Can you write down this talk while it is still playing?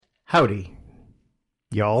Howdy,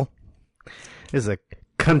 y'all. This is a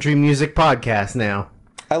country music podcast now.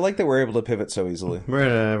 I like that we're able to pivot so easily.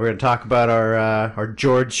 We're gonna talk about our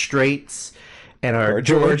George Straits and our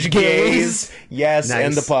George Gays. Yes, Nice.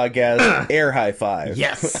 and the podcast Air High Five.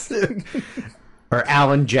 Yes. Our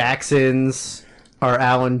Alan Jacksons, our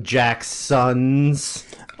Alan Jacksons.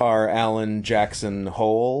 Our Alan Jackson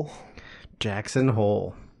Hole. Jackson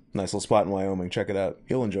Hole. Nice little spot in Wyoming. Check it out.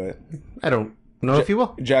 You'll enjoy it. I don't know if you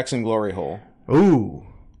will. Jackson Glory Hole. Ooh.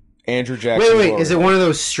 Andrew Jackson. Wait, Glory is it Hole. one of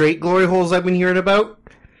those straight glory holes I've been hearing about?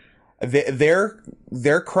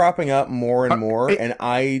 They're cropping up more and more, and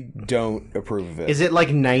I don't approve of it. Is it like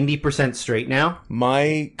 90% straight now?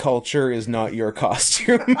 My culture is not your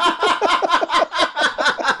costume.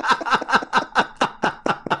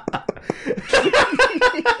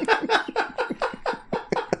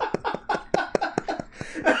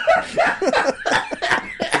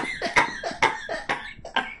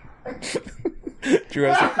 Drew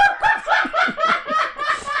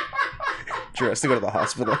has to go to the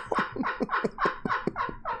hospital.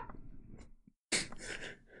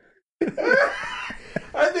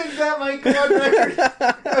 I think that might go on record.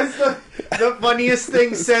 That's the funniest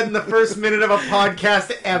thing said in the first minute of a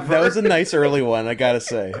podcast ever. That was a nice early one, I gotta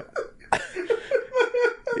say.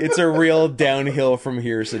 It's a real downhill from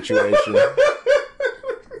here situation.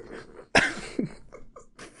 I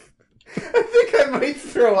think I might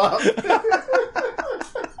throw up.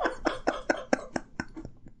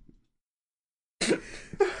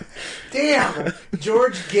 Damn,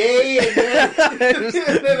 George Gay and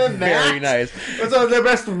then Matt. Very nice. That's the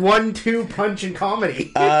best 1-2 punch in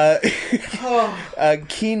comedy.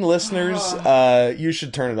 Keen listeners, you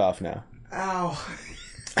should turn it off now. Ow.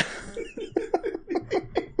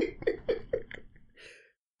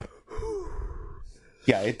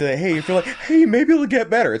 Yeah, hey, if you're like, hey, maybe it'll get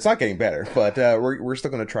better. It's not getting better, but we're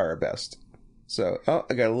still going to try our best. So,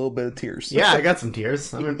 I got a little bit of tears. Yeah, I got some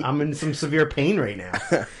tears. I'm in some severe pain right now.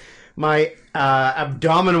 My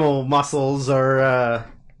abdominal muscles are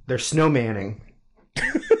they're snowmanning.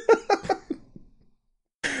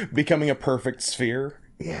 Becoming a perfect sphere.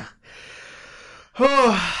 Yeah.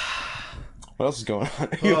 What else is going on?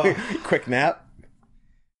 Quick nap?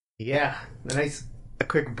 Yeah, a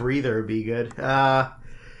quick breather would be good. I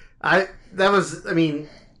was leaning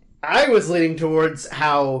towards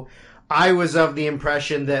how I was of the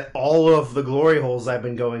impression that all of the glory holes I've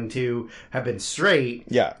been going to have been straight.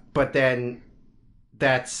 Yeah. But then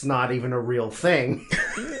that's not even a real thing.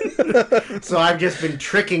 So I've just been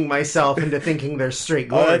tricking myself into thinking they're straight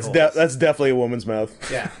glory holes. That's definitely a woman's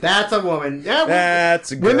mouth. Yeah, that's a woman. Yeah,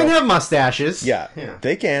 that's a girl. Women have mustaches. Yeah,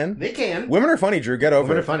 they can. They can. Women are funny, Drew. Get over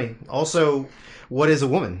Women it. are funny. Also, what is a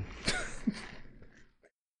woman?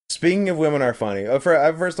 Speaking of women are funny,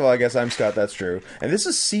 first of all, I guess I'm Scott, that's Drew. And this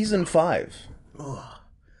is season 5. Ugh.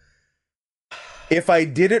 If I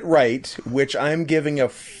did it right, which I'm giving a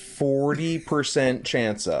 40%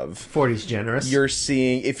 chance of. 40's generous. You're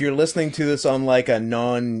seeing, if you're listening to this on like a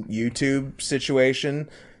non-YouTube situation,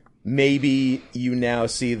 maybe you now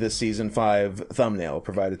see the season 5 thumbnail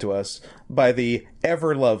provided to us by the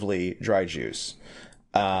ever lovely Dry Juice.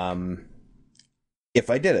 If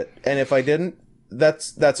I did it. And if I didn't,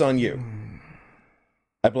 that's on you.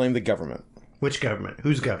 I blame the government. Which government?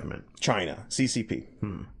 Whose government? China. CCP.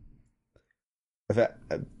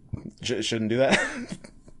 Shouldn't do that.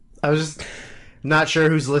 I was just not sure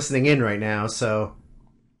who's listening in right now, so...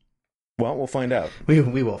 Well, we'll find out. We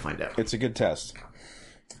will find out. It's a good test.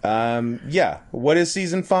 Yeah. What is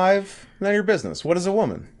season 5? None of your business. What is a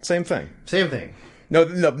woman? Same thing. Same thing. No,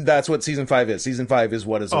 that's what season 5 is. Season 5 is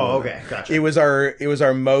what is a woman. Oh, okay. Gotcha. It was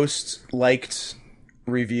our most liked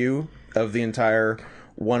review of the entire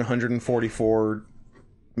 144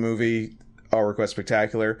 movie All Request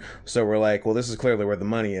Spectacular. So we're like, well, this is clearly where the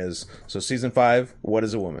money is. So season 5, what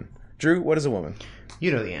is a woman? Drew, what is a woman?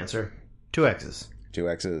 You know the answer. 2 X's. 2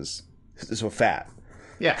 X's. So fat.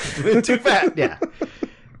 Yeah. Too fat. Yeah.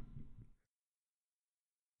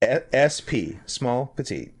 SP, small,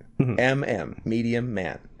 petite. MM, medium,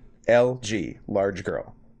 man. LG, large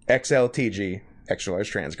girl. XLTG, extra large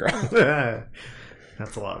trans girl.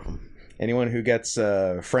 That's a lot of them. Anyone who gets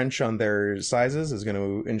French on their sizes is going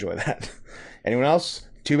to enjoy that. Anyone else?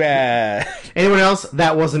 Too bad. Anyone else?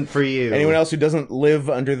 That wasn't for you. Anyone else who doesn't live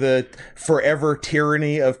under the forever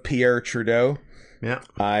tyranny of Pierre Trudeau? Yeah.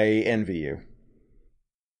 I envy you.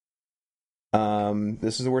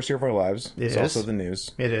 This is the worst year of our lives. It's also the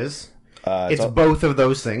news. It is. It's both of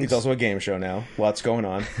those things. It's also a game show now. Lots going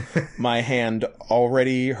on. My hand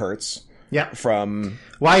already hurts. Yeah. From...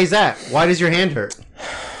 Why is that? Why does your hand hurt?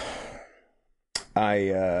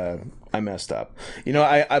 I I messed up.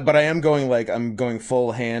 But I am going I'm going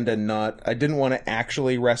full hand and not. I didn't want to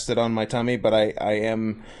actually rest it on my tummy, but I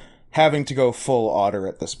am having to go full otter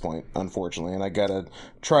at this point, unfortunately, and I gotta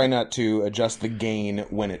try not to adjust the gain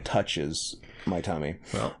when it touches my tummy.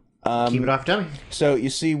 Well, keep it off tummy. So you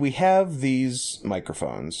see, we have these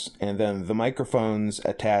microphones, and then the microphones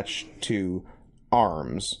attached to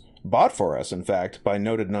arms, bought for us, in fact, by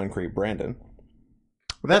noted non-creep Brandon.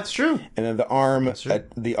 That's true. And then the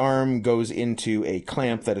arm goes into a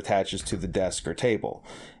clamp that attaches to the desk or table,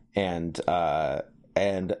 and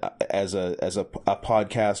as a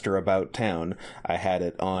podcaster about town, I had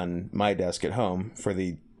it on my desk at home for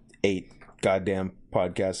the 8 goddamn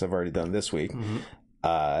podcasts I've already done this week. Mm-hmm.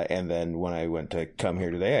 And then when I went to come here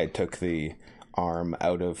today, I took the arm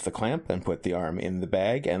out of the clamp and put the arm in the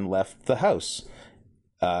bag and left the house,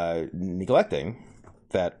 neglecting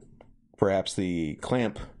that perhaps the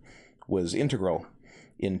clamp was integral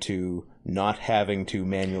into not having to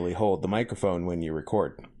manually hold the microphone when you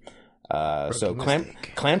record. So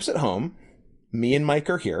clamps at home. Me and Mike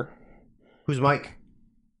are here. Who's Mike?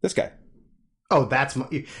 This guy. Oh, that's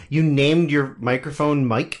you named your microphone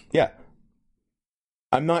Mike? Yeah.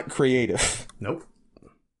 I'm not creative. Nope.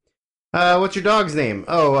 What's your dog's name?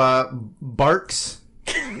 Oh, Barks.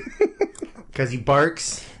 Because he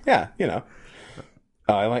barks. Yeah,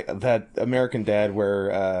 I like that American Dad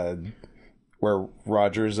where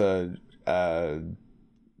Roger's a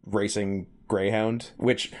racing greyhound,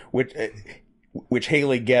 which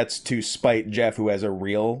Haley gets to spite Jeff, who has a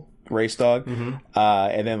real race dog. Mm-hmm.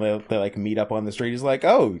 And then they like meet up on the street. He's like,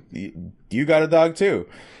 "Oh, you got a dog too?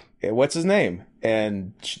 What's his name?"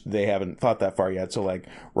 And they haven't thought that far yet. So like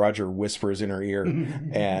Roger whispers in her ear,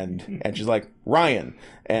 and she's like, "Ryan,"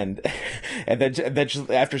 and then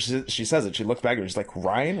after she says it, she looks back and she's like,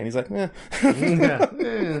 "Ryan," and he's like,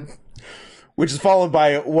 "Eh." Which is followed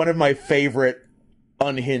by one of my favorite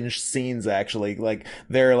unhinged scenes, actually. Like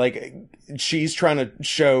they're like, she's trying to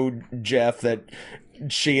show Jeff that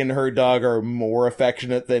she and her dog are more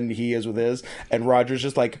affectionate than he is with his, and Roger's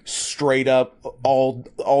just like straight up all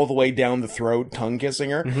the way down the throat tongue kissing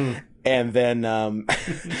her. Mm-hmm. And then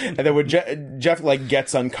when Jeff like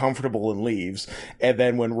gets uncomfortable and leaves, and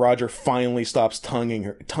then when Roger finally stops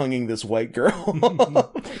tonguing this white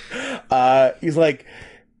girl, he's like,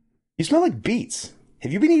 "You smell like beets.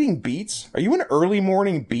 Have you been eating beets? Are you an early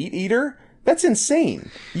morning beet eater? That's insane.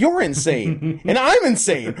 You're insane. And I'm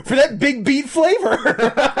insane for that big beet flavor."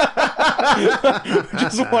 Which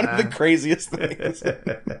is one of the craziest things.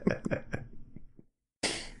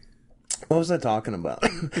 What was I talking about?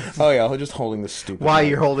 Oh yeah, just holding the stupid Why mic.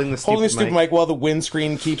 you're holding the stupid mic while the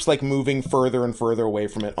windscreen keeps like moving further and further away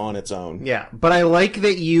from it on its own. Yeah, but I like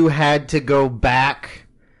that you had to go back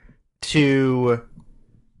to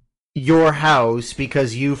your house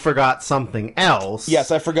because you forgot something else. Yes,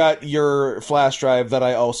 I forgot your flash drive that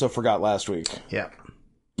I also forgot last week. Yeah.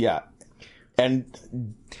 Yeah.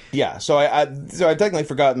 And yeah, so I technically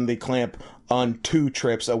forgotten the clamp on 2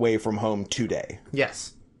 trips away from home today.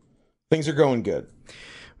 Yes. Things are going good.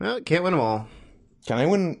 Well, can't win them all. Can I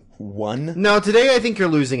win one? No, today I think you're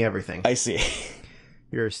losing everything. I see.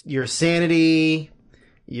 Your sanity,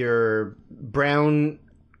 your brown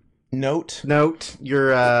note,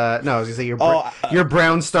 your I was gonna say your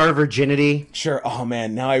brown star virginity. Sure. Oh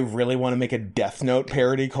man, now I really want to make a Death Note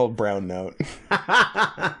parody called Brown Note.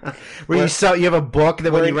 where you have a book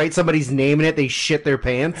that when you write somebody's name in it, they shit their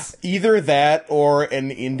pants. Either that, or an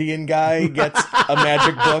Indian guy gets a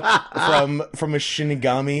magic book from a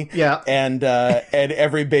Shinigami. Yeah, and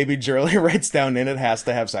every baby girl he writes down in it has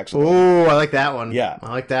to have sex with him. Oh, I like that one. Yeah,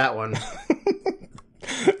 I like that one.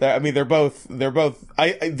 I mean, they're both.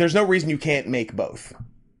 There's no reason you can't make both.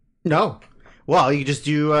 No. Well, you just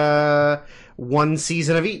do one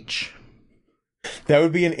season of each. That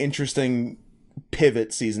would be an interesting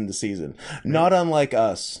pivot season to season. Not unlike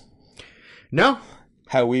us. No.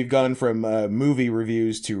 How we've gone from movie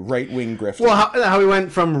reviews to right-wing grifting. Well, how we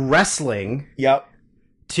went from wrestling. Yep.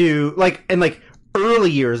 To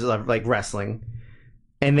early years of like wrestling,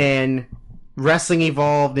 and then wrestling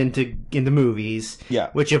evolved into movies,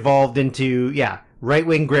 which evolved into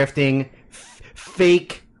right-wing grifting,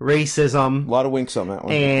 fake racism, a lot of winks on that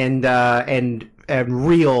one, and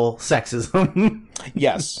real sexism.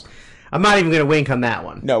 Yes, I'm not even going to wink on that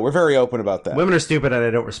one. No, we're very open about that. Women are stupid, and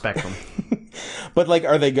I don't respect them. But like,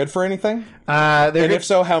 are they good for anything? And if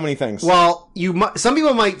so, how many things? Well, some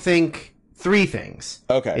people might think 3 things.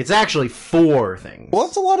 Okay, it's actually 4 things. Well,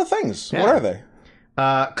 that's a lot of things. Yeah. What are they?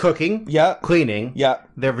 Cooking, cleaning,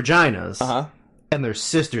 their vaginas, and their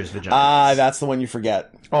sister's vagina. That's the one you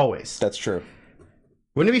forget. Always. That's true.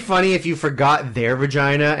 Wouldn't it be funny if you forgot their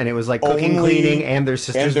vagina and it was like cooking, Only- cleaning, and their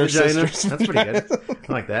sister's their vagina? sister's That's pretty good.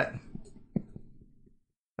 I like that.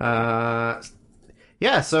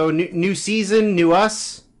 Yeah. So new season, new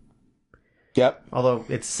us. Yep. Although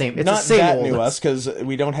it's same. It's Not the same that old. new us, because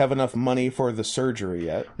we don't have enough money for the surgery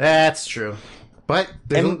yet. That's true. But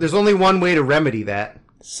there's only one way to remedy that.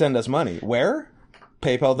 Send us money. Where?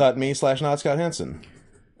 PayPal.me/NotScottHansen.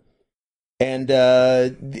 And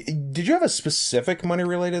did you have a specific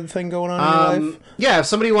money-related thing going on in your life? Yeah, if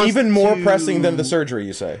somebody wants Even more to- pressing than the surgery,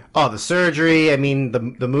 you say? Oh, the surgery. I mean,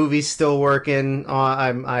 the movie's still working.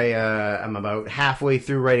 I'm about halfway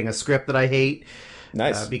through writing a script that I hate.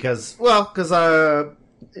 Nice. Because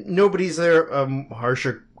nobody's a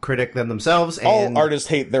harsher critic than themselves. All And, artists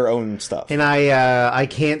hate their own stuff. And I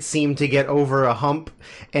can't seem to get over a hump.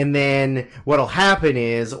 And then what'll happen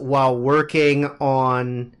is, while working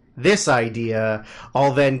on this idea,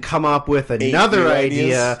 I'll then come up with another new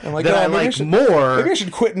idea ideas. I'm like, that oh, I maybe I like should- more. Maybe I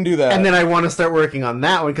should quit and do that. And then I want to start working on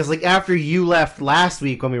that one, because like after you left last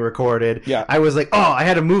week when we recorded, Yeah. I was like, oh, I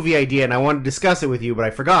had a movie idea and I wanted to discuss it with you, but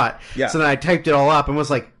I forgot. Yeah. So then I typed it all up and was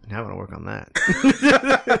like, now I want to work on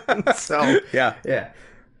that. So yeah.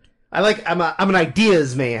 I'm an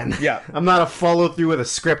ideas man. Yeah. I'm not a follow through with a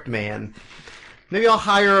script man. Maybe I'll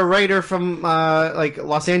hire a writer from like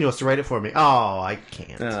Los Angeles to write it for me. Oh, I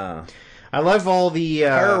can't. I love all the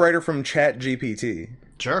Hire a writer from ChatGPT.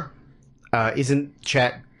 Sure. Isn't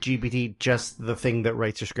ChatGPT just the thing that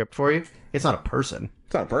writes your script for you? It's not a person.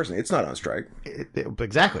 It's not a person. It's not on strike.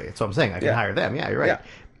 Exactly. That's what I'm saying. I can Yeah. hire them. Yeah, you're right. Yeah.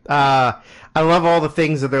 I love all the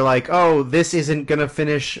things that they're like, oh, this isn't going to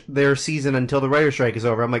finish their season until the writer's strike is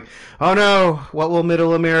over. I'm like, oh no, what will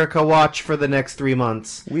Middle America watch for the next 3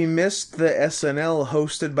 months? We missed the SNL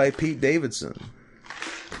hosted by Pete Davidson.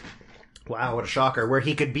 Wow, what a shocker. Where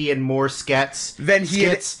he could be in more skits Than he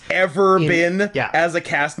had skits ever been yeah. as a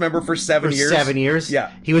cast member for 7 for years. 7 years.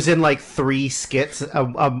 Yeah. He was in like 3 skits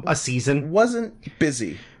a season. Wasn't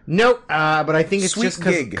busy. Nope, but I think it's Sweet just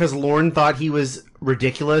gig. because Lorne thought he was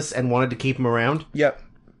ridiculous and wanted to keep him around. Yep.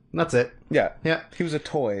 That's it. Yeah. Yeah. He was a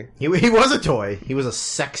toy. He was a toy. He was a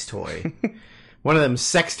sex toy. One of them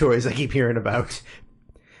sex toys I keep hearing about.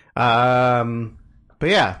 But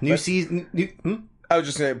yeah, new season. I was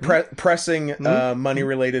just going to pressing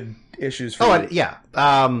money-related issues for you. Yeah.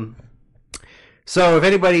 So if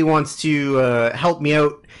anybody wants to help me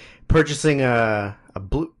out purchasing a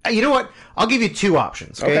blue... You know what? I'll give you 2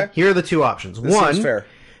 options, okay? Okay. Here are the 2 options. This One, seems fair.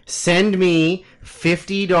 send me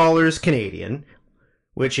 $50 Canadian,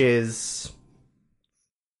 which is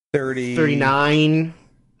 30... 39,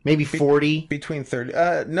 maybe 40. Between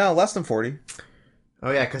 30... no, less than 40.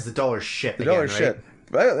 Oh yeah, because the dollar's shit. The dollar's shit.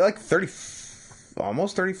 Like 30...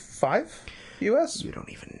 Almost 35 US You don't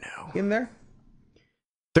even know. in there.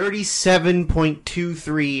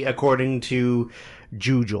 37.23 according to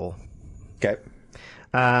Jujul. Okay.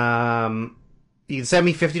 You can send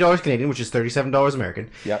me $50 Canadian, which is $37 American.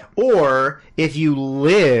 Yep. Or if you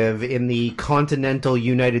live in the continental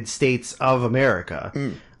United States of America,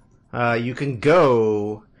 you can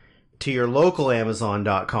go to your local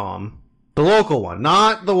Amazon.com. The local one,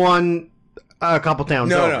 not the one a couple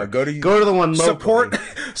towns over. No. Go to the one locally.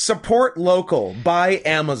 Support local. Buy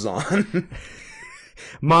Amazon.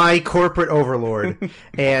 My corporate overlord.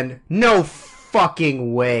 And no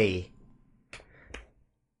fucking way.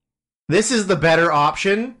 This is the better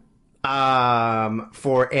option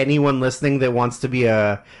for anyone listening that wants to be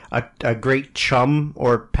a great chum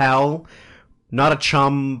or pal. Not a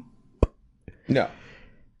chum. No.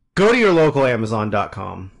 Go to your local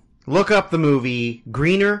Amazon.com. Look up the movie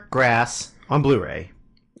Greener Grass on Blu-ray.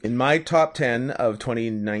 In my top 10 of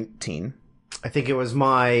 2019. I think it was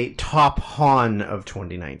my top Han of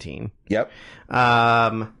 2019. Yep.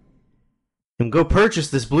 And go purchase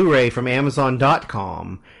this Blu-ray from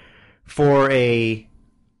Amazon.com for a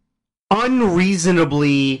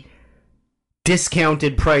unreasonably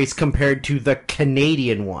discounted price compared to the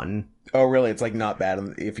Canadian one. Oh, really? It's like not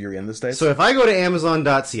bad if you're in the States? So if I go to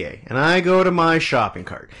Amazon.ca and I go to my shopping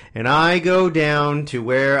cart and I go down to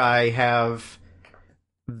where I have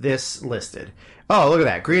this listed. Oh, look at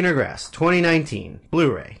that. Greener Grass, 2019.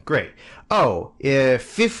 Blu-ray. Great. Oh,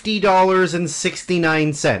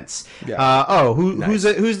 $50.69. Yeah.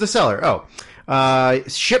 Who's the seller? Oh,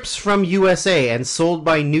 ships from USA and sold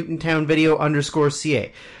by Newtontown Video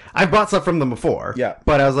 _CA. I've bought stuff from them before. Yeah.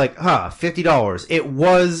 But I was like, $50. It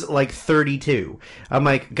was like $32. I'm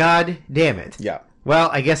like, God damn it. Yeah. Well,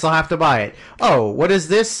 I guess I'll have to buy it. Oh, what is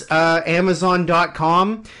this?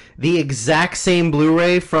 Amazon.com. The exact same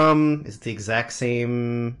Blu-ray from... Is it the exact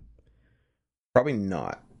same... Probably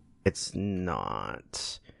not. It's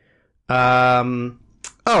not.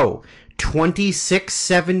 Oh,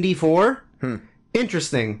 2674.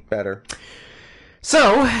 Interesting. Better.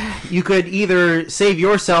 So, you could either save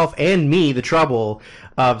yourself and me the trouble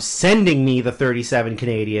of sending me the 37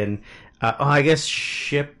 Canadian. I guess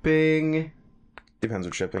shipping. Depends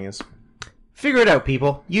what shipping is. Figure it out,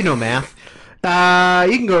 people. You know math.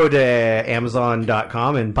 You can go to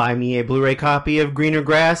Amazon.com and buy me a Blu-ray copy of Greener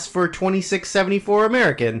Grass for $26.74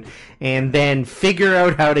 American, and then figure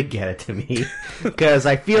out how to get it to me, because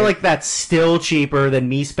I feel like that's still cheaper than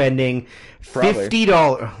me spending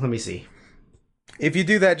 $50. Let me see. If you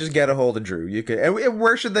do that, just get a hold of Drew. You could. And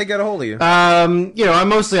where should they get a hold of you? I'm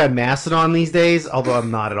mostly on Mastodon these days, although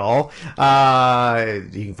I'm not at all.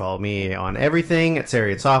 You can follow me on everything at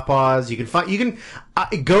Sarian Softpaws. You can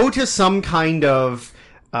go to some kind of,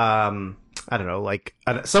 I don't know, like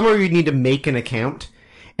somewhere you need to make an account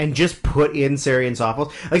and just put in Sarian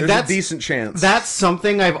Softpaws. Like, There's a decent chance. That's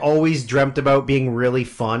something I've always dreamt about being really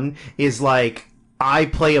fun, is like, I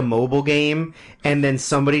play a mobile game, and then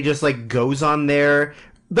somebody just, like, goes on there.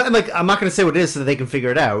 But, like, I'm not going to say what it is so that they can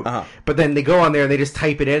figure it out. Uh-huh. But then they go on there, and they just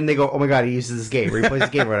type it in, and they go, oh my god, he uses this game, or he plays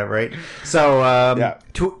this game, or whatever, right? So,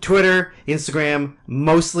 Twitter, Instagram,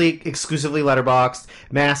 mostly exclusively Letterboxd,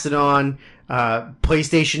 Mastodon,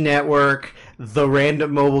 PlayStation Network, the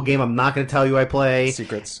random mobile game I'm not going to tell you I play.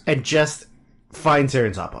 Secrets. And just find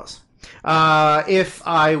Sarian Softpaws. If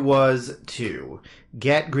I was to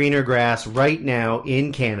get Greener Grass right now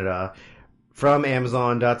in Canada from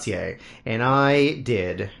Amazon.ca, and I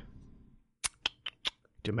did...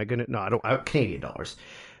 Am I gonna... No, I don't... Canadian dollars.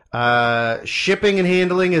 Shipping and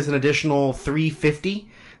handling is an additional $3.50,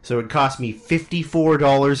 so it cost me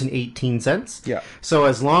 $54.18. Yeah. So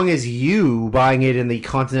as long as you buying it in the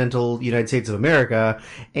continental United States of America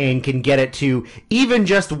and can get it to even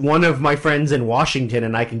just one of my friends in Washington,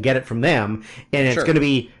 and I can get it from them, and it's going to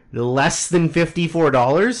be less than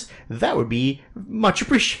 $54, that would be much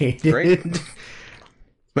appreciated. Great.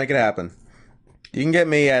 Make it happen. You can get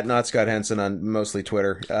me at Not Scott Henson on mostly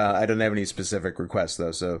Twitter. I don't have any specific requests,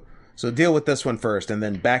 though, so deal with this one first, and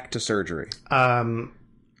then back to surgery.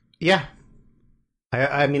 Yeah.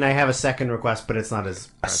 I mean, I have a second request, but it's not as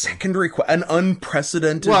pressing. A second request? An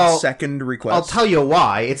unprecedented second request? I'll tell you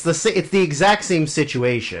why. It's the exact same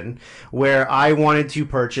situation where I wanted to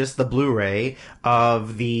purchase the Blu-ray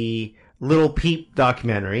of the Little Peep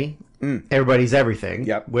documentary, Everybody's Everything,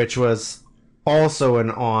 which was also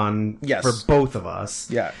an on for both of us.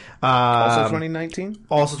 Yeah. Also 2019?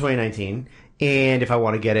 Also 2019. And if I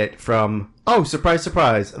want to get it from, surprise,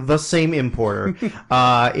 surprise, the same importer,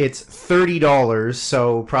 it's $30,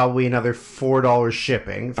 so probably another $4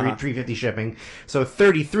 shipping, $3.50 shipping, so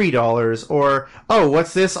 $33, or,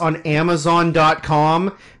 what's this on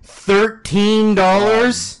Amazon.com? $13?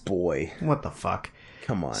 Oh, boy. What the fuck?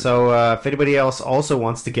 Come on. So, if anybody else also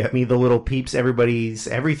wants to get me the Little Peeps Everybody's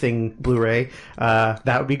Everything Blu-ray,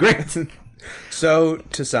 that would be great. So,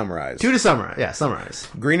 to summarize. Summarize.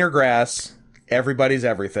 Greener Grass... Everybody's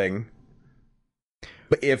Everything.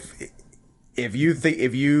 But if you think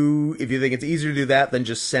it's easier to do that, then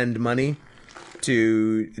just send money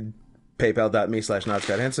to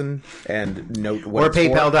paypal.me/NotScottHenson and note what or it's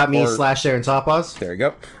paypal.me/Sarian Softpaws. There you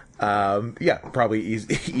go. Probably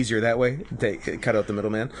easier that way. Cut out the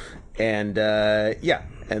middleman. And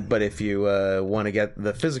but if you want to get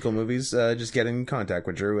the physical movies, just get in contact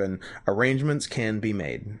with Drew, and arrangements can be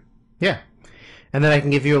made. Yeah. And then I can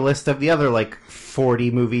give you a list of the other,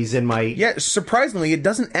 40 movies in my... Yeah, surprisingly, it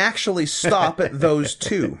doesn't actually stop at those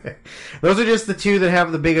two. Those are just the two that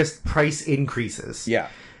have the biggest price increases. Yeah.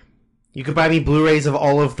 You could buy me Blu-rays of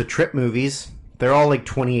all of the Trip movies. They're all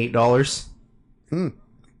 $28.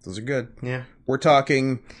 Those are good. Yeah. We're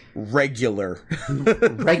talking regular.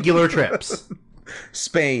 Regular trips.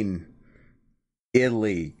 Spain,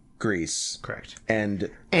 Italy, Greece. Correct.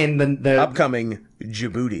 And the upcoming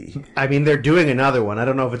Djibouti. I mean, they're doing another one. I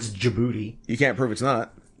don't know if it's Djibouti. You can't prove it's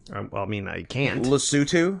not. Well, I mean, I can't.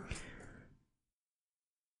 Lesotho.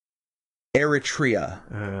 Eritrea.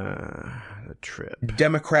 The trip.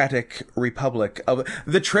 Democratic Republic of...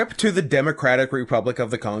 The trip to the Democratic Republic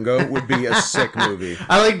of the Congo would be a sick movie.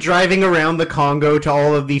 I like driving around the Congo to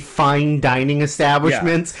all of the fine dining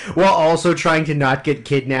establishments while also trying to not get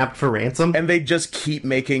kidnapped for ransom. And they just keep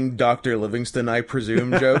making Dr. Livingston, I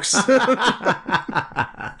presume, jokes.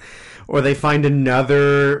 Or they find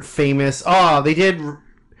another famous... Oh, they did...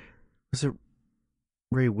 Was it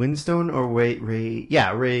Ray Winstone or Ray...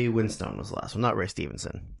 Yeah, Ray Winstone was the last one, not Ray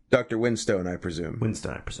Stevenson. Dr. Winstone, I presume.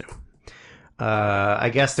 Winstone, I presume. I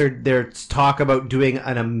guess they're talk about doing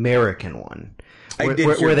an American one.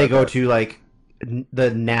 Where they go to,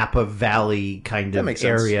 the Napa Valley kind of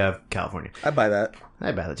area of California. I buy that.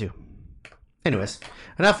 I'd buy that too. Anyways,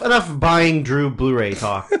 enough buying Drew Blu-ray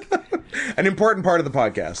talk. An important part of the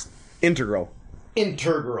podcast. Integral. It's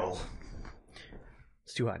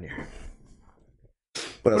too hot in here.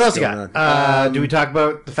 What What else you going got? on? Do we talk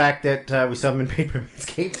about the fact that we still haven't been paid for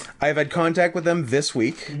Manscaped? I've had contact with them this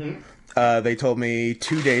week. They told me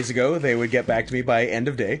 2 days ago they would get back to me by end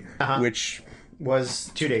of day, which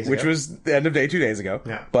Was 2 days ago. which was the end of day 2 days ago.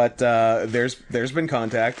 Yeah. But there's been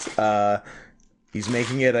contact. He's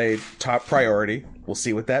making it a top priority. We'll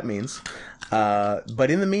see what that means.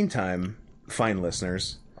 But in the meantime, fine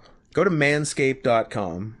listeners, go to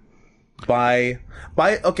manscaped.com.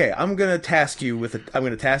 Okay, I'm gonna task you with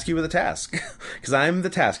a task because I'm the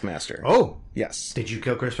taskmaster. Oh, Yes, did you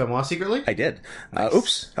kill Chris Benoit secretly? I did.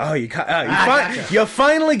 Oops. Oh, Gotcha. you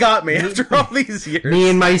finally got me after all these years. Me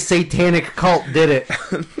and my satanic cult did it.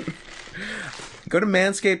 Go to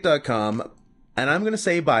manscaped.com, and I'm going to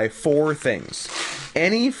say buy 4 things.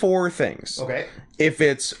 Any 4 things. Okay. If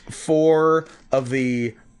it's 4 of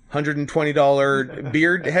the $120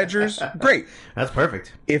 beard hedgers, great. That's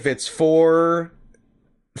perfect. If it's 4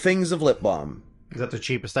 things of lip balm, Is that the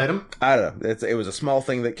cheapest item? I don't know. It was a small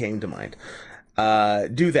thing that came to mind.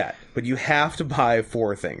 Do that. But you have to buy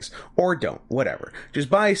 4 things. Or don't. Whatever. Just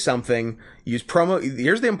buy something. Use promo...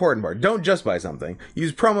 Here's the important part. Don't just buy something.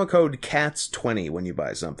 Use promo code CATS20 when you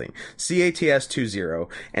buy something.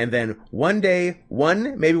 CATS20. And then one day,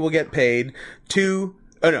 maybe we'll get paid. 2...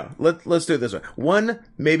 Oh, no. Let's do it this way. 1,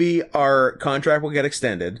 maybe our contract will get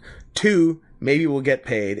extended. 2, maybe we'll get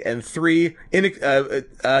paid. And 3,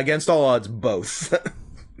 against all odds, both.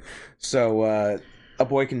 So, a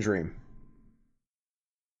boy can dream.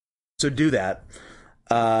 So do that.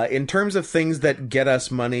 In terms of things that get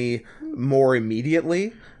us money more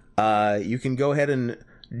immediately, you can go ahead and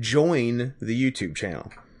join the YouTube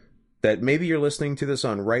channel that maybe you're listening to this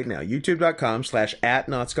on right now.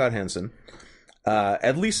 YouTube.com/@NotScottHenson.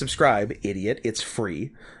 At least subscribe, idiot. It's free.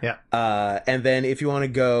 Yeah. And then if you want to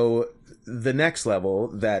go the next level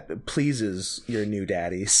that pleases your new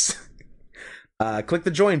daddies, click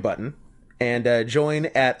the join button and join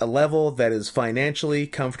at a level that is financially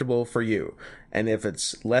comfortable for you. And if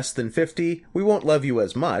it's less than 50, we won't love you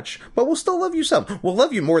as much, but we'll still love you some. We'll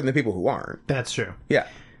love you more than the people who aren't. That's true. Yeah.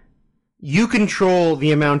 You control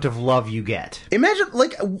the amount of love you get.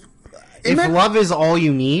 Imagine, If love is all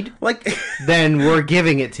you need, then we're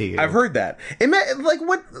giving it to you. I've heard that.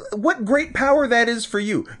 What great power that is for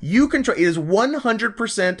you. You control. It is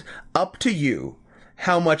 100% up to you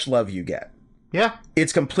how much love you get. Yeah.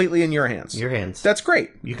 It's completely in your hands. Your hands. That's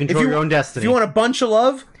great. You control your own destiny. If you want a bunch of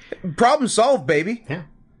love, problem solved, baby. Yeah.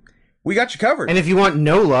 We got you covered. And if you want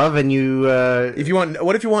no love and you...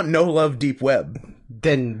 what if you want no love deep web?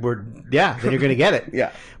 Then then you're going to get it.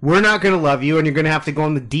 Yeah. We're not going to love you, and you're going to have to go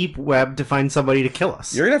on the deep web to find somebody to kill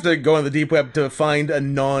us. You're going to have to go on the deep web to find a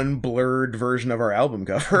non-blurred version of our album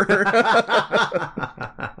cover.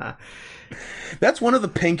 That's one of the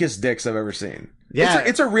pinkest dicks I've ever seen. Yeah.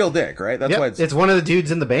 It's a real dick, right? That's why it's one of the dudes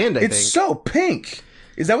in the band, I think. It's so pink.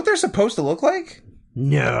 Is that what they're supposed to look like?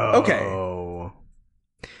 No. Okay.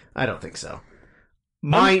 I don't think so.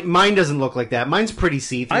 Mine doesn't look like that. Mine's pretty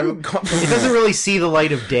see-through. It doesn't really see the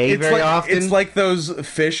light of day very often. It's like those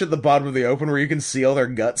fish at the bottom of the ocean where you can see all their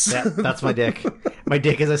guts. That's my dick. My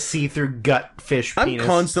dick is a see-through gut fish penis. I'm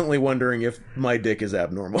constantly wondering if my dick is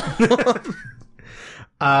abnormal.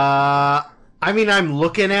 I mean, I'm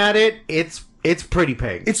looking at it. It's pretty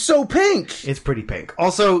pink. It's so pink. It's pretty pink.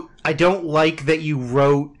 Also, I don't like that you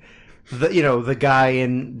wrote the guy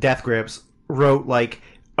in Death Grips wrote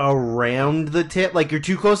around the tip, you're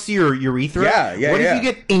too close to your urethra. Yeah. What if you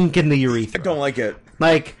get ink in the urethra? I don't like it.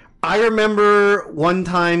 I remember one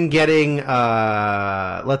time getting,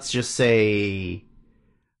 let's just say,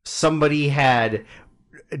 somebody had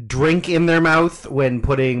drink in their mouth when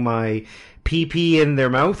putting my pee in their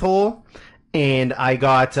mouth hole, and I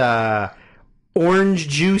got orange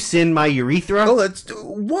juice in my urethra. Oh,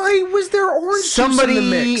 why was there orange Somebody juice in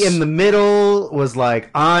the mix? in the middle was like,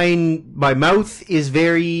 my mouth is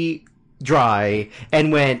very dry,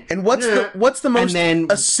 and went. And what's the most then,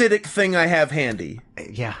 acidic thing I have handy?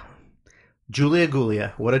 Yeah, Julia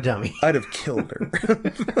Gulia, what a dummy! I'd have killed her.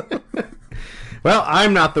 Well,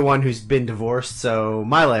 I'm not the one who's been divorced, so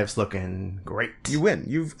my life's looking great. You win.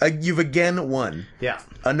 You've again won. Yeah,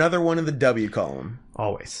 another one in the W column.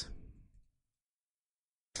 Always.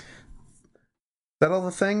 Is that all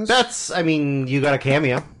the things? You got a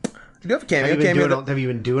cameo. You do have a cameo. Have you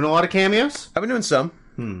been doing a lot of cameos? I've been doing some.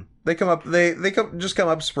 They come up. They just come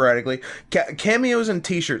up sporadically. Cameos and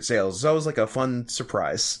T-shirt sales is always a fun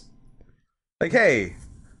surprise. Hey,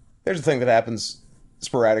 there's a thing that happens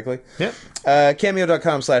sporadically. Yep.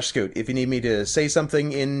 Cameo.com/scoot. If you need me to say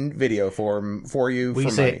something in video form for you, Will for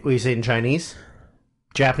you say money. will you say it in Chinese?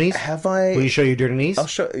 Japanese? Have I? Will you show your dirty knees? I'll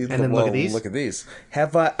show you. And then look at these. Look at these.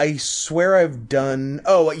 Have I? I swear I've done.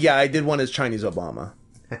 Oh yeah, I did one as Chinese Obama.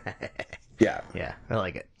 Yeah, Yeah, I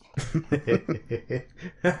like it.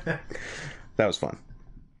 that was fun.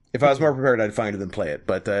 If I was more prepared, I'd find it and play it.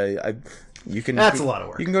 But you can. That's a lot of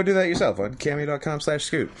work. You can go do that yourself on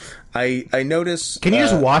Cameo.com/scoot. I notice. Can you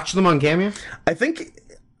just watch them on Cameo? I think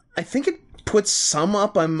it puts some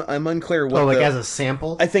up. I'm unclear what. Oh, like as a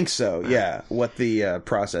sample? I think so. Yeah, what the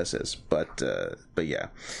process is, but yeah,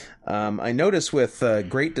 I notice with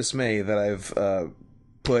great dismay that I've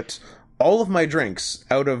put all of my drinks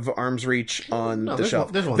out of arm's reach on the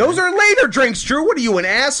shelf. There's one Those there. are later drinks, Drew. What are you, an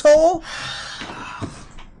asshole?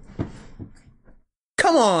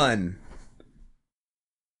 Come on.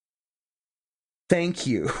 Thank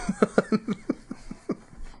you.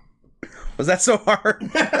 Was that so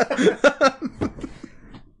hard? It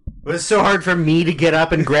was so hard for me to get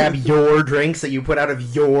up and grab your drinks that you put out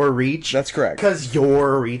of your reach. That's correct. Because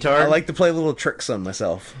you're a retard. I like to play little tricks on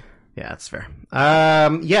myself. Yeah, that's fair.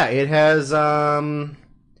 Yeah, it has 4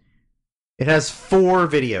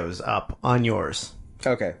 videos up on yours.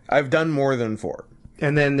 Okay. I've done more than 4.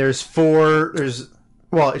 And then it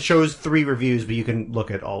shows 3 reviews, but you can look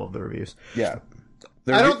at all of the reviews. Yeah.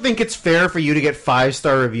 I don't think it's fair for you to get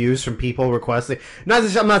 5-star reviews from people requesting.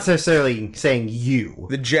 I'm not necessarily saying you.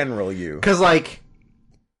 The general you. Because, like,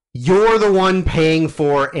 you're the one paying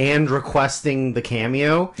for and requesting the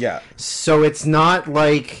Cameo. Yeah. So it's not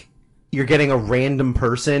like you're getting a random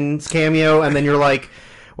person's Cameo, and then you're like,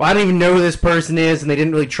 well, I don't even know who this person is, and they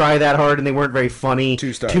didn't really try that hard, and they weren't very funny.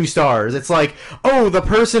 2 stars. 2 stars. It's like, oh, the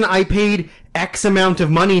person I paid X amount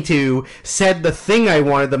of money to said the thing I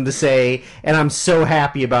wanted them to say, and I'm so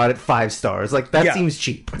happy about it, 5 stars. Like, that seems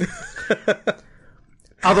cheap.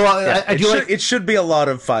 Although, I do like... It should be a lot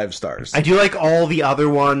of 5 stars. I do like all the other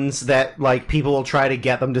ones that, like, people will try to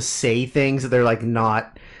get them to say things that they're, like,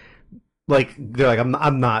 not... Like, they're like,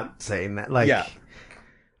 I'm not saying that. Like... Yeah.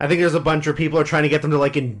 I think there's a bunch of people are trying to get them to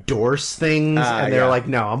like endorse things, and they're yeah. like,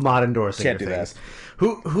 "No, I'm not endorsing Can't your do things." that.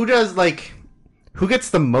 Who does like who gets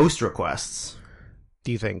the most requests?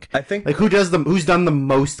 Do you think? I think like who's done the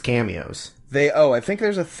most cameos? I think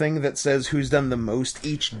there's a thing that says who's done the most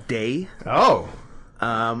each day. Oh,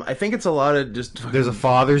 I think it's a lot of just there's a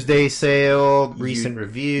Father's Day sale, recent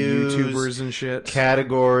reviews, YouTubers and shit.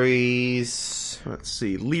 categories. Let's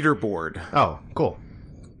see, leaderboard. Oh, cool.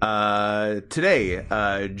 Today,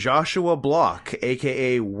 Joshua Block,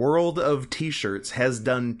 aka World of T-Shirts, has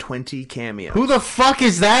done 20 cameos. Who the fuck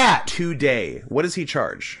is that? Today. What does he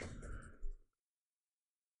charge?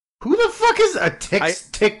 Who the fuck is a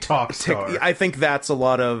TikTok star? I think that's a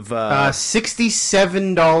lot of...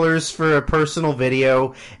 $67 for a personal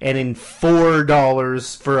video and in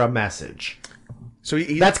 $4 for a message. So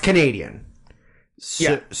that's Canadian.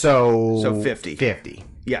 Yeah. So 50. 50.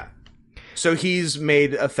 Yeah. So he's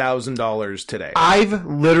made $1,000 today. I've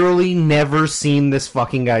literally never seen this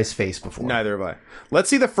fucking guy's face before. Neither have I. Let's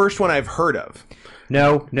see the first one I've heard of.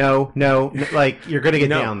 No. Like, you're gonna get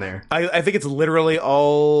down there. I think it's literally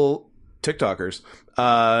all TikTokers.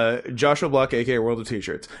 Joshua Block, aka World of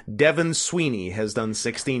T-Shirts. Devin Sweeney has done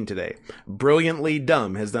 16 today. Brilliantly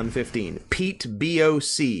Dumb has done 15. Pete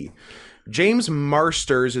BOC. James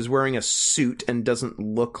Marsters is wearing a suit and doesn't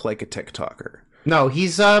look like a TikToker. No,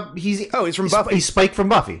 he's from Buffy. He's Spike from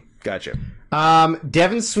Buffy. Gotcha.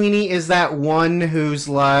 Devin Sweeney is that one who's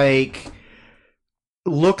like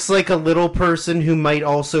looks like a little person who might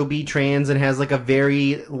also be trans and has like a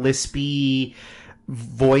very lispy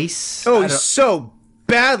voice. Oh, he's so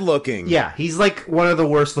bad looking. Yeah, he's like one of the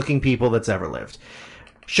worst looking people that's ever lived.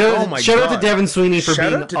 Shout out to Devin Sweeney for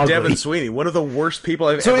being ugly. Shout out to Devin Sweeney, one of the worst people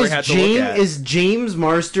I've ever had to look at. Is James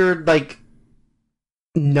Marster like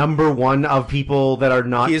number 1 of people that are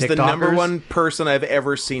not TikTokers? He is the number 1 person I've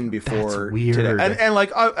ever seen before. That's weird. Today. And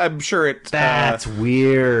like I'm sure it. That's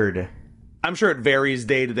weird. I'm sure it varies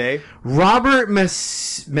day to day. Robert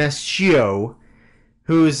Meschio,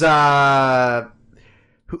 who's what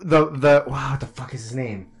the fuck is his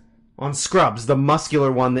name? On Scrubs, the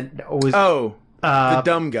muscular one that was the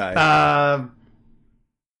dumb guy.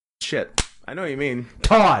 Shit, I know what you mean.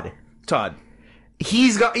 Todd.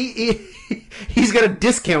 He's got he's got a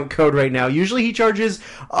discount code right now. Usually he charges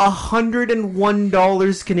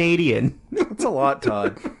 $101 Canadian. That's a lot,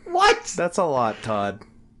 Todd. What? That's a lot, Todd.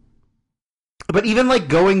 But even like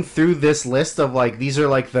going through this list of like these are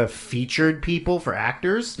like the featured people for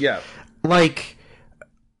actors. Yeah. Like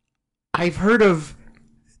I've heard of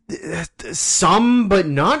Some, but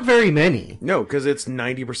not very many. No, because it's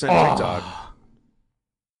 90% TikTok.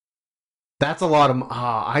 That's a lot of...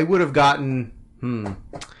 I would have gotten...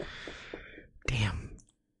 Damn.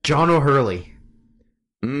 John O'Hurley.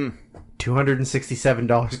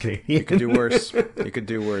 $267 Canadian. You could do worse. You could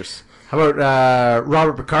do worse. How about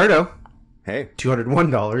Robert Picardo? Hey.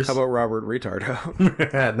 $201. How about Robert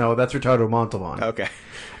Retardo? No, that's Ricardo Montalban. Okay.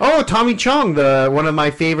 Oh, Tommy Chong, one of my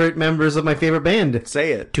favorite members of my favorite band.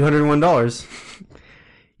 Say it. $201.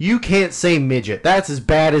 You can't say midget. That's as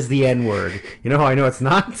bad as the N-word. You know how I know it's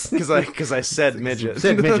not? Because I said midget.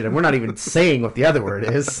 Said midget, and we're not even saying what the other word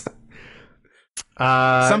is.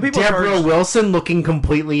 Some people Deborah Wilson looking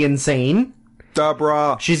completely insane.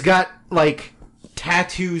 Deborah. She's got, like,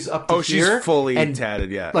 tattoos up to here. She's fully and, tatted,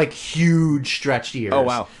 yeah. like, huge stretched ears. Oh,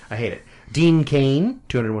 wow. I hate it. Dean Cain,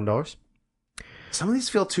 $201. Some of these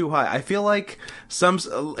feel too high. I feel like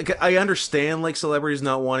I understand like celebrities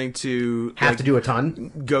not wanting to have to do a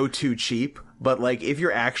ton, go too cheap, but like if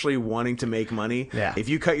you're actually wanting to make money, if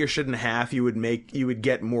you cut your shit in half, you would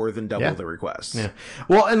get more than double the requests. Yeah.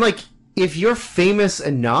 Well, and like if you're famous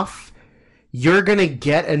enough, you're gonna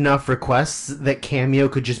get enough requests that Cameo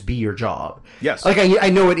could just be your job. Yes. Like I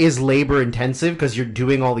know it is labor intensive because you're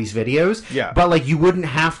doing all these videos. Yeah. But like you wouldn't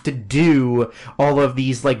have to do all of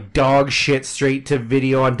these like dog shit straight to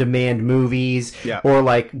video on demand movies. Yeah. Or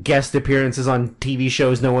like guest appearances on TV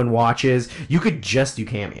shows no one watches. You could just do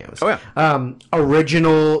cameos. Oh yeah.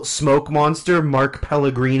 Original Smoke Monster, Mark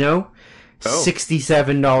Pellegrino,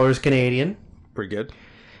 $67 Canadian. Pretty good.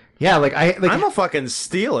 Yeah, I'm a fucking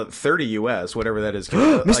steal at 30 US, whatever that is.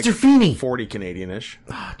 Mr. Like Feeney, 40 Canadian-ish.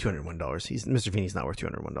 $201. Mr. Feeney's not worth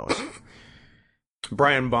 $201.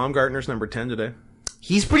 Brian Baumgartner's number 10 today.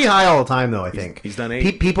 He's pretty high all the time, though. I think he's done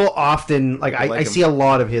 8. People often I see a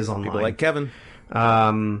lot of his online. People like Kevin.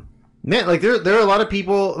 Man, like there are a lot of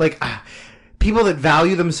people like people that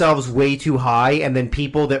value themselves way too high, and then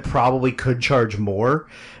people that probably could charge more.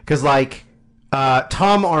 Because like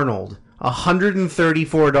Tom Arnold.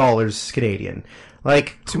 $134 Canadian.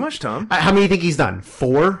 Like too much, Tom. How many do you think he's done?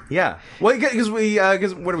 4? Yeah. Well, because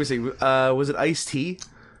what did we say? Was it Ice-T?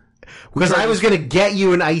 Because I was gonna get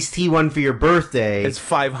you an Ice-T one for your birthday. It's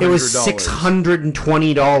 $500. It was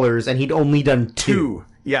 $620, and he'd only done 2.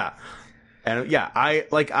 Yeah. And yeah,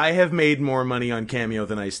 I have made more money on Cameo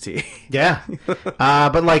than Ice-T. Yeah.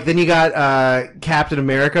 But like then you got Captain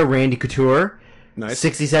America, Randy Couture. Nice.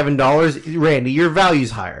 $67. Randy, your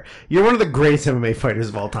value's higher. You're one of the greatest MMA fighters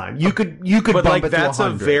of all time. You could but bump like it that's to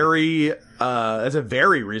 $100. That's a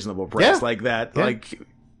very reasonable price. Yeah. Like that. Yeah. Like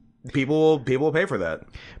people will pay for that.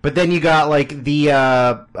 But then you got like the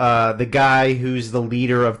guy who's the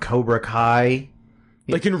leader of Cobra Kai.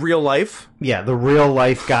 Like in real life? Yeah, the real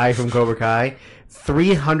life guy from Cobra Kai.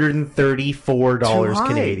 $334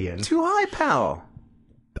 Canadian. Too high, pal.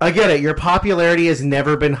 I get it. Your popularity has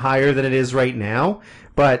never been higher than it is right now,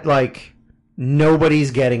 but like nobody's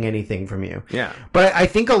getting anything from you. Yeah. But I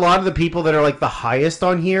think a lot of the people that are like the highest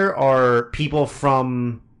on here are people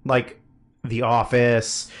from like The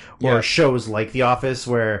Office or shows like The Office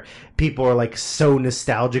where people are like so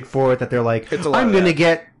nostalgic for it that they're like, I'm going to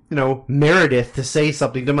get, Meredith to say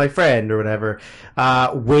something to my friend or whatever.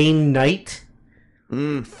 Wayne Knight.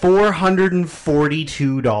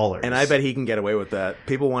 $442. And I bet he can get away with that.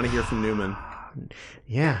 People want to hear from Newman.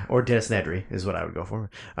 Yeah, or Dennis Nedry is what I would go for.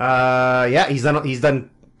 Yeah, he's done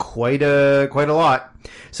quite a lot.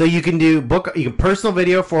 So you can personal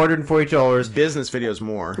video $442. Business videos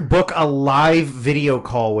more. Book a live video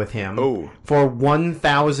call with him for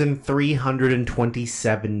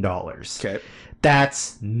 $1,327. Okay.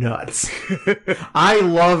 That's nuts. I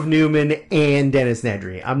love Newman and Dennis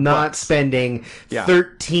Nedry. I'm not spending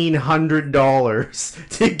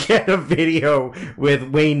 $1,300 to get a video with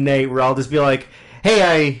Wayne Knight where I'll just be like,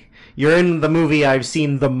 hey, you're in the movie I've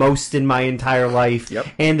seen the most in my entire life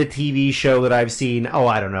and the TV show that I've seen,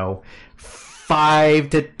 I don't know, 5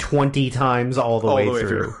 to 20 times all the way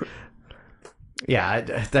through.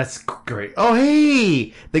 Yeah, that's great. Oh,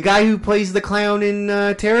 hey, the guy who plays the clown in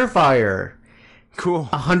Terrifier. Cool.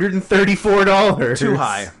 $134. Too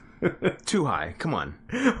high. Too high. Come on.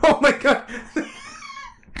 Oh my god.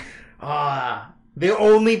 The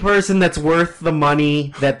only person that's worth the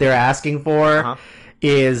money that they're asking for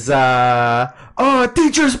is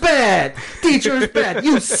teacher's bad. Teacher's bad.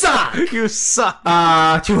 You suck. You suck.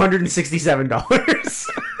 $267.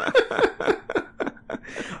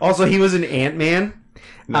 Also, he was an Ant-Man.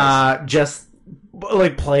 Nice. Just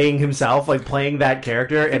like playing himself, like playing that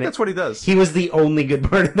character, and that's what he does. He was the only good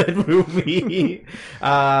part of that movie.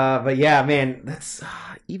 But yeah, man, that's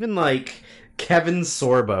even like Kevin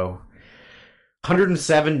Sorbo.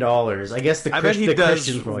 $107. I guess I bet he the does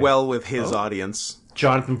Christians were like, well with his audience.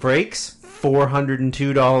 Jonathan Frakes,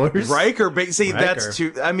 $402. Riker, see, that's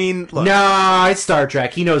Riker. too. I mean, look, No, it's Star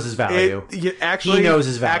Trek. He knows his value. Actually, He knows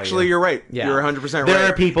his value. Actually, you're right. Yeah. You're 100% right. There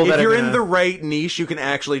are people if that are you're gonna- in the right niche, you can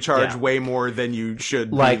actually charge Yeah. way more than you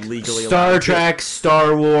should Like be legally Star allowed to. Trek,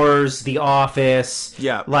 Star Wars, The Office.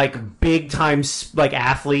 Yeah. Like big time like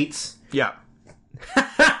athletes. Yeah.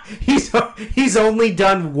 He's only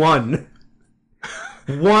done one.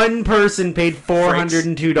 One person paid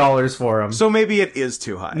 $402 for him. So maybe it is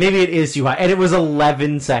too high. Maybe it is too high, and it was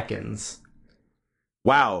 11 seconds.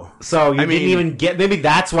 Wow. So you I mean, didn't even get. Maybe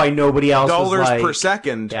that's why nobody else was dollars like, per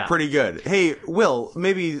second, Yeah. pretty good. Hey, Will,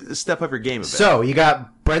 maybe step up your game a bit. So you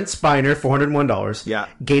got Brent Spiner, $401. Yeah.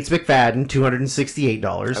 Gates McFadden,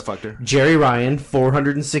 $268. I fucked her. Jerry Ryan,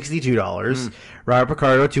 $462. Robert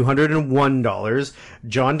Picardo, $201.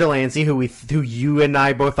 John Delancey, who you and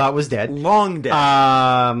I both thought was dead, Long dead.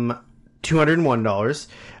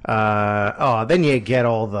 $201. Then you get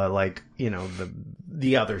all the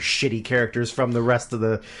the other shitty characters from the rest of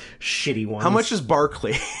the shitty ones. How much is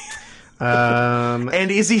Barkley? Um, And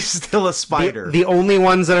is he still a spider? the only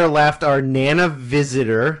ones that are left are Nana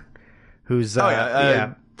Visitor, who's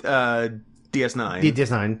DS9.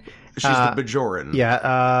 DS9. She's the Bajoran.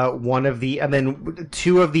 Yeah, one of the, and then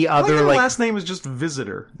two of the I think other, her like, last name is just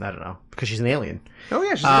Visitor. I don't know, because she's an alien. Oh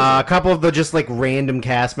yeah, she's A couple of the just like random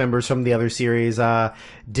cast members from the other series.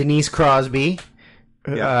 Denise Crosby,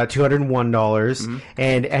 Yeah. $201,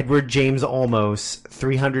 and Edward James Olmos,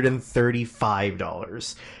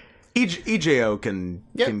 $335. EJO can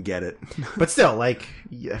get it. But still, like,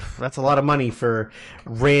 that's a lot of money for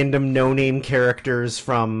random no-name characters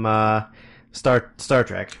from Star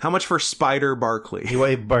Trek. How much for Spider Barkley?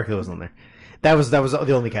 Barkley wasn't on there. That was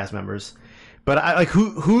the only cast members. But I like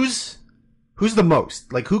who's the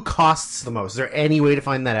most? Like, who costs the most? Is there any way to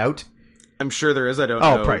find that out? I'm sure there is. I don't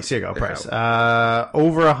know. Oh, price. Here you go. Price.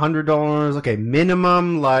 Over $100. Okay,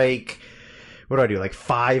 minimum, like, what do I do? Like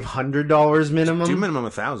 $500 minimum? Do minimum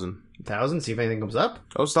 1,000. 1,000? See if anything comes up.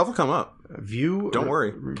 Oh, stuff will come up. View. Don't worry.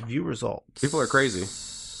 Review results. People are crazy.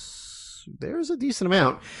 There's a decent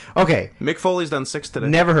amount. Okay. Mick Foley's done 6 today.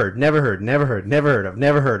 Never heard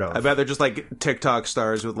of. I bet they're just like TikTok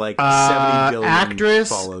stars with like 70 billion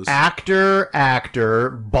follows. Actor,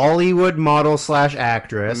 Bollywood model /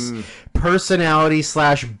 actress, personality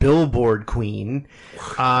 / billboard queen,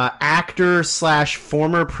 actor /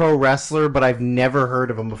 former pro wrestler, but I've never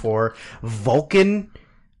heard of him before. Vulcan,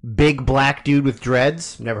 big black dude with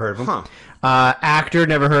dreads, never heard of him. Huh. Actor,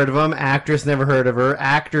 never heard of him. Actress, never heard of her.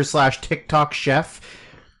 Actor / TikTok chef,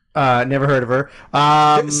 never heard of her.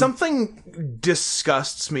 Something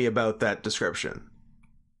disgusts me about that description.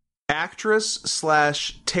 Actress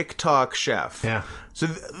 / TikTok chef. Yeah. So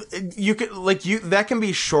you could that can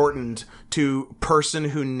be shortened to person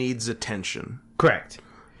who needs attention. Correct.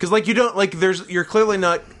 Because you don't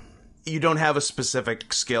you don't have a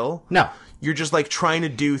specific skill. No. You're just trying to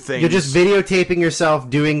do things. You're just videotaping yourself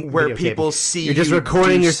doing where videotaping. people see You're just you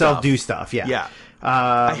recording do yourself stuff. do stuff. Yeah. Yeah.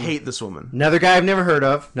 I hate this woman. Another guy I've never heard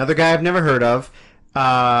of.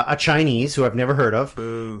 A Chinese who I've never heard of.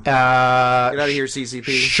 Boo. Get out of here, CCP.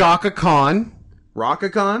 Shaka Khan.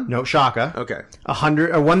 Rockacon? No, Shaka. Okay.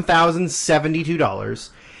 $1,072.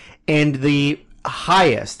 And the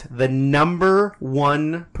highest, the number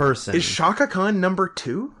one person. Is Shaka Khan number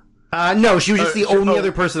 2? No, she was just the only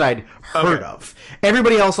other person I'd heard of.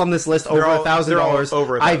 Everybody else on this list over $1,000. they're all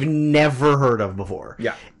over $1,000. I've never heard of before.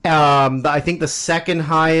 Yeah. I think the second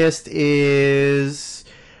highest is.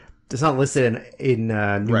 It's not listed in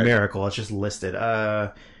numerical. It's just listed.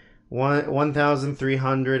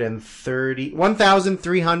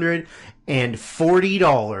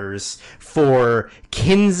 $1,340 for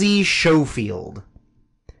Kinsey Schofield.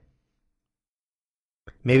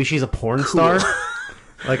 Maybe she's a porn star.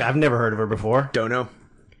 Like, I've never heard of her before. Don't know.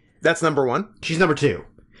 That's number 1? She's number 2.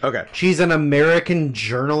 Okay. She's an American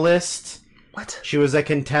journalist. What? She was a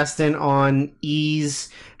contestant on E's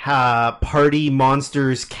Party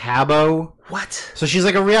Monsters Cabo. What? So she's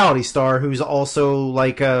like a reality star who's also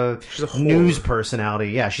like a whore. news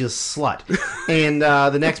personality. Yeah, she's a slut. And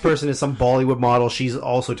the next person is some Bollywood model. She's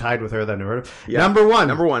also tied with her that I've never heard of. Yeah. Number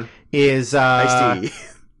one Ice-T. is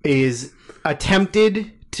is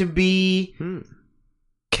attempted to be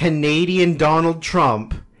Canadian Donald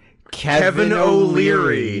Trump, Kevin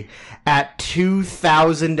O'Leary, at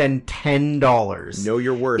 $2,010. Know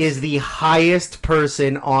your worth. Is the highest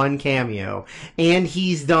person on Cameo, and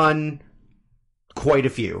he's done quite a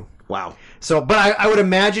few. Wow. So, but I would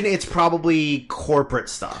imagine it's probably corporate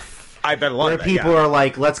stuff. I bet a lot where of that, people are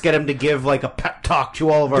like, let's get him to give like a pep talk to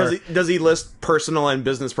all of our. Does he list personal and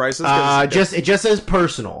business prices? It just says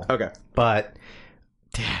personal. Okay. But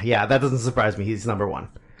yeah, that doesn't surprise me. He's number one.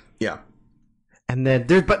 Yeah. And then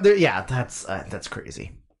that's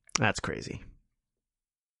crazy. That's crazy.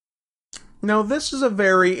 Now, this is a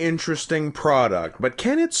very interesting product, but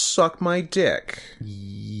can it suck my dick?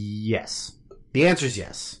 Yes. The answer is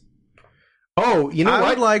yes. Oh, you know I what?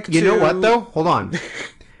 would like You to- know what, though? Hold on.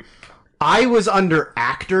 I was under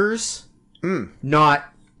actors, not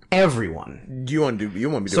everyone. You want me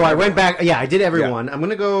to do So I went everyone? back. Yeah, I did everyone. I'm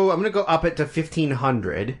gonna go up it to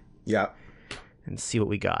 1,500 Yeah. and see what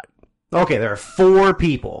we got. Okay, there are 4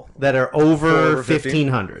 people that are over 1,500.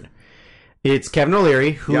 1,500. It's Kevin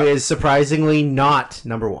O'Leary, who Yep. is surprisingly not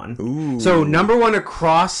number one. Ooh. So number one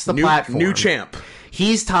across the platform. New champ.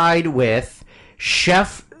 He's tied with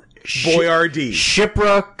Chef Boyardee.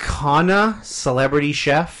 Shipra Khanna, celebrity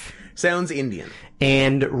chef, Sounds Indian.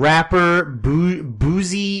 and rapper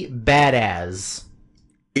Boozy Badass.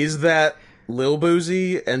 Is that Lil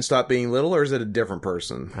Boozy and Stop Being Little, or is it a different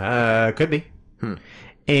person? Could be.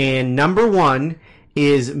 And number one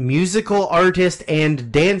is musical artist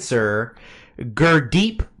and dancer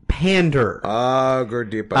Gurdeep Pandher.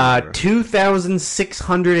 Gurdeep.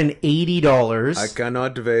 $2,680. I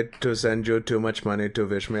cannot wait to send you too much money to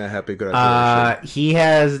wish me a happy graduation. He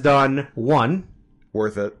has done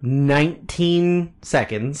Worth it. 19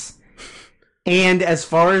 seconds. And as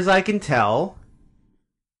far as I can tell,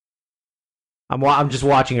 I'm just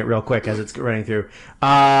watching it real quick as it's running through.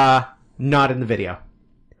 Not in the video.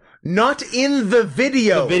 Not in the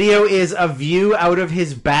video. Video is a view out of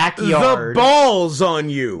his backyard. The balls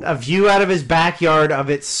on you. A view out of his backyard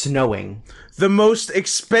of it snowing. The most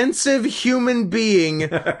expensive human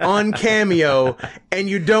being on Cameo, and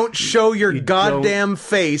you don't show your goddamn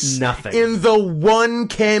face Nothing. in the one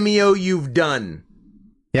cameo you've done.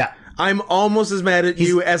 Yeah. I'm almost as mad at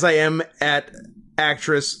you as I am at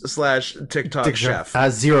actress/TikTok chef.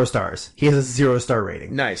 0 stars. He has a 0-star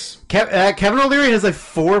rating. Nice. Kevin O'Leary has a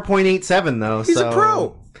 4.87 though. He's a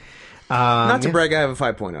pro. Not to yeah. brag, I have a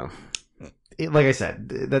 5.0. Like I said,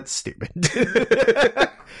 that's stupid.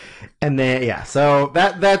 And then so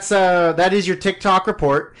that is your TikTok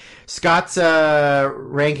report. Scott's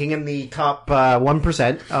ranking in the top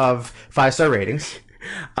 1% of 5-star ratings.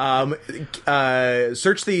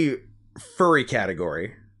 Search the furry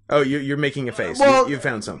category. Oh, you're making a face. Well, you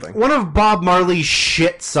found something. One of Bob Marley's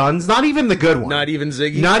shit sons, not even the good one. Not even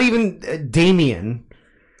Ziggy? Not even Damien.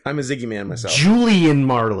 I'm a Ziggy man myself. Julian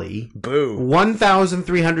Marley. Boo.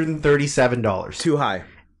 $1,337. Too high.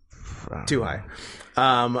 Too high.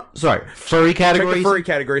 Sorry, furry Check category. the furry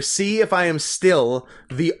category. See if I am still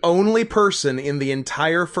the only person in the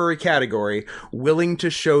entire furry category willing to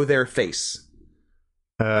show their face.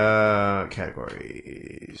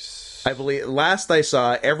 Categories. I believe last I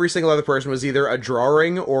saw, every single other person was either a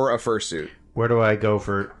drawing or a fursuit. Where do I go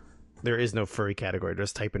for? There is no furry category.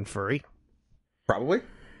 Just type in furry. Probably.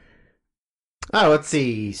 Oh, let's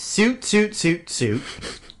see. Suit.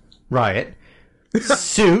 Riot.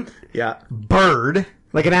 Suit. Yeah. Bird.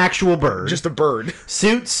 Like an actual bird. Just a bird.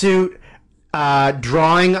 Suit.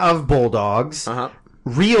 Drawing of bulldogs. Uh-huh.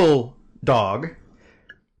 Real dog.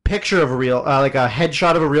 Picture of a real, like a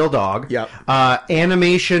headshot of a real dog. Yep.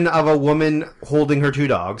 Animation of a woman holding her 2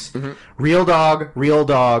 dogs. Mm-hmm. Real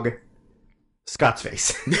dog, Scott's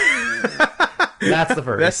face. That's the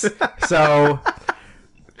first. So,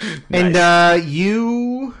 and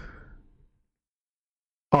you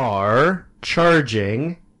are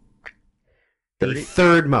charging the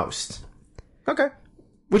third most. Okay.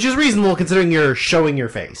 Which is reasonable considering you're showing your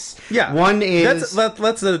face. Yeah. One is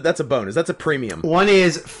that's a bonus. That's a premium. One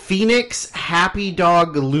is Phoenix Happy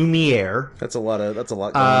Dog Lumiere. That's a lot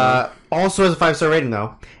going on. Also has a 5-star rating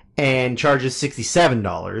though, and charges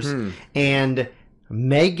 $67. And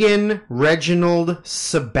Megan Reginald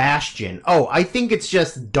Sebastian. Oh, I think it's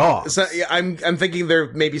just dogs. So, yeah, I'm thinking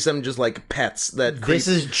there may be some just like pets that This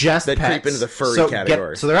is just that pets. creep into the furry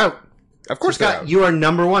category. So they're out. Of course, Scott, they're out. you are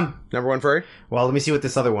number one. Number one furry. Well, let me see what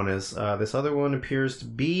this other one is. This other one appears to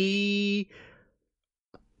be.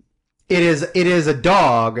 It is a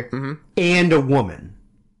dog and a woman,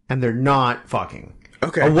 and they're not fucking.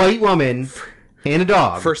 Okay. A white woman and a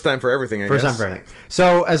dog. First time for everything. I First guess. time for everything.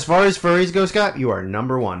 So as far as furries go, Scott, you are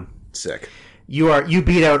number one. Sick. You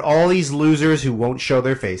beat out all these losers who won't show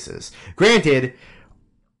their faces. Granted,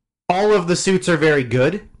 all of the suits are very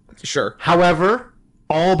good. Sure. However,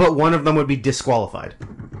 all but one of them would be disqualified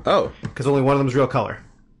Oh. because only one of them is real color.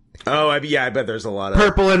 Oh, I bet there's a lot of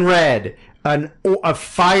Purple and red, a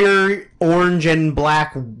fire orange and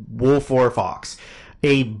black wolf or fox,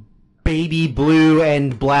 a baby blue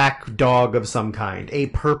and black dog of some kind, a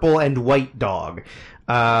purple and white dog,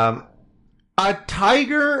 a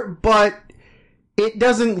tiger, but it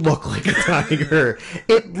doesn't look like a tiger.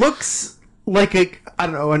 It looks like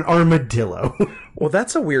an armadillo. Well,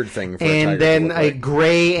 that's a weird thing for a tiger And then to look a like.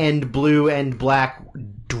 gray and blue and black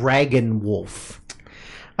dragon wolf.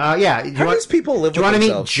 Yeah. Do How do these people live you with want to meet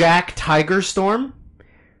themselves? Jack Tigerstorm?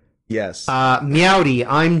 Yes. Meowdy,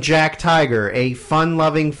 I'm Jack Tiger, a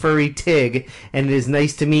fun-loving furry tig, and it is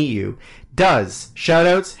nice to meet you. Does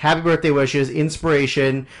shoutouts, happy birthday wishes,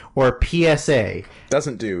 inspiration, or PSA?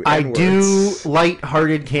 Doesn't do. I N-words. do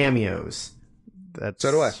light-hearted cameos. That's,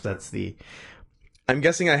 So do I. That's the I'm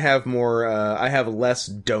guessing I have more. I have less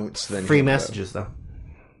don'ts than free him, though. messages, though.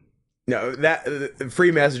 No, that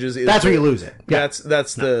free messages is That's where you lose it. Yeah.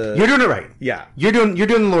 That's the You're doing it right. yeah. You're doing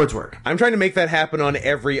the Lord's work. I'm trying to make that happen on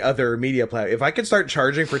every other media platform. If I could start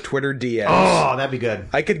charging for Twitter DMs, Oh, that'd be good.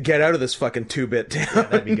 I could get out of this fucking 2-bit town.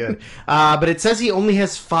 That'd be good. But it says he only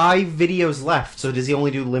has 5 videos left, so does he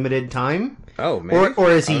only do limited time? Oh, maybe.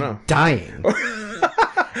 Or is I he don't know. dying?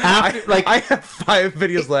 After, I have 5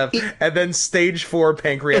 videos left, and then stage 4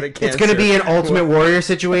 pancreatic cancer. it's going to be an Ultimate Warrior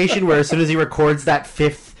situation where as soon as he records that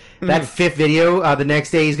fifth video, the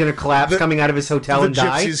next day he's going to collapse coming out of his hotel the and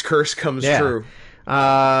die. gypsy's curse comes Yeah. true.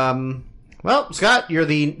 Well, Scott,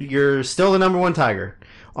 you're still the number one tiger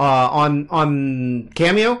on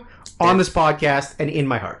Cameo, on this podcast, and in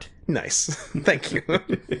my heart. Nice. Thank you.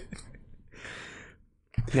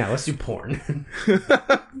 Now let's do porn.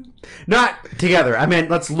 Not together. I meant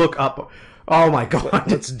let's look up. Oh my god.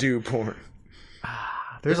 Let's do porn.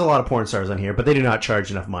 There's a lot of porn stars on here, but they do not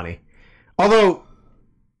charge enough money. Although,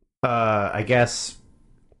 I guess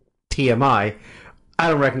TMI, I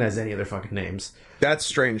don't recognize any of their fucking names. That's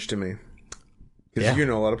strange to me. Because Yeah. you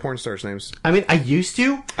know a lot of porn stars' names. I mean, I used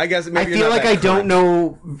to. I guess maybe I you're feel not like that I don't current.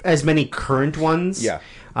 know as many current ones. Yeah.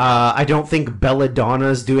 I don't think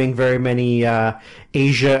Belladonna's doing very many.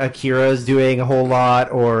 Asia Akira's doing a whole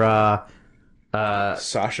lot, or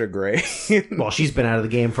Sasha Grey. well, she's been out of the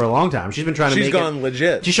game for a long time. She's been trying to She's make gone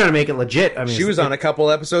legit. She's trying to make it legit. I mean, She was on a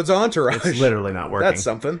couple episodes of Entourage. It's literally not working. That's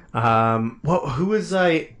something. Well, who was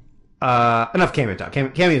I? Enough cameo talk.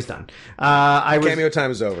 Cameo's done. I was. Cameo time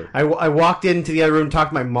is over. I walked into the other room,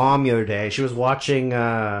 talked to my mom the other day. She was watching.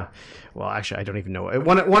 Well, actually, I don't even know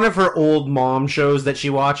one of her old mom shows that she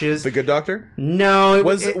watches. The Good Doctor? No,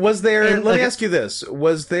 Was there? and Let like me a- ask you this: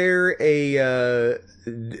 was there a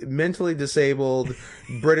mentally disabled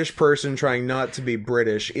British person trying not to be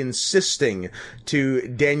British, insisting to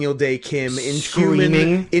Daniel Day Kim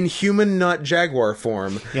Screaming. in human, not jaguar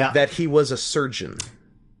form, Yeah. that he was a surgeon?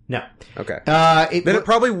 No. Okay, It then it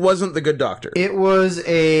probably wasn't the Good Doctor. it was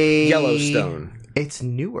a Yellowstone. It's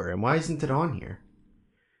newer, and why isn't it on here?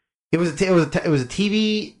 It was a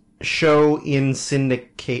TV show in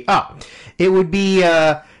syndicate. It would be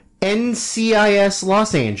NCIS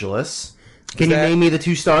Los Angeles. Can you that- name me the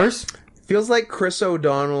 2 stars? Feels like Chris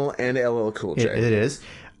O'Donnell and LL Cool J. It is.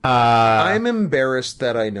 I'm embarrassed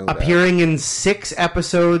that I know that. Appearing in 6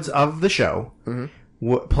 episodes of the show,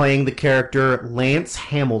 playing the character Lance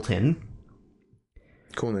Hamilton.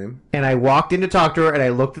 Cool name. And I walked in to talk to her, and I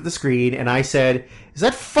looked at the screen, and I said, "Is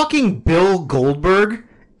that fucking Bill Goldberg?"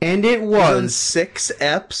 And it On was 6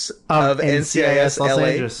 eps of NCIS Los LA.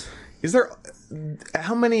 Angeles. Is there?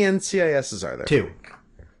 How many NCISs are there? 2.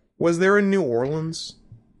 Was there in New Orleans?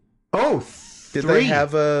 Oh, Did 3. they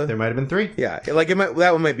have a? There might have been 3. Yeah, like that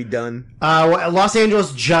one might be done. Well, Los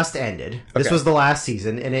Angeles just ended. This Okay. was the last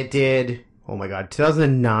season, and it did. Oh my god,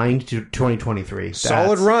 2009 to 2023. Solid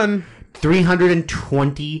That's run.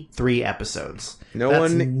 323 episodes. No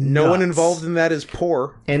That's one nuts. involved in that is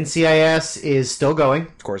poor. NCIS is still going.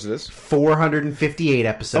 Of course it is. 458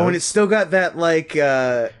 episodes. Oh, and it's still got that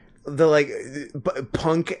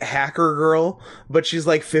punk hacker girl, but she's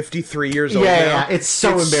like 53 years old now. yeah, it's so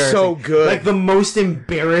embarrassing. So good. Like the most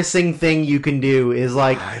embarrassing thing you can do is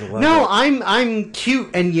like, love no, it. I'm cute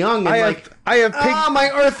and young, and I have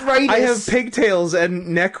my arthritis. I have pigtails and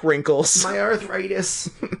neck wrinkles. my arthritis.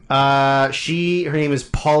 Her name is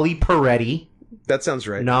Polly Peretti, That sounds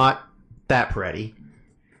right. not that Peretti.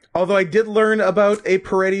 Although I did learn about a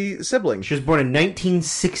Peretti sibling. She was born in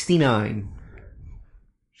 1969.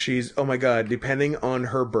 She's, oh my god, depending on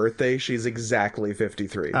her birthday, she's exactly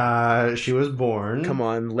 53. She was born Come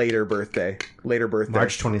on, later birthday.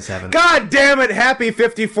 March 27th. God damn it, happy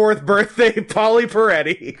 54th birthday, Polly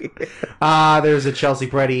Peretti. There's a Chelsea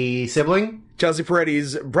Peretti sibling. Chelsea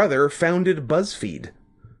Peretti's brother founded BuzzFeed.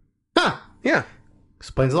 Huh. Yeah,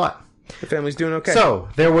 Explains a lot. the family's doing okay. So,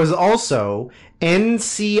 there was also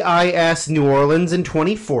NCIS New Orleans in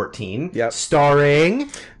 2014, Yep. starring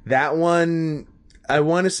That one, I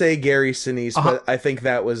want to say Gary Sinise, but I think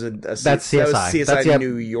that was That's that CSI. was CSI That's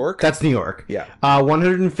New York. That's New York. Yeah.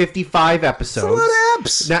 155 episodes. a lot of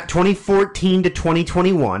apps. Not 2014 to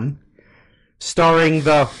 2021. Starring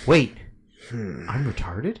the... Wait. I'm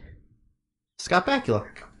retarded? Scott Bakula.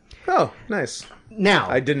 Oh, nice. Now,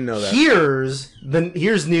 I didn't know that.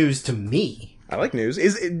 Here's news to me. I like news.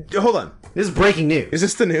 Hold on. This is breaking news. Is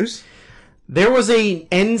this the news? There was a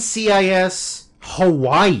NCIS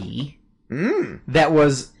Hawaii that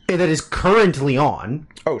is currently on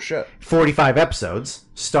Oh shit. 45 episodes, Is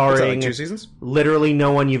that starring like 2 seasons? literally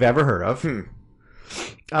no one you've ever heard of.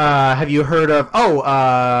 Have you heard of?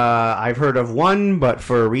 I've heard of one, but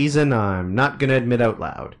for a reason I'm not gonna admit out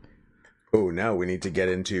loud. Oh, now we need to get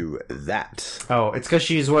into that. Oh, it's because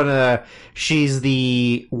she's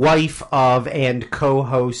the wife of and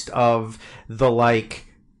co-host of the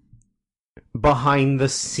behind the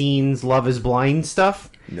scenes Love Is Blind stuff.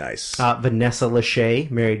 Nice. Vanessa Lachey,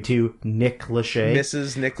 married to Nick Lachey.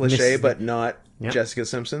 Mrs. Nick Lachey, but not Jessica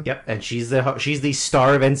Simpson. Yep, and she's the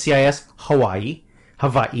star of NCIS Hawaii.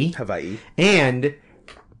 And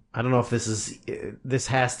I don't know if this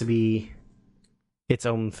has to be its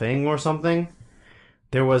own thing or something.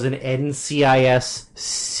 There was an NCIS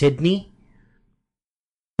Sydney,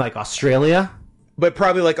 like Australia. But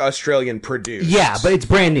probably like Australian produced. Yeah, but it's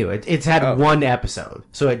brand new. It's had one episode,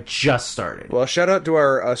 so it just started. Well, shout out to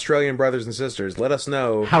our Australian brothers and sisters. Let us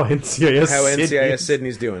know How NCIS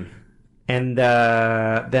Sydney's doing. And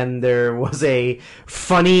then there was a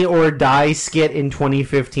Funny or Die skit in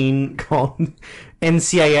 2015 called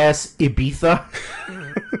NCIS Ibiza.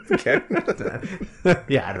 Okay.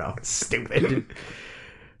 Yeah, I don't know. It's stupid.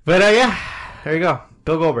 But yeah, there you go.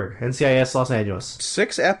 Bill Goldberg, NCIS Los Angeles.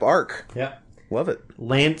 6-ep arc. Yep. Love it.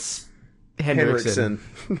 Lance Henriksen.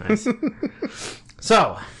 Henriksen. Nice.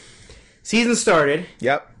 So, season started.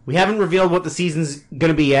 Yep. We haven't revealed what the season's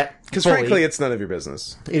going to be yet. Because fully. frankly, it's none of your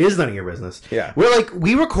business. It is none of your business. Yeah.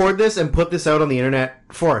 We record this and put this out on the internet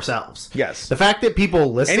for ourselves. Yes. The fact that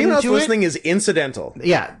people listen Anyone else to listening is incidental.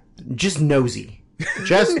 yeah, just nosy.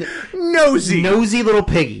 Just Nosy. nosy little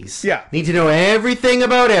piggies. Yeah. Need to know everything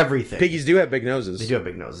about everything. Piggies do have big noses. They do have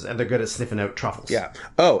big noses, and they're good at sniffing out truffles. Yeah.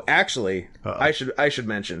 Oh, actually, Uh-oh. I should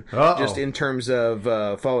mention Uh-oh. just in terms of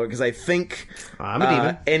follower, because I think I'm a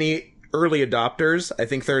demon. any early adopters, I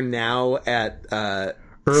think they're now at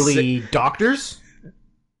Early doctors?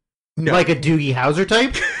 No. Like a Doogie Howser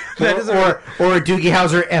type? That is or a Doogie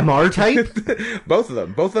Howser MR type? Both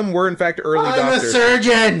of them were in fact early I'm a adopters.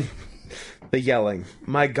 surgeon! The yelling,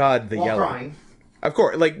 my God, the While yelling. crying. Of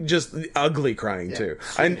course, like just ugly crying too.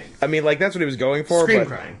 I mean, like that's what he was going for, Scream but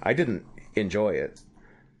crying. I didn't enjoy it.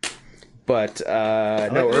 But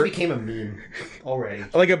No, it became a meme already.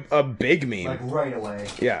 like a big meme. Like right away.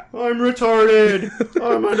 Yeah. I'm retarded.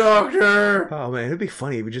 I'm a doctor. Oh man, it'd be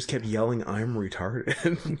funny if we just kept yelling, "I'm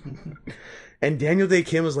retarded." And Daniel Day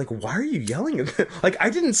Kim was like, "Why are you yelling at that?" Like,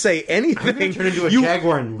 I didn't say anything. I'm gonna turn into a you,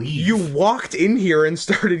 jaguar and leave. You walked in here and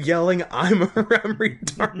started yelling, I'm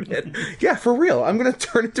retarded. Yeah, for real. I'm gonna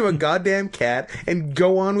turn into a goddamn cat and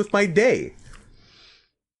go on with my day.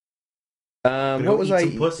 What was I?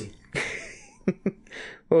 Some pussy.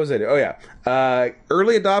 What was I doing? Oh yeah,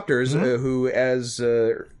 early adopters who, as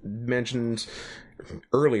mentioned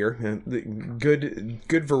earlier, good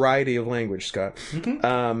variety of language, Scott. You're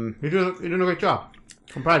doing a great job.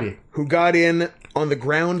 I'm proud of you. Who got in on the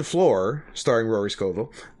ground floor, starring Rory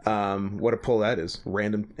Scovel. What a pull that is!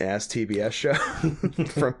 Random ass TBS show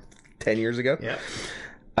from 10 years ago. Yeah.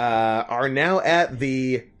 Are now at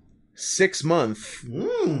the 6-month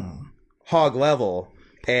hog level,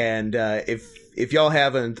 and if y'all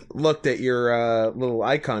haven't looked at your little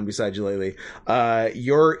icon beside you lately,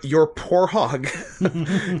 your poor hog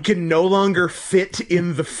can no longer fit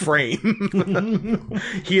in the frame.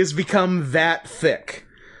 He has become that thick.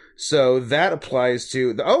 So that applies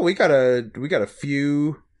to we got a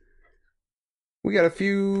few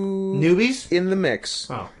Newbies? in the mix.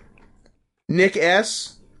 Oh. Nick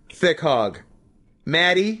S, thick hog.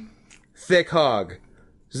 Maddie, thick hog.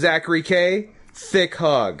 Zachary K, thick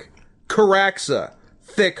hog. Caraxa,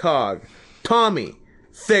 thick hog. Tommy,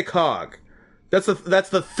 thick hog. That's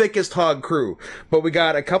the thickest hog crew. But we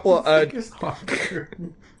got a couple of Thickest hog crew.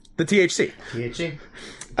 the THC, THC?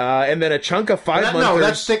 and then a chunk of 5 months. No,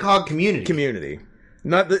 that's Thick Hog Community.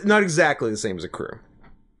 Not exactly the same as a crew.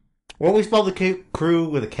 What if we spell the crew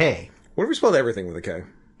with a K? What if we spelled everything with a K?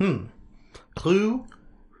 Clue?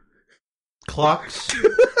 Clucks?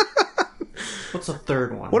 What's the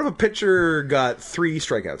third one? What if a pitcher got 3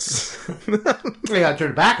 strikeouts We gotta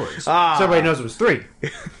turn it backwards. So everybody knows it was 3.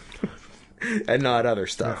 and not other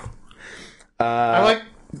stuff? I like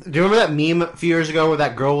Do you remember that meme a few years ago where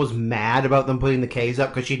that girl was mad about them putting the K's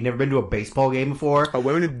up because she'd never been to a baseball game before? A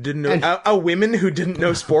women who didn't know a women who didn't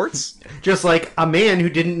know sports. Just like a man who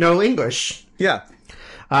didn't know English. Yeah.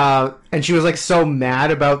 And she was like so mad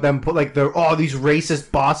about them put like these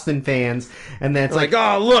racist Boston fans, and then it's Like,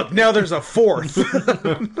 oh look, now there's a fourth.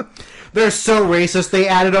 they're so racist they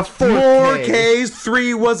added a fourth More K. K's,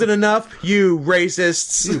 3 wasn't enough. You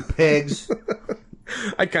racists. You pigs.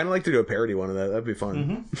 I'd kind of like to do a parody one of that. That'd be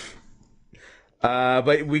fun.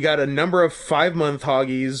 But we got a number of 5-month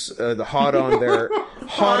hoggies, hot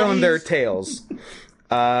on their tails.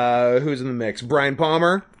 Who's in the mix? Brian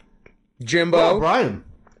Palmer, Jimbo, Oh, Brian.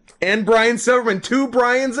 and Brian Silverman. 2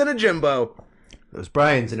 Brians and a Jimbo. Those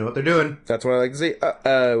Brians, they know what they're doing. That's what I like to see.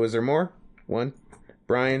 Was there more? 1,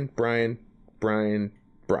 Brian.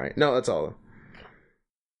 No, that's all.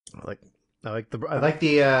 I like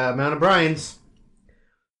the amount of Brians.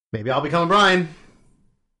 Maybe I'll become a Brian.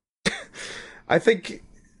 I think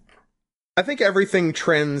everything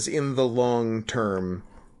trends in the long term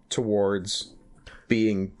towards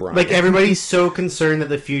being Brian. Like, everybody's so concerned that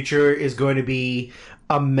the future is going to be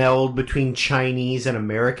a meld between Chinese and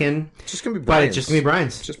American. It's just gonna be But Brian's. it's just going to be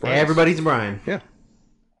Brian's. Just Brian's. Everybody's a Brian. Yeah.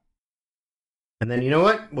 And then, you know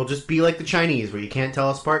what? We'll just be like the Chinese, where you can't tell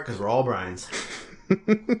us apart because we're all Brians.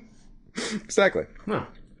 Exactly. Huh.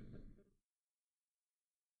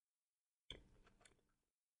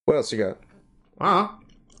 What else you got?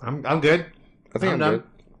 I'm good. I think I'm done. good.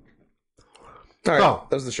 All right, So,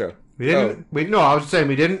 that was the show. We didn't. I was saying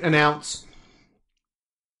we didn't announce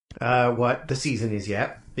what the season is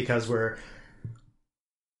yet because we're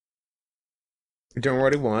Doing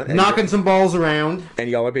what we want. And knocking some balls around, and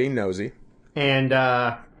y'all are being nosy. and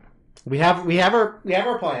we have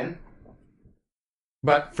our plan.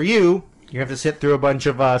 But for you, you have to sit through a bunch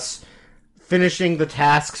of us finishing the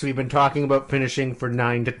tasks we've been talking about finishing for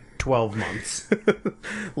 9 to 12 months.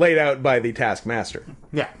 Laid out by the Taskmaster.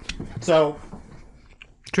 Yeah. So,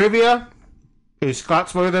 trivia is Scott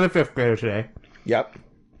smarter than a 5th grader today. Yep.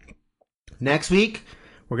 Next week,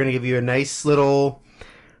 we're going to give you a nice little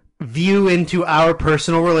view into our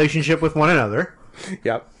personal relationship with one another.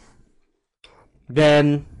 Yep.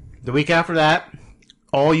 Then, the week after that,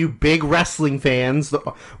 all you big wrestling fans,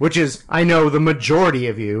 which is, I know, the majority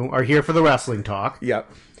of you, are here for the wrestling talk.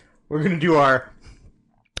 Yep. We're going to do our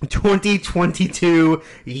 2022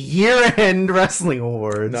 year-end wrestling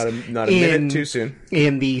awards. Not a minute too soon.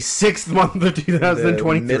 In the 6th month of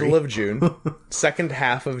 2023. The middle of June. Second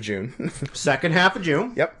half of June. Second half of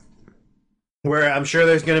June. Yep. Where I'm sure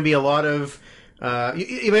there's going to be a lot of...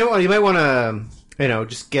 you might want to,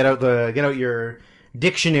 just get out your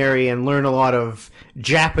dictionary and learn a lot of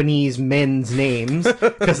Japanese men's names,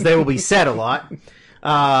 because they will be said a lot.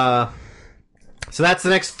 So that's the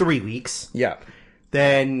next 3 weeks. Yeah.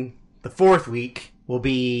 Then the 4th week will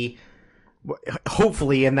be,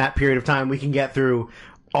 hopefully in that period of time, we can get through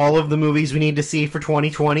all of the movies we need to see for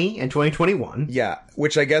 2020 and 2021. Yeah,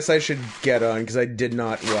 which I guess I should get on, because I did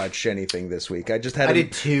not watch anything this week. I just had I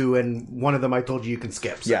did 2, and one of them I told you can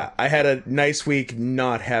skip. So. Yeah, I had a nice week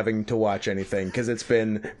not having to watch anything, because it's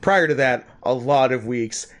been, prior to that, a lot of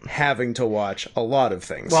weeks having to watch a lot of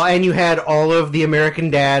things. Well, and you had all of the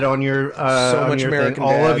American Dad on your so on much your American thing,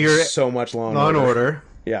 all Dad, of your so much Law Law and Order.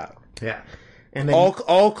 Yeah. Yeah, and then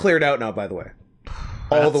All cleared out now, by the way.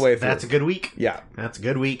 All the way through. That's a good week. Yeah. That's a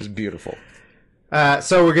good week. It's beautiful.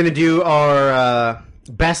 So we're gonna do our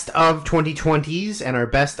best of 2020s and our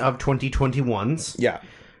best of 2021s. Yeah.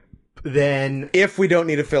 Then If we don't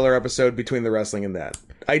need a filler episode between the wrestling and that.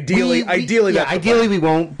 Ideally, that's the ideally plan. we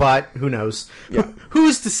won't, but who knows? Yeah.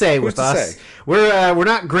 Who's to say with to us? say? We're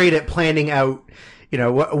not great at planning out.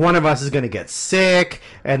 One of us is going to get sick,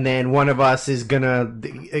 and then one of us is going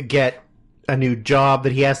to get a new job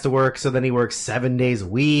that he has to work, so then he works 7 days a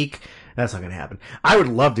week. That's not going to happen. I would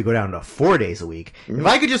love to go down to 4 days a week. If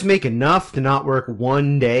I could just make enough to not work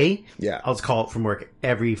one day, Yeah. I'll just call it from work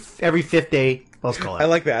every 5th day. Let's call it. I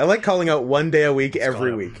like that. I like calling out 1 day a week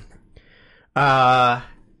every call it. week.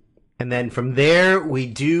 And then from there, we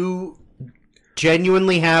do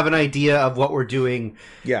genuinely have an idea of what we're doing.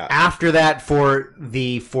 Yeah. After that, for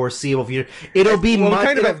the foreseeable future, it'll be Well, we much.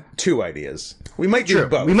 kind of have 2 ideas. We might do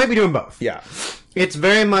both. We might be doing both. Yeah. It's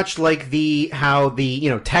very much like how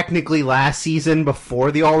technically last season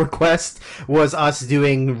before the All Request was us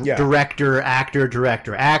doing director,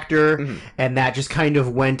 actor, and that just kind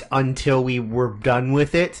of went until we were done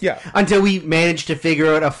with it. Yeah. Until we managed to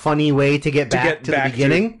figure out a funny way to get back to the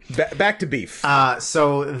beginning. Back to beef.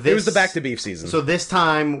 So it was the back to beef season. So this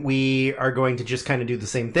time we are going to just kind of do the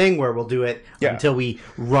same thing where we'll do it until we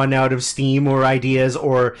run out of steam or ideas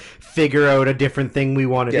or figure out a different thing we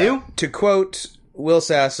want to do. To quote Will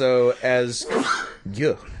Sasso as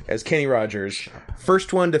Kenny Rogers,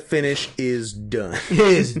 first one to finish is done.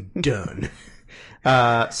 Is done.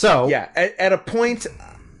 At a point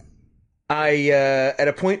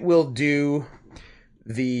we'll do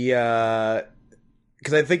the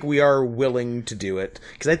because I think we are willing to do it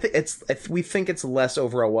because we think it's less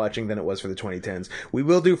overall watching than it was for the 2010s. We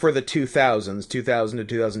will do for the 2000s, 2000 to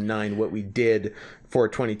 2009, what we did for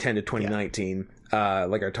 2010 to 2019,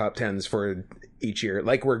 like our top 10s for each year,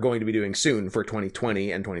 like we're going to be doing soon for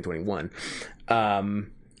 2020 and 2021.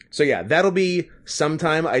 So yeah, that'll be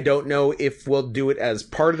sometime. I don't know if we'll do it as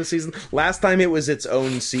part of the season. Last time it was its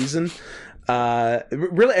own season.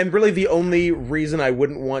 Really the only reason I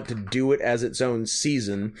wouldn't want to do it as its own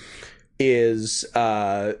season is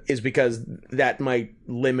because that might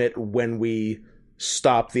limit when we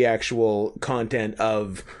stop the actual content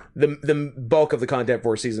of the bulk of the content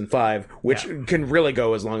for season 5, which can really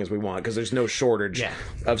go as long as we want because there's no shortage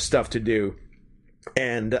of stuff to do.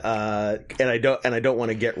 And I don't want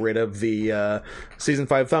to get rid of the season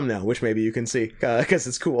 5 thumbnail, which maybe you can see because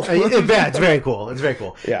it's cool. It's very cool. It's very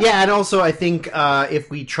cool. Yeah, and also I think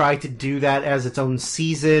if we try to do that as its own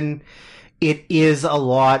season, it is a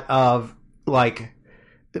lot of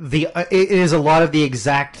it is a lot of the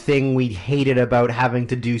exact thing we hated about having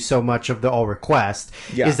to do so much of the All Request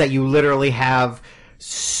is that you literally have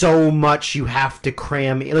so much you have to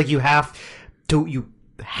cram. You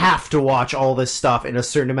have to watch all this stuff in a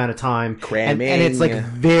certain amount of time, and it's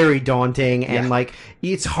very daunting, and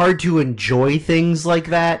it's hard to enjoy things like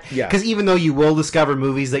that. Because even though you will discover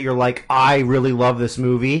movies that you're like, I really love this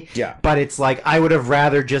movie, but it's I would have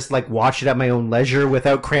rather just watch it at my own leisure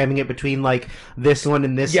without cramming it between this one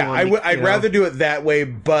and this one. I'd rather do it that way,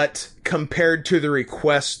 but compared to the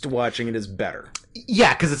Request, watching it is better.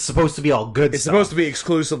 Yeah, because it's supposed to be all good. It's supposed to be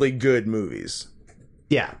exclusively good movies.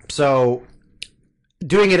 Yeah, so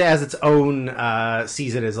doing it as its own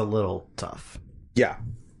season is a little tough. Yeah.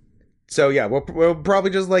 So yeah, we'll probably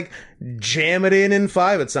just jam it in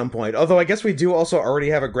 5 at some point. Although I guess we do also already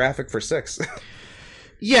have a graphic for 6.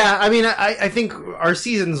 Yeah, I mean, I think our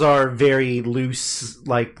seasons are very loose,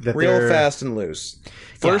 real fast and loose.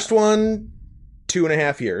 First one,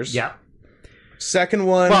 2.5 years. Yeah. Second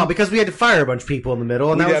one, well, because we had to fire a bunch of people in the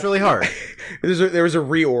middle, and that was really hard. There was a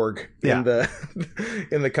reorg in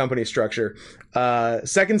the company structure.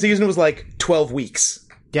 Second season was 12 weeks.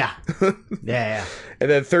 Yeah. Yeah. And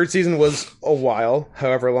then third season was a while,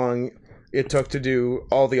 however long it took to do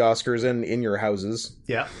all the Oscars in your houses.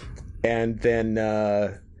 Yeah. And then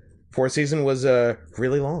fourth season was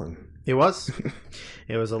really long. It was.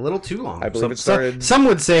 It was a little too long. I believe it started. Some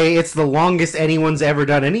would say it's the longest anyone's ever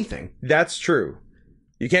done anything. That's true.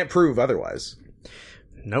 You can't prove otherwise.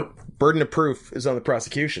 Nope. Burden of proof is on the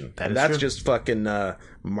prosecution. That's true. just fucking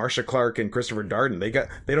Marcia Clark and Christopher Darden.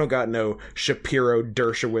 They don't got no Shapiro,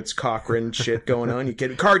 Dershowitz, Cochran shit going on. You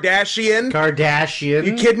kidding? Kardashian.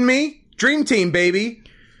 You kidding me? Dream Team, baby.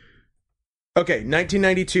 Okay,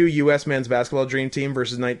 1992 U.S. men's basketball Dream Team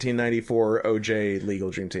versus 1994 OJ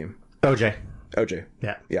legal Dream Team. OJ.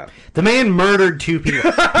 Yeah. The man murdered 2 people.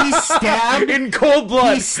 He stabbed in cold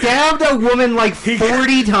blood. He stabbed a woman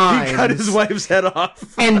 40 times. He cut his wife's head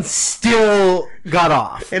off and still got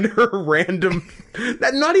off. And her random,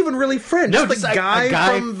 not even really friend, no, just a guy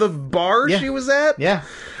from the bar she was at. Yeah,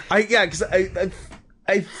 because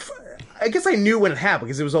I guess I knew when it happened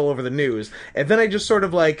because it was all over the news, and then I just sort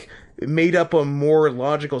of made up a more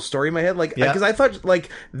logical story in my head, because I thought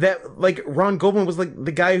that Ron Goldman was the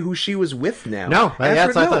guy who she was with now. No,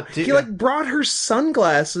 that's what I thought too. He brought her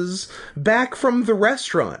sunglasses back from the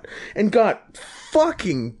restaurant and got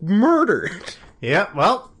fucking murdered. Yeah,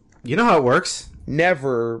 well, you know how it works.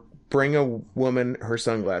 Never bring a woman her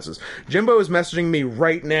sunglasses. Jimbo is messaging me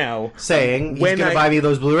right now saying he's gonna buy me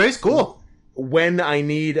those Blu-rays. Cool. When I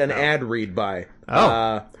need an ad read by.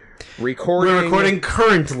 Oh. We're recording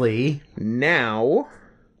currently. Now.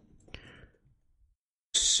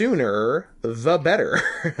 Sooner, the better.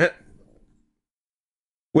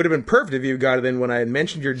 Would have been perfect if you got it in when I had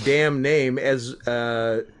mentioned your damn name as,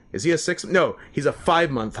 is he a 6? No, he's a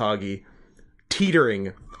 5-month hoggy.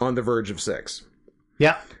 Teetering on the verge of 6.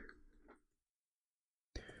 Yeah.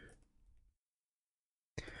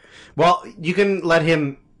 Well, you can let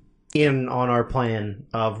him in on our plan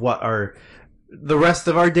of what the rest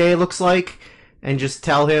of our day looks like, and just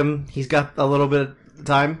tell him he's got a little bit of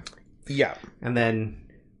time. Yeah. And then,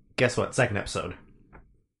 guess what? Second episode.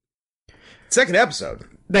 Second episode.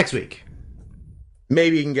 Next week.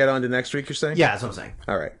 Maybe you can get on to next week, you're saying? Yeah, that's what I'm saying.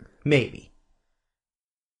 All right. Maybe.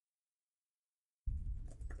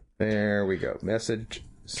 There we go. Message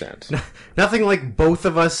sent. Nothing like both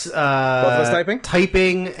of us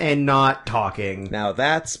typing and not talking. Now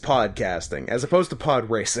that's podcasting, as opposed to pod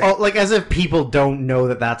racing. Oh, like as if people don't know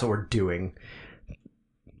that that's what we're doing.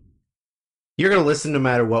 You're gonna listen no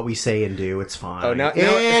matter what we say and do. It's fine. Oh, now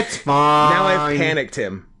it's fine. Now I've panicked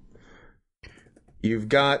him. You've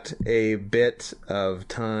got a bit of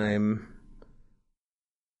time.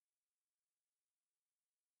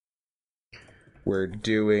 We're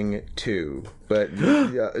doing 2, but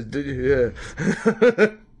there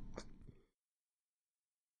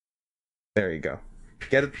you go.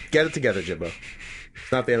 Get it together, Jimbo.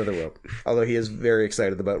 It's not the end of the world. Although he is very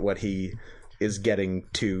excited about what he is getting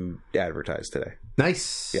to advertise today.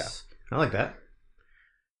 Nice. Yeah, I like that.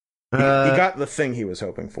 He got the thing he was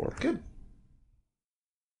hoping for. Good.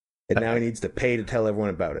 And now he needs to pay to tell everyone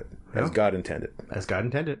about it, as God intended. As God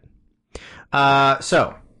intended.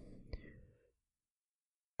 So,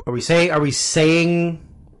 are we saying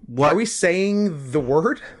what? Are we saying the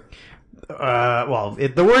word? Well,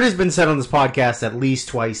 the word has been said on this podcast at least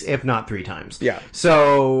twice, if not 3 times. Yeah.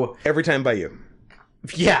 So every time by you.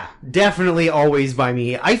 Yeah, definitely always by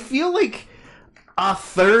me. I feel like a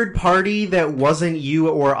third party that wasn't you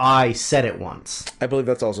or I said it once. I believe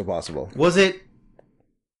that's also possible. Was it?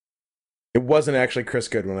 It wasn't actually Chris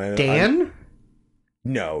Goodwin. Dan?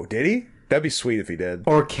 No, did he? That'd be sweet if he did.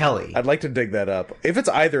 Or Kelly? I'd like to dig that up. If it's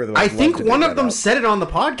either of them, I think one of them said it on the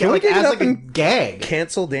podcast, like as like a gag.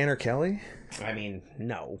 Cancel Dan or Kelly? I mean,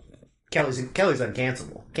 no. Kelly's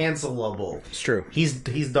uncancelable. Cancelable. It's true. He's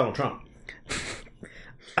Donald Trump.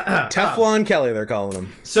 Teflon Kelly, they're calling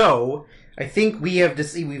him. So, I think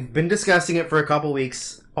we've been discussing it for a couple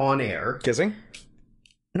weeks on air. Kissing?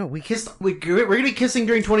 No, we kissed. We're going to be kissing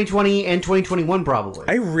during 2020 and 2021, probably.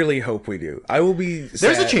 I really hope we do. I will be sad.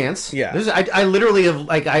 There's a chance. Yeah. I literally have,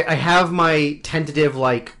 like, I have my tentative,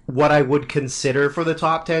 like, what I would consider for the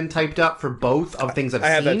top 10 typed up for both of things I've seen.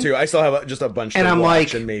 I have that too. I still have just a bunch and to I'm watch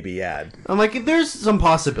like, and maybe add. I'm like, there's some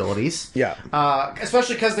possibilities. Yeah.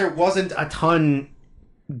 Especially because there wasn't a ton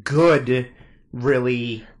good,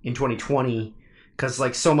 really, in 2020. Because,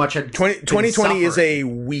 like, so much had 2020 is a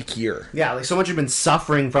weak year. Yeah, like, so much had been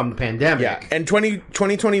suffering from the pandemic. Yeah, and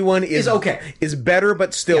 2021 is okay. Is better,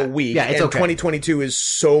 but still weak. Yeah, it's and okay. 2022 is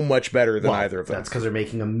so much better than either of them. That's because they're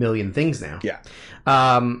making a million things now. Yeah.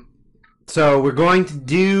 So we're going to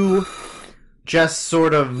do just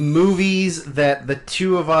sort of movies that the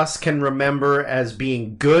two of us can remember as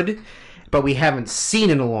being good, but we haven't seen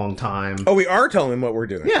in a long time. Oh, we are telling them what we're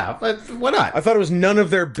doing. Yeah, but why not? I thought it was none of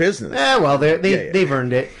their business. Well, they've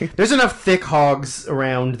earned it. There's enough thick hogs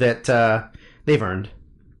around that they've earned.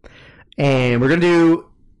 And we're going to do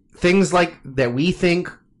things like that we think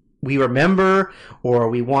we remember, or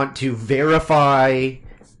we want to verify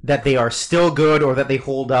that they are still good, or that they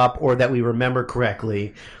hold up, or that we remember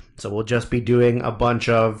correctly. So we'll just be doing a bunch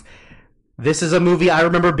of, this is a movie I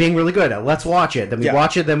remember being really good. Let's watch it. Then we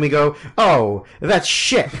watch it, then we go, oh, that's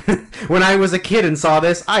shit. When I was a kid and saw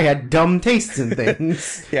this, I had dumb tastes in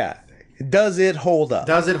things. Yeah. Does it hold up?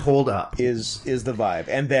 Does it hold up? Is the vibe.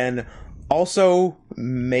 And then also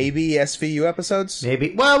maybe SVU episodes?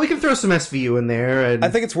 Maybe. Well, we can throw some SVU in there. And I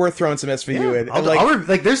think it's worth throwing some SVU in.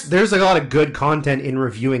 There's a lot of good content in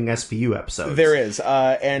reviewing SVU episodes. There is.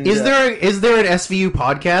 And is there an SVU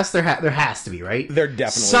podcast? There has to be, right? There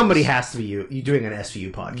definitely Somebody is. has to be you doing an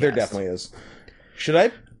SVU podcast. There definitely is. Should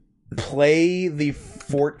I play the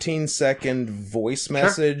 14-second voice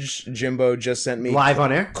message Jimbo just sent me live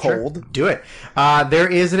on air? Cold. Sure. Do it. There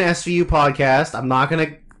is an SVU podcast. I'm not going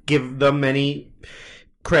to give them any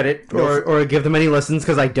credit or give them any listens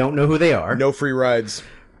because I don't know who they are. No free rides.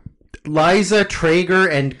 Liza Traeger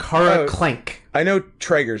and Cara Clank. I know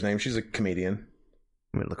Traeger's name. She's a comedian.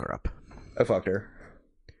 Let me look her up. I fucked her.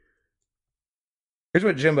 Here's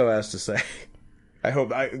what Jimbo has to say.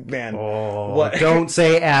 What? Don't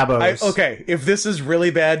say abos. Okay, if this is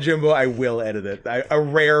really bad, Jimbo, I will edit it. A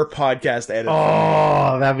rare podcast edit.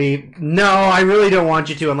 Oh, that'd be... No, I really don't want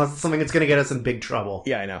you to, unless it's something that's going to get us in big trouble.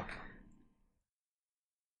 Yeah, I know.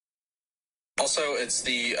 Also, it's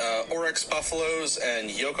the Oryx Buffaloes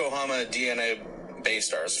and Yokohama DNA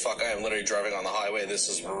Baystars. Fuck, I am literally driving on the highway. This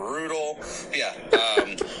is brutal. Yeah.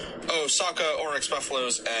 Osaka Oryx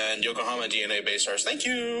Buffaloes and Yokohama DNA Baystars. Thank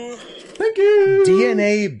you. Thank you.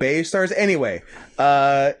 DNA Baystars. Anyway,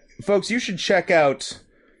 folks, you should check out.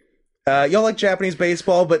 Y'all like Japanese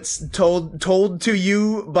baseball, but told to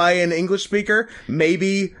you by an English speaker,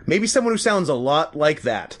 maybe someone who sounds a lot like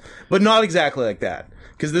that, but not exactly like that.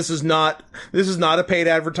 Because this is not a paid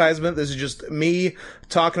advertisement. This is just me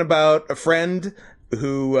talking about a friend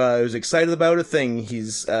who is excited about a thing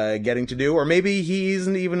he's getting to do, or maybe he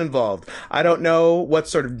isn't even involved. I don't know what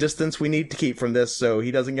sort of distance we need to keep from this so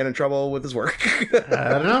he doesn't get in trouble with his work. I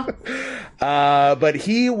don't know. But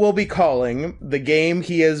he will be calling the game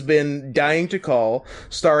he has been dying to call,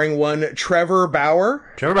 starring one Trevor Bauer.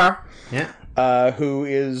 Trevor Bauer. Yeah. Who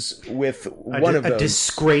is with one of those a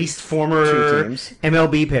disgraced former two teams.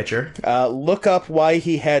 MLB pitcher. Look up why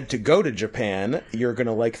he had to go to Japan. You're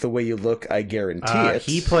gonna like the way you look, I guarantee it.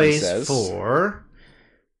 He plays for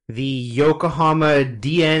the Yokohama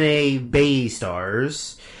DNA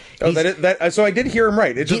Baystars. So I did hear him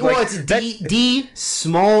right. It's just it's D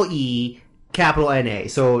small e capital N-A,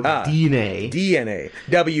 so DNA. DNA.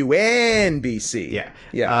 WNBC. Yeah.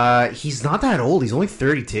 Yeah. He's not that old. He's only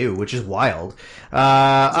 32, which is wild.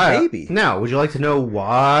 Baby. Now, would you like to know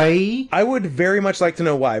why? I would very much like to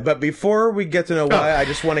know why. But before we get to know why, I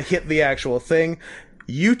just want to hit the actual thing.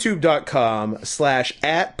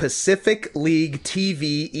 YouTube.com/at Pacific League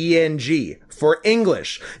TV ENG for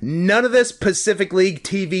English. None of this Pacific League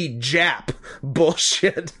TV Jap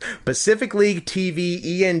bullshit. Pacific League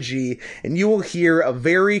TV ENG, and you will hear a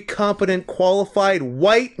very competent, qualified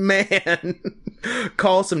white man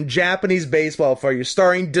call some Japanese baseball for you,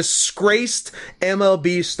 starring disgraced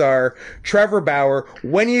MLB star Trevor Bauer.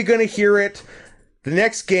 When are you going to hear it? The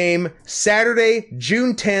next game, Saturday,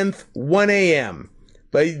 June 10th, 1 a.m.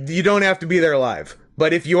 But you don't have to be there live.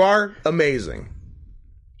 But if you are, amazing.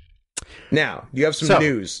 Now, you have some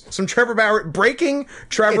news. Some Trevor Bauer, breaking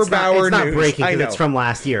Trevor Bauer news. It's not breaking, I know. it's from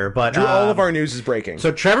last year. But all of our news is breaking.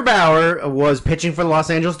 So Trevor Bauer was pitching for the Los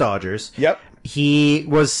Angeles Dodgers. Yep. He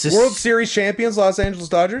was... World Series champions, Los Angeles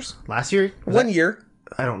Dodgers. Last year? One year.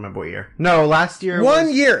 I don't remember what year. No, last year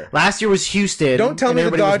year. Last year was Houston. Don't tell me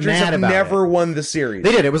the Dodgers have never won the series.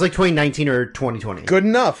 They did. It was like 2019 or 2020. Good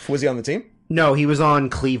enough. Was he on the team? No, he was on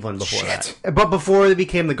Cleveland before that. But before they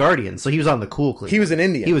became the Guardians, so he was on the cool Cleveland. He was an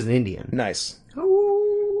Indian. He was an Indian. Nice.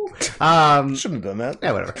 Ooh. Shouldn't have done that.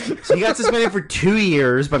 Yeah, whatever. So he got suspended for 2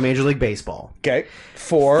 years by Major League Baseball. Okay.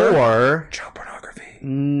 For child pornography.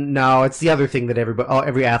 No, it's the other thing that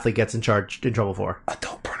every athlete gets in trouble for.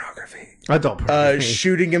 Adult pornography. Adult pornography.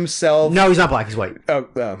 Shooting himself. No, he's not black. He's white.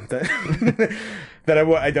 That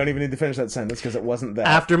I don't even need to finish that sentence because it wasn't that.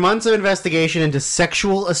 After months of investigation into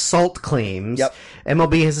sexual assault claims,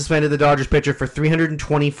 MLB has suspended the Dodgers pitcher for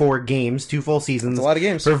 324 games, 2 full seasons. That's a lot of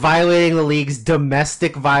games. For violating the league's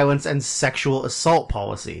domestic violence and sexual assault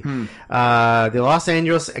policy. The Los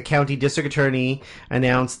Angeles County District Attorney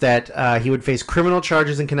announced that he would face criminal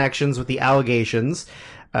charges in connections with the allegations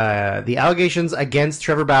against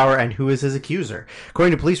Trevor Bauer and who is his accuser.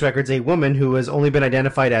 According to police records, a woman who has only been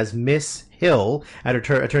identified as Miss Hill at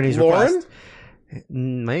her attorney's request.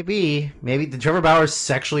 Maybe did Trevor Bauer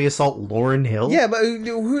sexually assault Lauren Hill? Yeah,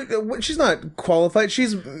 but she's not qualified.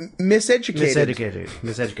 She's miseducated.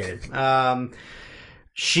 Miseducated.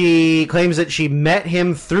 She claims that she met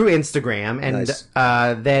him through Instagram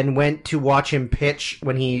and then went to watch him pitch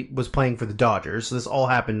when he was playing for the Dodgers. So this all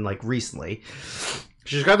happened like recently.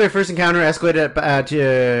 She described their first encounter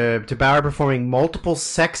escalated to Bauer performing multiple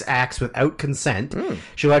sex acts without consent.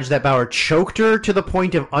 She alleged that Bauer choked her to the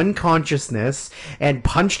point of unconsciousness and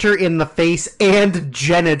punched her in the face and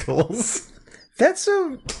genitals. That's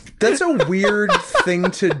a weird thing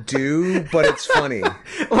to do, but it's funny.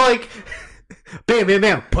 Like, bam, bam,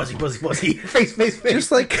 bam, pussy, pussy, pussy, face, face, face.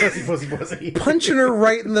 Just like pussy, pussy, pussy. Punching her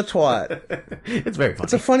right in the twat. It's very funny.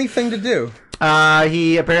 It's a funny thing to do.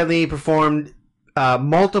 He apparently performed...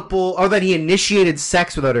 that he initiated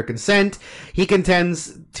sex without her consent. He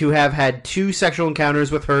contends to have had 2 sexual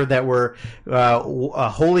encounters with her that were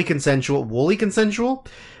wholly consensual. Woolly consensual?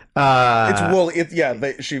 It's woolly.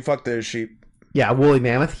 She fucked a sheep. Yeah, a woolly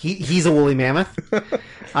mammoth. He's a woolly mammoth.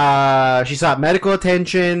 She sought medical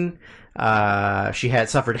attention. She had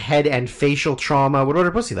suffered head and facial trauma. What about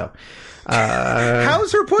her pussy, though?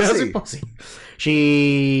 How's her pussy? How's her pussy?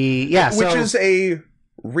 Which is a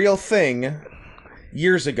real thing.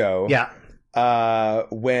 Years ago,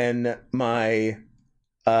 when my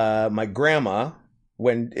grandma,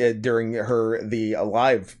 during the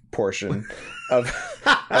alive portion of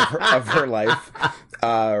her life,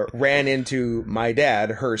 ran into my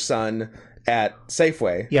dad, her son, at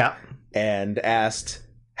Safeway Yeah. and asked,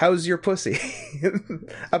 "How's your pussy?"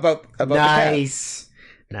 about the cat.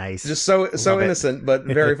 Nice. Just so Love it. innocent, but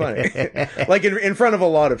very funny. Like in front of a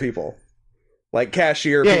lot of people, like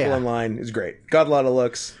cashier, Yeah, people yeah. in line. Is great. Got a lot of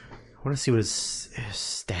looks. I want to see what his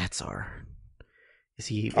stats are. Is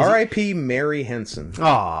he? R.I.P. Mary Henson.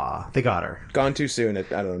 Aw, they got her. Gone too soon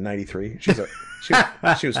at, I don't know, 93. She was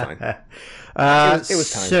fine. It was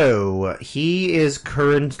time. So he is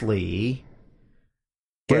currently.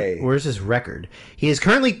 Okay. Where's his record? He is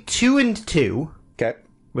currently 2-2, Okay.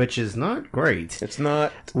 which is not great. It's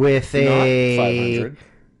not With not a 500.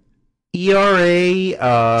 ERA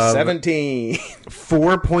of 17.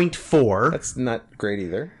 4.4, That's not great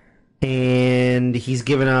either. and he's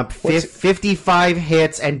given up What's- 55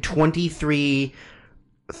 hits and 23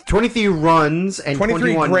 runs and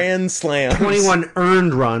 23 grand slams. 21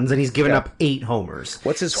 earned runs, and he's given Yeah. up 8 homers.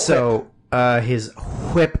 What's his whip? So his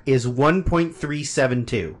whip is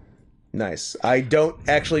 1.372. Nice. I don't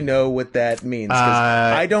actually know what that means. 'Cause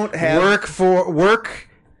I don't have...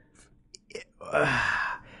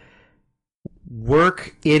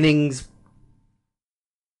 work innings.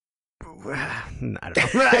 I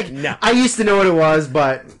don't know. No. I used to know what it was,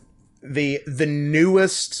 but The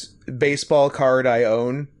newest baseball card I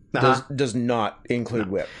own Uh-huh. does not include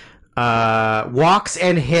whip. walks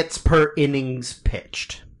and hits per innings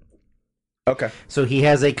pitched. Okay. So he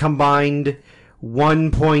has a combined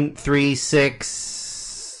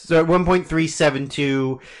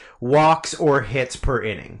 1.372 walks or hits per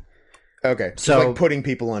inning. Okay. So- So like putting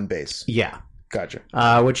people on base. Yeah. Gotcha.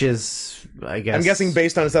 Which is, I guess... I'm guessing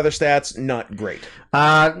based on his other stats, not great.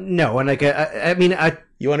 No, and like, I mean,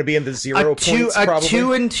 You want to be in the 0 points, a probably?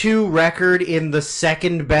 2-2 record in the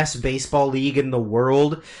second best baseball league in the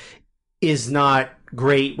world is not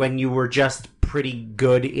great when you were just pretty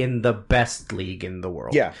good in the best league in the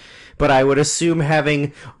world. Yeah. But I would assume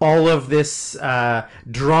having all of this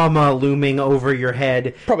drama looming over your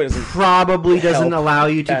head Probably doesn't doesn't help allow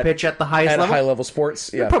you to at- pitch at the highest At level. high level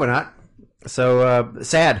sports. Yeah. Probably not. So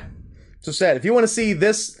sad. So sad. If you want to see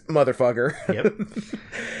this motherfucker Yep.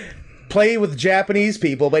 play with Japanese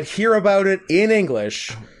people, but hear about it in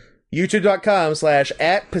English,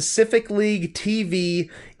 youtube.com/at Pacific League TV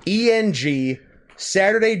ENG,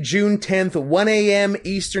 Saturday, June 10th, 1 a.m.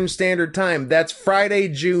 Eastern Standard Time. That's Friday,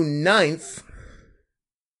 June 9th,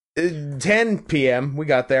 10 p.m. We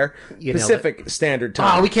got there. You nailed Pacific Standard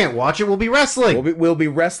Time. Oh, we can't watch it. We'll be wrestling. We'll be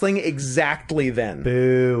wrestling exactly then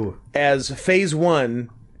Boo. as phase 1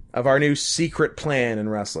 of our new secret plan in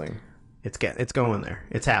wrestling. It's going there.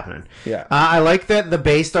 It's happening. Yeah. I like that the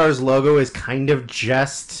Baystars logo is kind of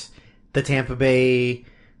just the Tampa Bay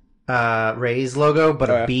Rays logo, but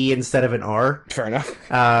yeah. a B instead of an R. Fair enough.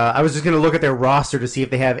 I was just going to look at their roster to see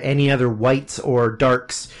if they have any other whites or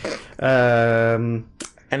darks. And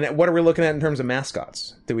what are we looking at in terms of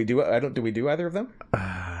mascots? Did we do either of them?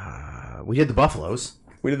 We did the Buffaloes.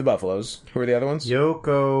 We did the Buffaloes. Who are the other ones?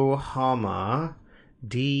 Yokohama,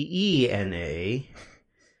 DENA,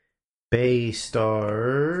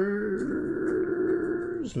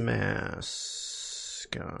 Baystars mascot.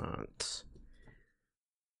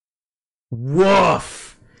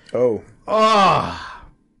 Woof! Oh. Oh!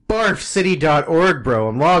 barfcity.org, bro.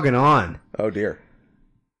 I'm logging on. Oh dear.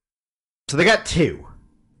 So they got 2.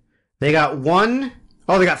 They got 1.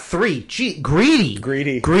 Oh, they got 3. Gee,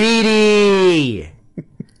 greedy. Greedy.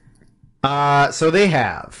 So they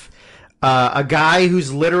have a guy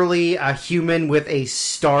who's literally a human with a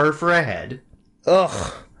star for a head.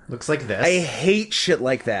 Ugh. Looks like this. I hate shit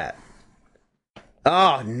like that.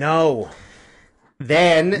 Oh no.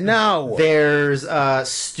 Then No. there's a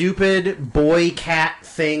stupid boy cat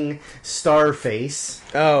thing star face.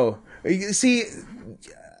 Oh. You see,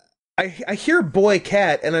 I hear boy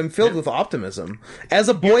cat and I'm filled with optimism. As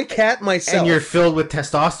a boy cat myself. And you're filled with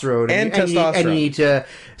testosterone. And and testosterone. you need to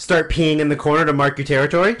start peeing in the corner to mark your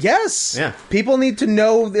territory. Yes. Yeah. People need to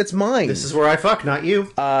know it's mine. This is where I fuck, not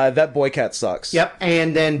you. That boy cat sucks. Yep.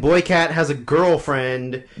 And then boy cat has a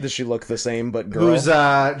girlfriend Does she look the same but girl? who's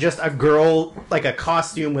just a girl, like a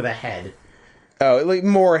costume with a head. Oh, like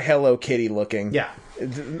more Hello Kitty looking. Yeah.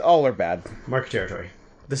 All are bad. Mark your territory.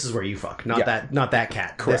 This is where you fuck, not Yeah. that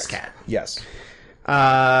cat. This cat. Yes.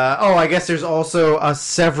 I guess there's also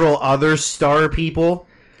several other star people.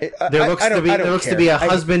 There looks to be a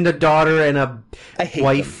husband, a daughter, and a I hate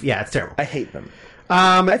wife. them. Yeah, it's terrible. I hate them.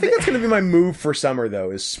 I think that's going to be my move for summer,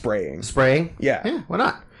 though, is spraying. Spraying. Yeah. Why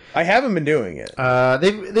not? I haven't been doing it.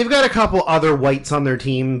 They've got a couple other whites on their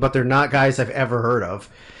team, but they're not guys I've ever heard of.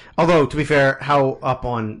 Although, to be fair, how up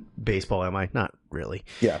on baseball am I? Not really.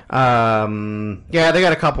 Yeah. Yeah, they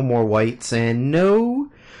got a couple more whites, and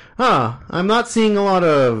no I'm not seeing a lot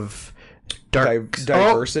of dark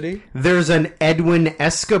Diversity? Oh, there's an Edwin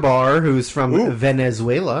Escobar who's from Ooh.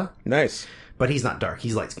 Venezuela, Nice. but he's not dark.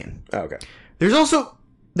 He's light skinned. Oh, okay. They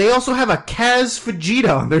also have a Kaz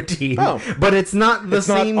Fujita on their team, but it's not the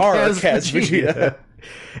same not our Kaz Vegeta. Fujita.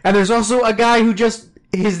 And there's also a guy who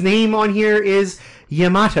his name on here is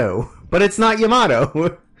Yamato, but it's not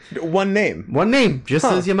Yamato. One name. One name just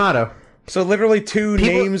says Yamato. So literally two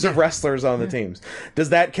names of wrestlers on the teams. Does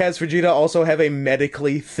that Kaz Vegeta also have a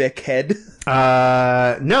medically thick head?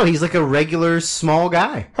 No, he's like a regular small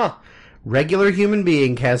guy. Huh. Regular human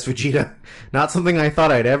being, Kaz Vegeta. Not something I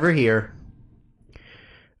thought I'd ever hear.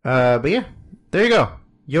 But yeah, there you go.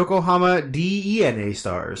 Yokohama DENA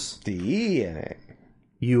stars. DNA.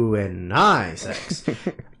 UNI sex.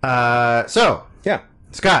 So, Yeah.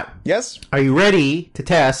 Scott, Yes? are you ready to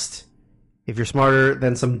test if you're smarter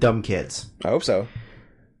than some dumb kids? I hope so.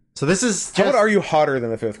 So this is just... How about, are you hotter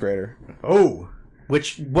than a 5th grader? Oh.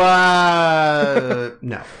 Which... no.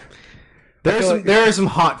 There are some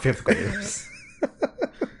hot 5th graders.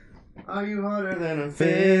 Are you hotter than a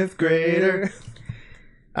 5th grader?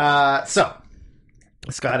 So,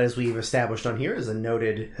 Scott, as we've established on here, is a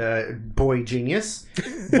noted boy genius,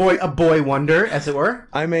 a boy wonder, as it were,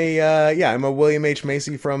 I'm a William H.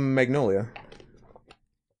 Macy from Magnolia.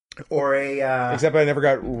 or a. Except I never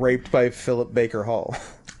got raped by Philip Baker Hall.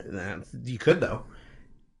 You could though.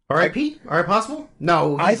 R.I.P. Are it possible?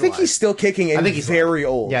 No, I think alive. he's still kicking and I think he's very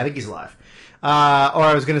alive. old. Yeah, I think he's alive. Or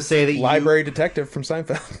I was going to say that Library detective from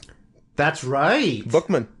Seinfeld. That's right.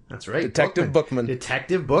 Bookman. That's right. Detective Bookman.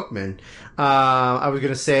 Detective Bookman. I was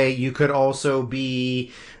going to say you could also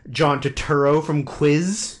be John Turturro from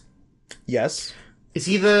Quiz. Yes. Is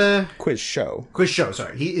he the Quiz show. Quiz show?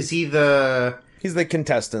 Sorry, is he the? He's the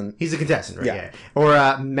contestant. He's a contestant, right? Yeah. Or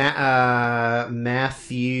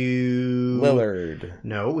Matthew Lillard.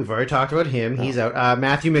 No, we've already talked about him. He's out.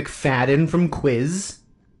 Matthew McFadden from Quiz.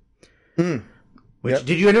 Which Yep.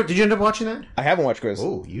 did you end up watching that? I haven't watched Quiz.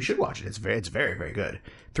 Oh, you should watch it. It's very very good.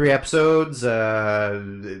 3 episodes, 2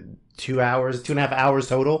 hours, 2.5 hours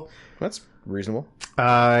total. That's reasonable.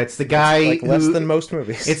 It's the guy Like less who, than most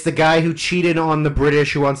movies. It's the guy who cheated on the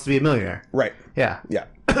British Who Wants to Be a Millionaire. Right. Yeah. Yeah.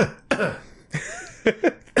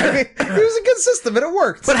 I mean, it was a good system and it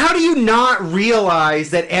worked. But how do you not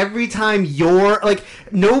realize that every time you're like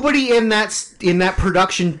nobody in that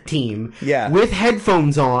production team with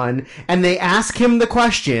headphones on and they ask him the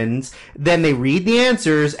questions, then they read the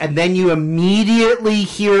answers and then you immediately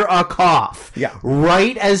hear a cough. Yeah.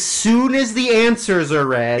 Right as soon as the answers are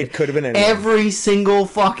read. It could have been anyone. every single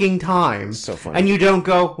fucking time. So funny. And you don't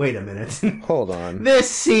go, "Wait a minute." Hold on. This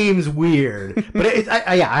seems weird, but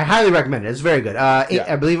I highly recommend it. It's very good.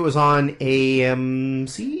 I believe it was on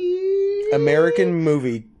AMC, American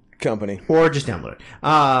Movie Company. or just download it.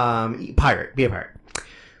 Be a pirate.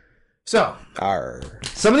 So Arr.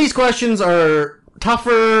 some of these questions are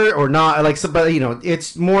tougher or not, but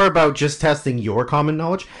it's more about just testing your common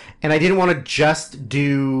knowledge. And I didn't want to just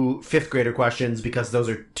do 5th grader questions because those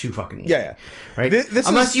are too fucking easy. Yeah. Right?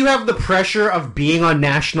 Unless you have the pressure of being on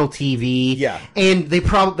national TV. Yeah. And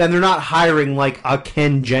they're not hiring like a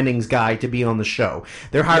Ken Jennings guy to be on the show.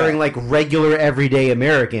 They're hiring like regular everyday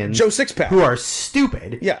Americans. Joe Sixpack. Who are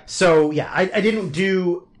stupid. Yeah. So yeah, I didn't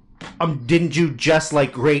do just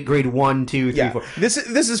like grade 1, 2, 3, 4. This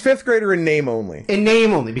is 5th grader in name only. In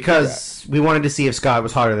name only because we wanted to see if Scott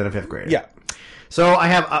was harder than a 5th grader. Yeah. So I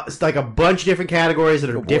have like a bunch of different categories that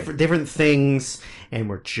are different things, and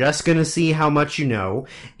we're just gonna see how much you know.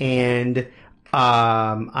 And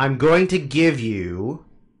I'm going to give you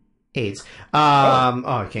AIDS.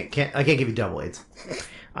 I can't give you double AIDS.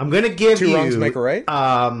 I'm gonna give you 2 wrongs make a right.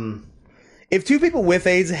 If 2 people with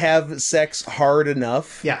AIDS have sex hard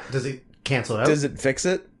enough, yeah. Does it cancel it out? does it fix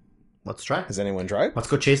it? Let's try. Has anyone tried? Let's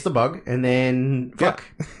go chase the bug, and then fuck.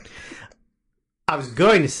 I was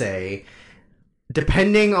going to say,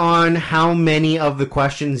 depending on how many of the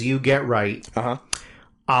questions you get right,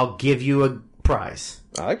 I'll give you a prize.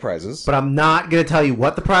 I like prizes. But I'm not going to tell you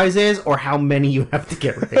what the prize is or how many you have to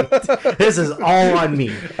get right. This is all on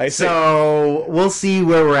me. I see. So we'll see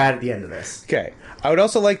where we're at the end of this. Okay. I would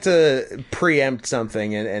also like to preempt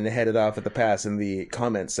something and head it off at the pass in the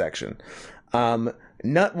comments section. Unless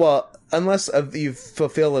you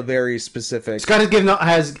fulfill a very specific... Scott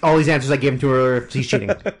has all these answers I gave him to her. He's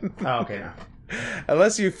cheating. Oh, okay. No.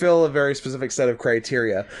 Unless you fill a very specific set of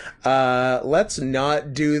criteria. Let's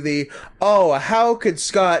not do the, oh, how could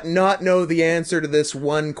Scott not know the answer to this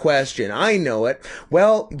one question? I know it.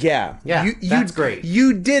 Well, yeah. Yeah, that's great.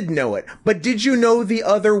 You did know it. But did you know the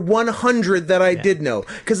other 100 that I did know?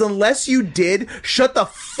 Because unless you did, shut the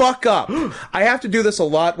fuck up. I have to do this a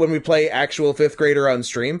lot when we play actual 5th grader on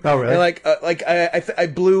stream. Oh, really? And I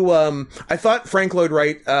blew, I thought Frank Lloyd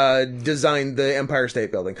Wright, designed the Empire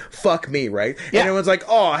State Building. Fuck me, right? Yeah. And everyone's like,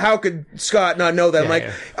 oh, how could Scott not know that? I'm like,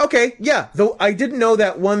 okay, yeah, though I didn't know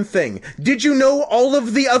that one thing. Did you know all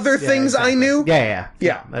of the other things I knew? Yeah,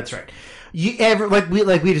 that's right.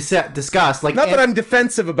 Like we just discussed, like Not that I'm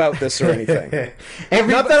defensive about this or anything.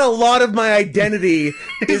 Not that a lot of my identity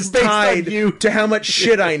is based on tied you. to how much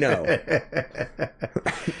shit I know.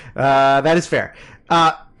 That is fair.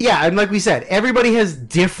 Yeah, and like we said, everybody has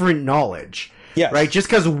different knowledge. Yes. Right? Just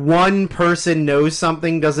because one person knows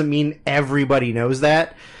something doesn't mean everybody knows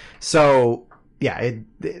that. So, yeah,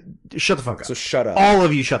 shut the fuck up. So shut up. All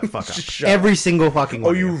of you shut the fuck up. Shut Every single fucking one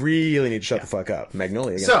Oh, of you really need to shut the fuck up.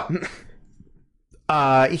 Magnolia again.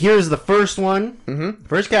 So, here's the first one. Mm-hmm.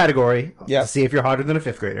 First category. Yeah. To see if you're harder than a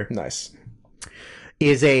 5th grader. Nice.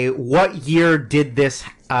 Is what year did this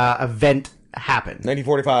event happen?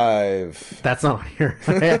 1945. That's not on here.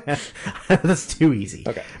 That's too easy.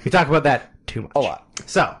 Okay. We talk about that too much. A lot.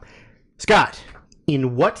 So, Scott,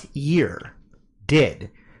 in what year did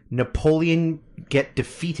Napoleon get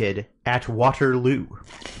defeated at Waterloo?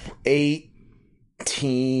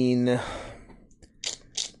 18...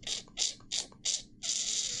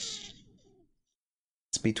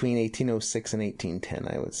 It's between 1806 and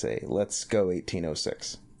 1810, I would say. Let's go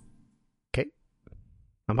 1806. Okay.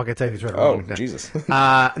 I'm not going to tell you if it's right or Oh, wrong. Jesus.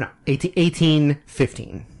 No,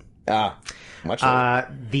 1815. Much later.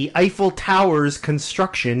 The Eiffel Tower's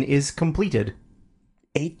construction is completed.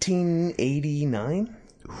 1889?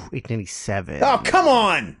 1887. Oh, come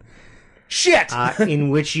on! Shit!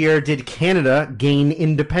 In which year did Canada gain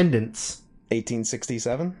independence?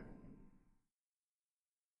 1867?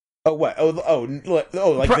 Oh, what? Oh, like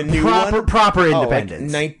the new one? Proper Oh, like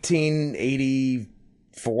independence.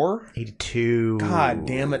 1984? 82. God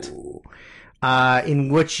damn it. In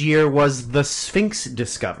which year was the Sphinx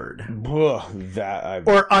discovered? Or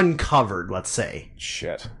uncovered, let's say.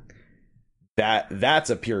 Shit.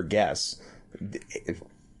 That's a pure guess.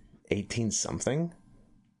 18 something?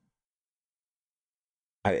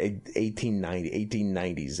 1890,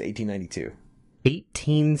 1890s, 1892.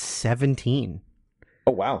 1817.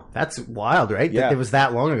 Oh, wow. That's wild, right? Yeah. It was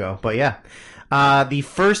that long ago, but yeah. The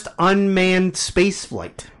first unmanned space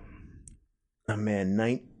flight. Oh, man,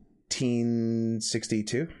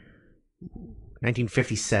 1962?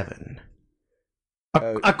 1957.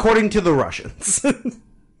 According to the Russians.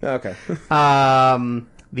 Okay.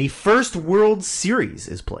 The first World Series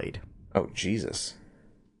is played. Oh, Jesus.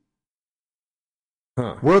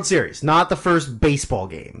 Huh. World Series, not the first baseball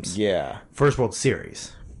games. Yeah. First World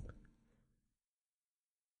Series.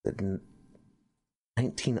 The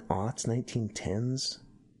 19aughts, 1910s?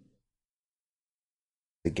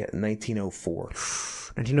 To get 1904.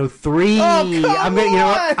 1903. Oh, come I'm gonna, you know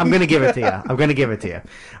what? on! I'm gonna give it to you. I'm gonna give it to you.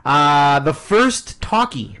 The first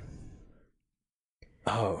talkie.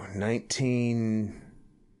 Oh,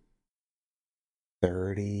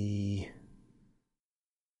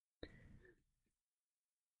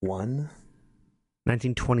 1931?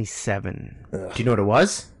 1927. Ugh. Do you know what it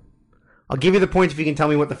was? I'll give you the point if you can tell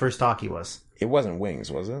me what the first talkie was. It wasn't Wings,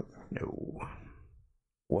 was it? No.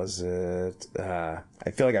 Was it... I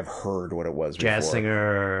feel like I've heard what it was before. Jazz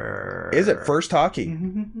singer. Is it First Hockey?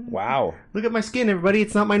 Wow. Look at my skin, everybody.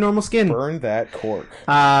 It's not my normal skin. Burn that cork.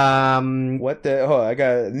 What the... Oh, I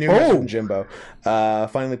got a new message from Jimbo.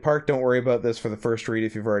 Finally, Park, don't worry about this for the first read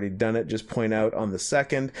if you've already done it. Just point out on the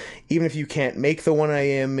second. Even if you can't make the 1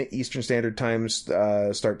 a.m. Eastern Standard Time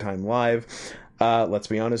start time live, let's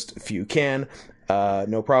be honest, few can.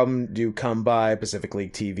 No problem. Do come by Pacific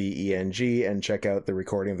League TV ENG and check out the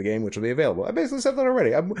recording of the game, which will be available. I basically said that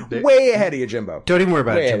already. I'm way ahead of you, Jimbo. Don't even worry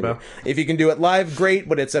about Way it, ahead Jimbo. of you. If you can do it live, great,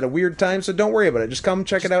 but it's at a weird time, so don't worry about it. Just come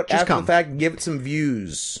check it out just after come. the fact and give it some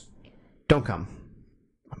views. Don't come.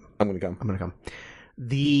 I'm going to come. I'm going to come.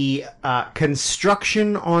 The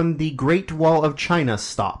construction on the Great Wall of China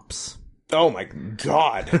stops. Oh my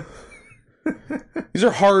god. These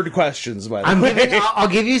are hard questions, by the way. I'll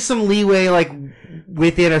give you some leeway, like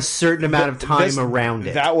within a certain amount of time around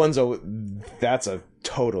it. That's a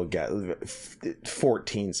total guess.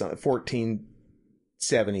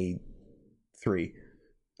 1473.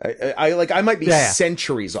 I might be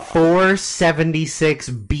centuries off. 476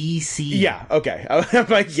 BC. Yeah. Okay. I'm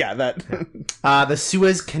like, yeah. That. The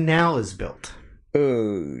Suez Canal is built.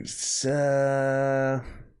 Ooh, it's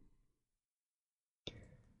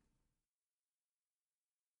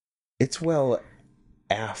well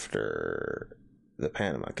after the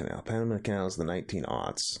Panama Canal. Panama Canal is the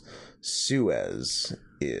 1900s. Suez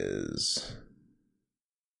is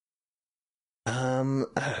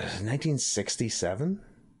 1967.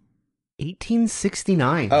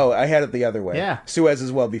 1869. Oh, I had it the other way. Yeah. Suez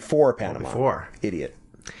is well before Panama. Before. Idiot.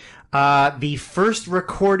 The first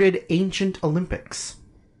recorded ancient Olympics.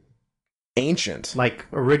 Ancient. Like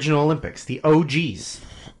original Olympics. The OGs.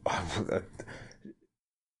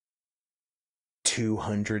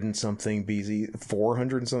 200 and something BC,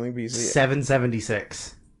 400 and something BC.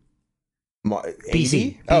 776. BC.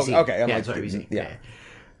 BC. Oh, okay. I'm yeah, like, sorry, BC. Yeah.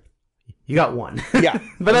 You got one. Yeah.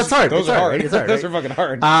 But that's hard. Those are hard. Right? It's hard. Those right? are fucking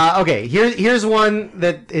hard. Okay, here's one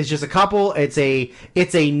that is just a couple. It's a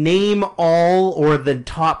name all or the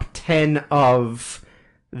top 10 of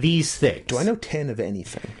these things. Do I know 10 of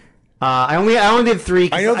anything? I only did 3.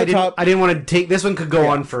 I know the top. I didn't want to take this one. Could go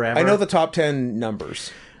on forever. I know the top 10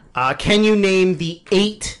 numbers. Can you name the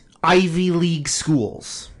 8 Ivy League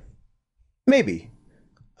schools? Maybe.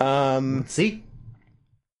 See?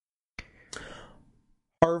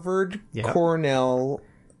 Harvard, Yep. Cornell,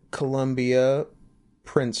 Columbia,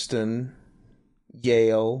 Princeton,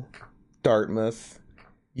 Yale, Dartmouth,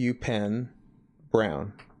 UPenn,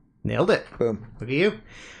 Brown. Nailed it. Boom. Look at you.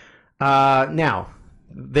 Now,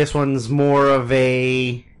 this one's more of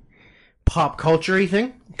a pop culture-y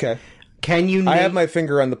thing. Okay. Can you name... I have my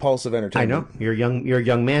finger on the pulse of I entertainment. know. You're a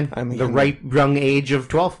young man. I'm a the young right young age of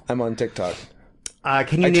 12. I'm on TikTok.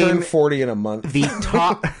 Can you I name turned 40 in a month. the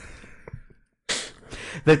top...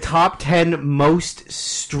 the top 10 most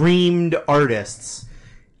streamed artists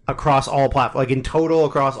across all platforms, like in total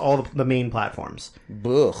across all the main platforms.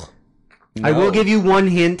 Ugh. I will No. give you one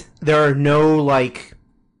hint. There are no, like,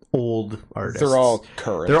 old artists. They're all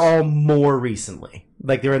current. They're all more recently.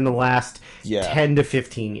 Like, they're in the last Yeah. 10 to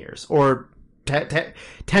 15 years. Or 10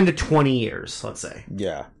 to 20 years, let's say.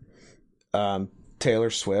 Yeah. Taylor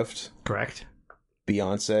Swift, Correct?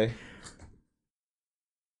 Beyonce.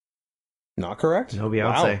 Not correct? No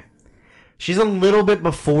Beyonce. Wow. She's a little bit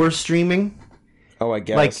before streaming. Oh, I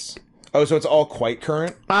guess. Oh, so it's all quite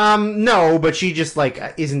current? No, but she just, like,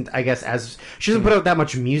 isn't, I guess, as... She hasn't put out that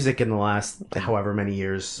much music in the last however many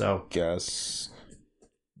years, so... Guess.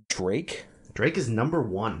 Drake? Drake is number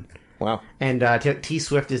 1. Wow. And T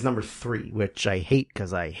Swift is number 3, which I hate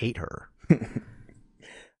because I hate her.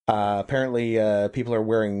 Apparently, people are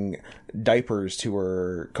wearing diapers to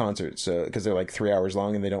her concerts because they're like 3 hours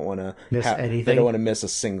long and they don't want to Miss anything? They don't want to miss a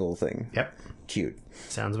single thing. Yep. Cute.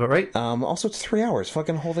 Sounds about right. Also, it's 3 hours.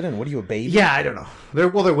 Fucking hold it in. What are you, a baby? Yeah, I don't know. They're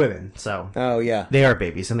women, so Oh yeah. they are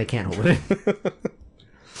babies and they can't hold it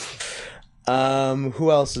in.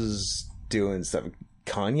 Who else is doing stuff?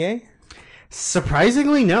 Kanye?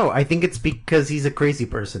 Surprisingly, no. I think it's because he's a crazy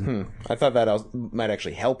person. I thought that might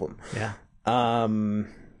actually help him. Yeah.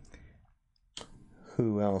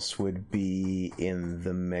 Who else would be in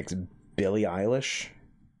the mix? Billie Eilish?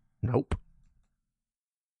 Nope.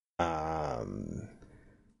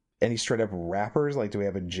 Any straight up rappers? Like, do we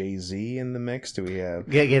have a Jay-Z in the mix? Do we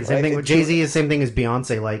have? Yeah, again, same thing with Jay-Z is same thing as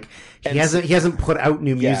Beyonce. Like he hasn't put out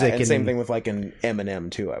new music. Yeah, and same thing with like an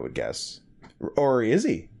Eminem too, I would guess. Or is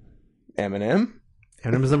he? Eminem?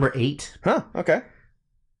 Eminem's number 8. Huh, okay.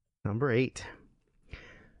 Number 8.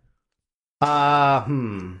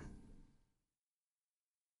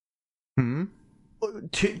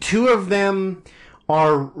 Two of them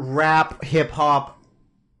are rap, hip hop,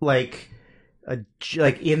 like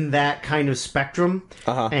in that kind of spectrum,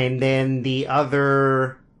 and then the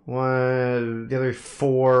other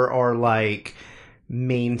 4 are like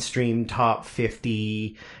mainstream top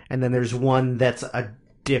 50, and then there's one that's a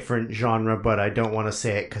different genre, but I don't want to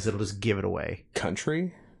say it because it'll just give it away.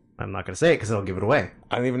 Country? I'm not going to say it because it'll give it away.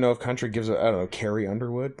 I don't even know if country gives I don't know, Carrie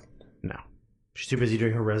Underwood? No. She's too busy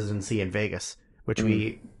doing her residency in Vegas, which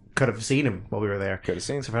we could have seen him while we were there. Could have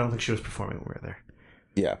seen. Except I don't think she was performing when we were there.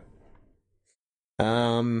 Yeah.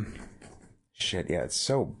 Shit, yeah, it's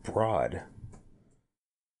so broad.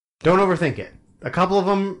 Don't overthink it. A couple of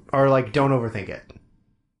them are like, don't overthink it.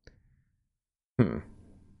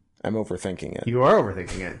 I'm overthinking it. You are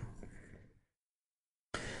overthinking it.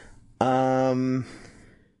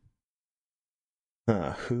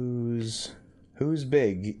 Who's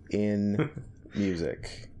big in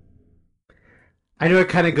music? I know it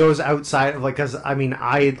kind of goes outside of, like, because, I mean,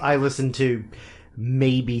 I listen to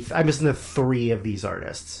I listen to 3 of these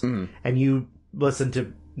artists, and you listen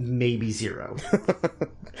to maybe 0.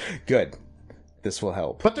 Good. This will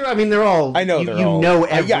help. But they're all. I know you they're all. know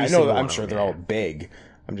every yeah, I know. single I'm one sure of they're them. all big.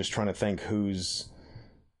 I'm just trying to think who's.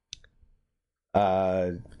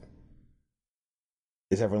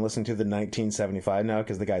 Is everyone listening to the 1975 now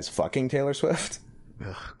because the guy's fucking Taylor Swift?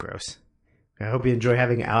 Ugh, gross. I hope you enjoy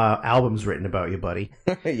having albums written about you, buddy.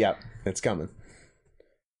 Yep, it's coming.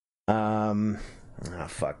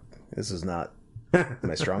 Fuck. This is not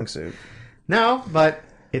my strong suit. No, but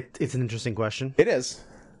it's an interesting question. It is.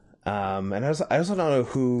 And I also don't know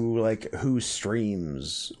who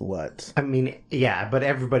streams what. I mean, yeah, but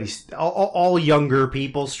everybody's all younger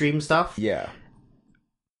people stream stuff. Yeah.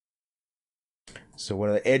 So what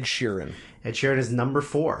are they? Ed Sheeran. Ed Sheeran is number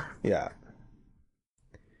 4. Yeah.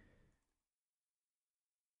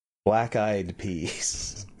 Black Eyed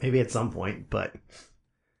Peas. Maybe at some point, but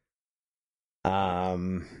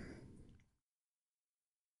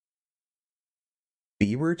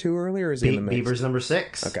Bieber too early, or is he in the mix? Bieber's number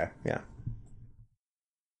 6. Okay, yeah.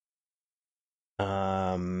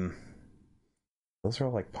 Those are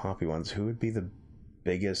all like poppy ones. Who would be the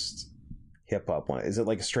biggest hip hop one? Is it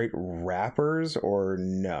like straight rappers or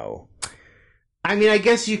no? I mean, I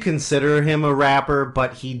guess you consider him a rapper,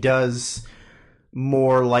 but he does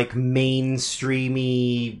more like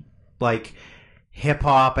mainstreamy, like hip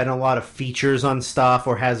hop and a lot of features on stuff,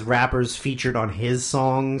 or has rappers featured on his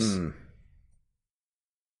songs.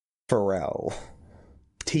 Pharrell.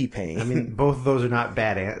 T-Pain. I mean, both of those are not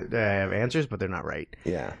bad answers, but they're not right.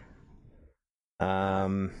 Yeah.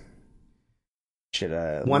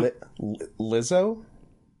 Lizzo?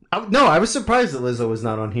 Oh, no, I was surprised that Lizzo was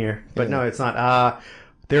not on here, but no, it's not.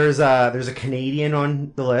 There's a Canadian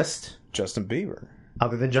on the list, Justin Bieber.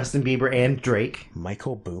 other than Justin Bieber and Drake.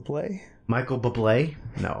 Michael Bublé? Michael Bublé?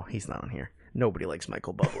 No, he's not on here. Nobody likes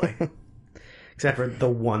Michael Bublé. Except for the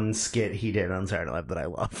one skit he did on Saturday Night Live that I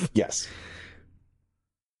love. Yes.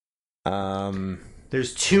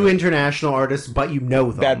 There's 2 international artists, but you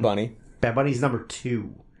know them. Bad Bunny. Bad Bunny's number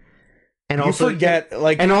 2. And You also forget,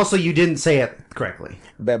 like... And also you didn't say it correctly.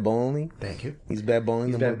 Bad Bunny. Thank you. He's Bad Bunny.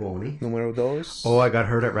 He's Bad Bunny. Numero dos. Oh, I got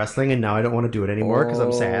hurt at wrestling, and now I don't want to do it anymore because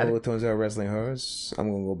I'm sad. Oh, turns out wrestling hurts. I'm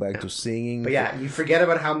going to go back to singing. But yeah, you forget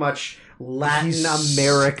about how much Latin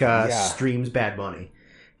America streams Bad Bunny.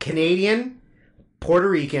 Canadian, Puerto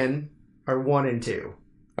Rican are 1 and 2.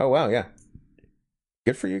 Oh, wow, yeah.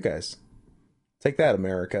 Good for you guys. Take that,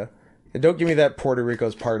 America. And don't give me that Puerto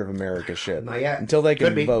Rico's part of America shit. Not yet. Until they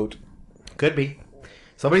can vote. Could be.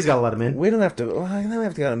 Somebody's got to let them in. We don't have to... Well, I don't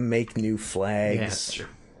have to make new flags. Yeah, that's true.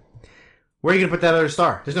 Where are you going to put that other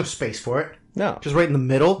star? There's no space for it. No. Just right in the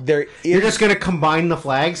middle? You're just going to combine the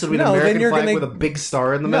flags so it'll be an American flag with a big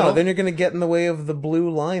star in the middle? No, then you're going to get in the way of the blue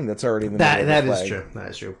line that's already in the middle of the flag. That is true. That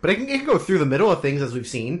is true. But it can go through the middle of things, as we've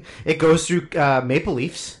seen. It goes through Maple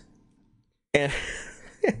Leafs. And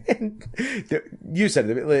you said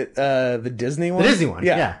it, the Disney one? The Disney one,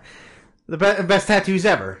 yeah. The best tattoos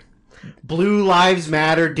ever. Blue Lives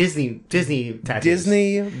Matter Disney tattoos.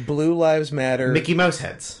 Disney Blue Lives Matter Mickey Mouse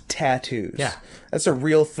heads. Tattoos. Yeah. That's a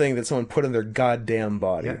real thing that someone put in their goddamn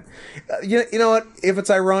body. Yeah. You know what? If it's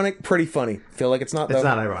ironic, pretty funny. Feel like it's not, though. It's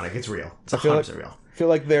not ironic. It's real. It's 100% real. I feel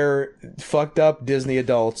like they're fucked up Disney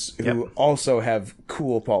adults who also have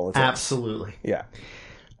cool politics. Absolutely. Yeah.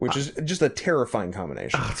 Which is just a terrifying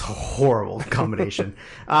combination. It's a horrible combination.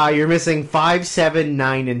 You're missing 5, 7,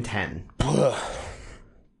 9, and 10.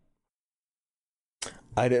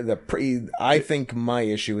 I think my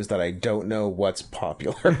issue is that I don't know what's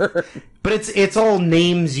popular. But it's all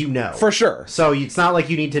names you know. For sure. So it's not like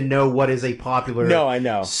you need to know what is a popular I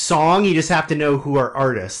know. song. You just have to know who are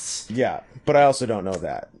artists. Yeah, but I also don't know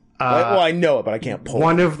that. I know it, but I can't pull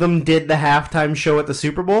One it. of them did the halftime show at the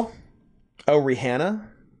Super Bowl. Oh, Rihanna?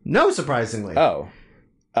 No, surprisingly. Oh.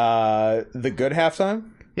 The good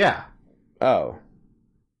halftime? Yeah.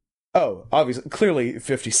 Oh, obviously, clearly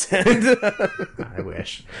 50 Cent. I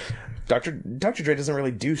wish. Dr. Dre doesn't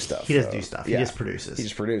really do stuff. He doesn't do stuff. Yeah. He just produces. He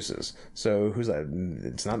just produces. So who's that?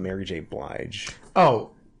 It's not Mary J. Blige.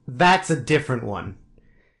 Oh, that's a different one.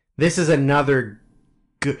 This is another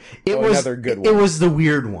good... Another good one. It was the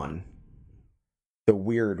weird one. The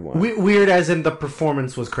weird one. Weird as in the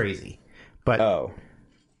performance was crazy. But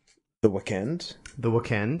The Weeknd? The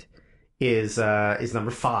Weeknd is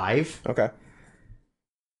number 5. Okay.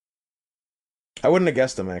 I wouldn't have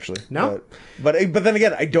guessed them actually. No, but then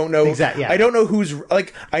again, I don't know exactly. Yeah. I don't know who's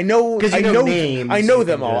like I know names, I know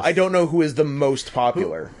them all. I don't know who is the most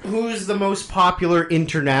popular. Who's the most popular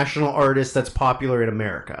international artist that's popular in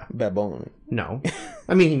America? Bad Bunny. No,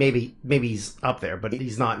 I mean maybe he's up there, but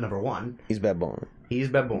he's not number 1. He's Bad Bunny. He's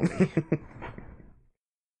Bad Bunny.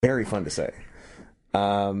 Very fun to say.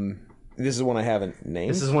 This is one I haven't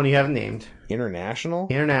named. This is one you haven't named.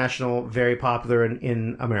 International, very popular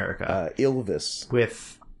in America. Elvis.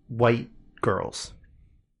 With white girls?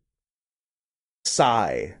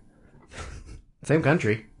 Psy. Same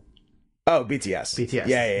country. Oh, BTS. BTS.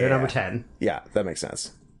 Yeah. They're number 10. Yeah, that makes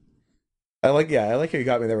sense. I like how you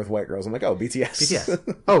got me there with white girls. I'm like, oh, BTS.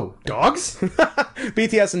 BTS. Oh, dogs?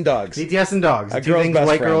 BTS and dogs. BTS and dogs. A The two girl's things best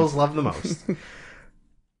white friend. girls love the most.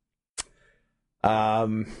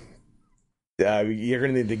 You're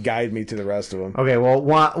gonna need to guide me to the rest of them. Okay, well,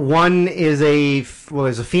 one is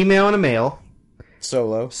there's a female and a male.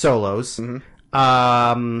 Solo. Solos.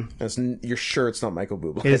 You're sure it's not Michael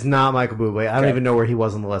Bublé? It is not Michael Bublé. I don't even know where he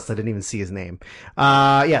was on the list. I didn't even see his name.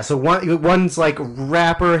 So one's like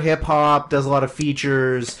rapper, hip hop, does a lot of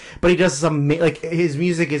features, but he does some like his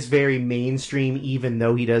music is very mainstream, even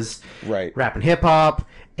though he does Right. rap and hip hop.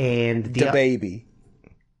 And The Baby.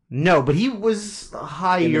 No, but he was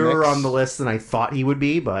higher mix? on the list than I thought he would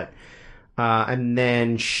be. But and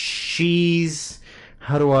then she's.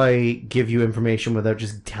 How do I give you information without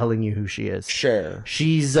just telling you who she is? Cher.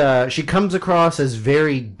 She comes across as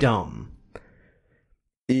very dumb.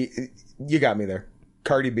 You got me there.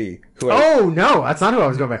 Cardi B. Oh, no, that's not who I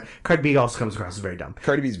was going for. Cardi B also comes across as very dumb.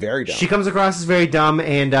 Cardi B's very dumb. She comes across as very dumb,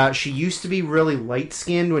 and she used to be really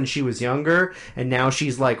light-skinned when she was younger, and now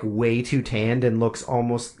she's, like, way too tanned and looks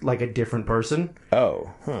almost like a different person. Oh.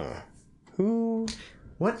 Huh. Who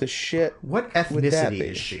What the shit? What that ethnicity be?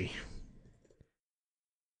 is she?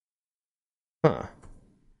 Huh.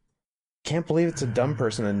 Can't believe it's a dumb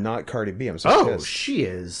person and not Cardi B. I'm so Oh, pissed. she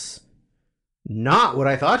is not what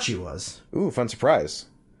I thought she was. Ooh, fun surprise.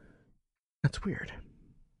 That's weird.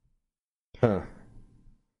 Huh.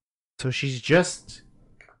 So she's just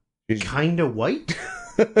She's- kind of white?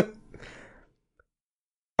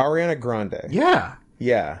 Ariana Grande. Yeah.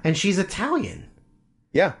 Yeah. And she's Italian.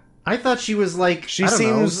 Yeah. I thought she was like, She I don't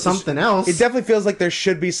know, seems- something else. It definitely feels like there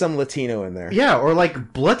should be some Latino in there. Yeah, or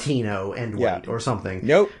like Blatino and Yeah. white or something.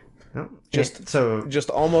 Nope. No. Just- So Just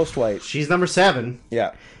almost white. she's number 7,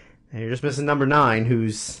 Yeah. and you're just missing number 9,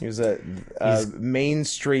 who's He was a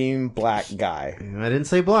mainstream black guy. I didn't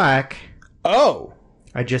say black. Oh!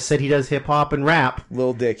 I just said he does hip hop and rap.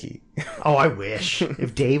 Lil Dicky. Oh, I wish.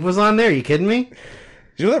 If Dave was on there, are you kidding me?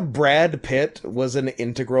 Did you know that Brad Pitt was an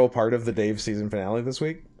integral part of the Dave season finale this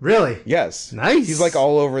week? Really? Yes. Nice. He's like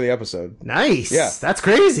all over the episode. Nice. Yeah. That's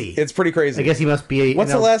crazy. It's pretty crazy. I guess he must be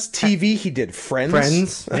What's the last TV he did? Friends?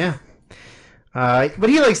 Friends. Yeah. But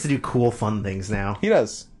he likes to do cool, fun things now. He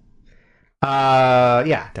does. Yeah.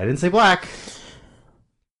 I didn't say black.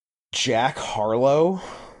 Jack Harlow?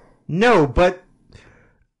 No, but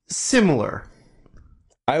similar.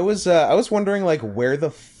 I was wondering like where the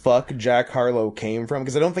fuck Jack Harlow came from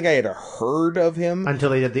because I don't think I had heard of him Until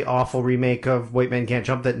they did the awful remake of White Men Can't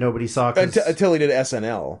Jump that nobody saw. 'Cause- until he did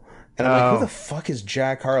SNL. And I'm like, Oh. who the fuck is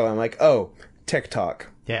Jack Harlow? I'm like, oh, TikTok.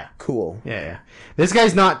 yeah. Cool. Yeah. This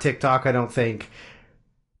guy's not TikTok, I don't think.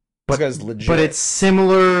 This guy's legit. But it's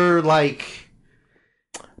similar, like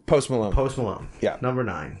Post Malone. Post Malone. Yeah. Number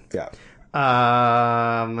 9. Yeah.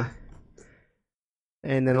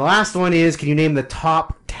 And then the last one is, can you name the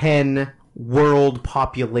top 10 world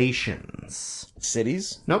populations?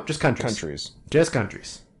 Cities? Nope, just countries. Countries. Just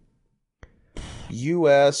countries.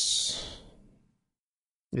 U.S.,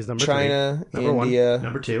 Is number China, 3. Number India, 1.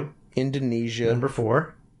 Number 2. Indonesia, Number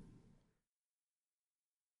 4.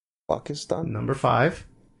 Pakistan. Number 5.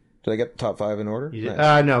 Did I get the top 5 in order? You did,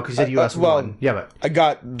 Nice. no, because you said U.S. well, 1. Yeah, but I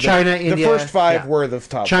got China, the India, first 5 yeah. were the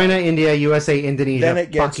top China, 5. India, USA, Indonesia, Then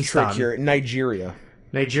it gets Pakistan. trickier. Nigeria.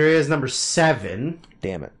 Nigeria is number 7.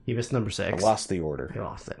 Damn it. You missed number I 6. lost the order. You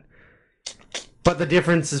lost it. But the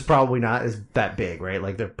difference is probably not as that big, right?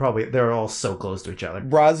 Like they're all so close to each other.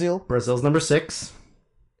 Brazil. Brazil's number 6.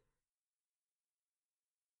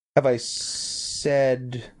 Have I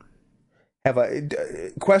said...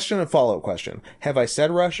 Question and follow-up question. Have I said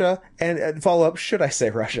Russia? And follow-up, should I say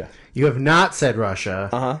Russia? You have not said Russia.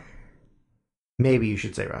 Uh-huh. Maybe you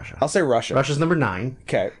should say Russia. I'll say Russia. Russia's number 9.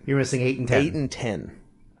 Okay. You're missing 8 and 10. 8 and 10.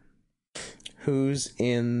 Who's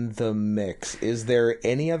in the mix? Is there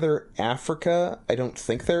any other Africa? I don't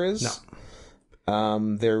think there is.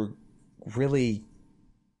 No. There really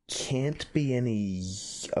can't be any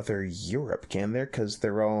other Europe, can there? Because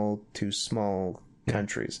they're all too small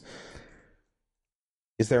countries.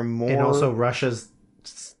 Is there more? And also Russia's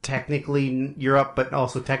technically Europe, but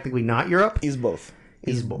also technically not Europe. He's both.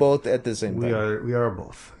 He's both at the same time. We are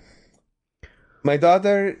both. My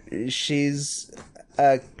daughter, she's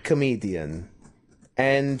a comedian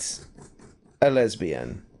and a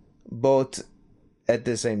lesbian, both at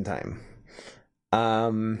the same time.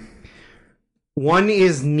 One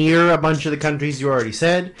is near a bunch of the countries you already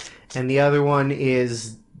said, and the other one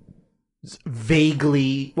is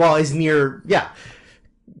vaguely, is near,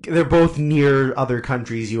 They're both near other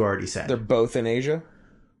countries you already said. They're both in Asia.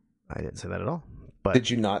 I didn't say that at all. But Did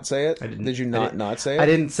you not say it? I didn't. Did you not say it? I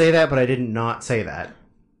didn't say that, but I did not say that.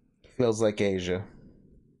 Feels like Asia.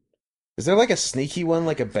 Is there like a sneaky one,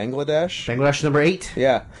 like a Bangladesh? Bangladesh number 8.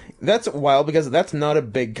 Yeah, that's wild because that's not a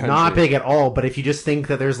big country. Not big at all, but if you just think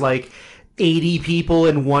that there's like 80 people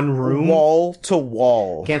in one room, Wall to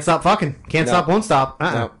wall. can't stop fucking. Can't stop, won't stop.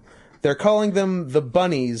 No. They're calling them the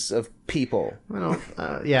bunnies of people. Well,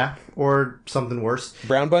 yeah, or something worse.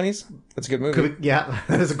 Brown bunnies? That's a good movie. Yeah,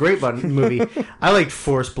 that is a great movie. I liked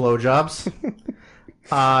forced blowjobs.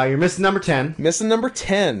 You're missing number 10. Missing number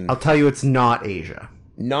 10. I'll tell you it's not Asia.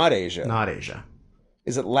 Not Asia. Not Asia.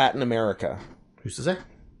 Is it Latin America? Who's to say?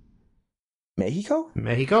 Mexico?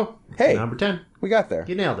 Mexico. Hey. Number 10. We got there.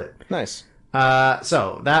 You nailed it. Nice.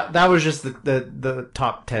 So that was just the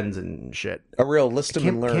top 10s and shit. A real list them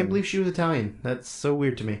and learn. Can't believe she was Italian. That's so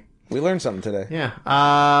weird to me. We learned something today. Yeah.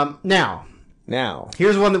 Now,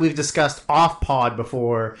 here's one that we've discussed off pod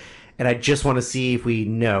before, and I just want to see if we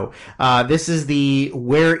know. This is the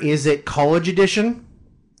Where Is It College Edition.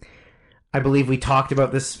 I believe we talked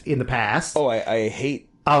about this in the past. Oh, I hate...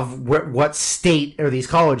 Of what state are these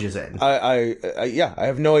colleges in? I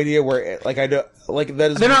have no idea where... Like, I don't... Like,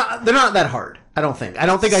 that is... They're not that hard, I don't think. I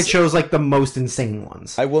don't think I chose, like, the most insane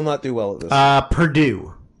ones. I will not do well at this.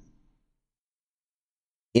 Purdue.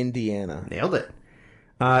 Indiana. Nailed it.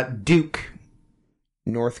 Duke.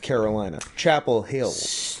 North Carolina. Chapel Hill.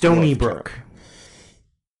 Stony North Brook.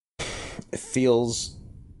 It feels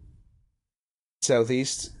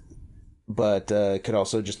southeast, but could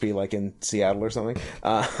also just be like in Seattle or something.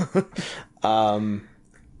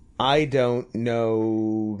 I don't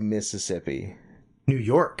know Mississippi. New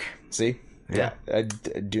York. See? Yeah. I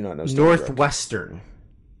do not know Stony Brook. Northwestern.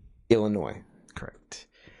 Illinois. Correct.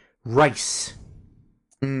 Rice.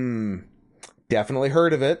 Definitely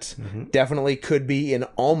heard of it. Mm-hmm. Definitely could be in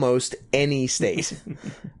almost any state.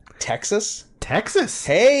 Texas? Texas.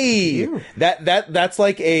 Hey! That's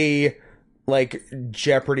like a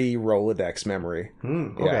Jeopardy Rolodex memory.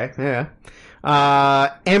 Okay.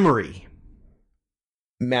 Yeah. Emory.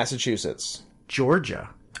 Massachusetts.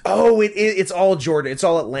 Georgia. Oh, it's all Georgia. It's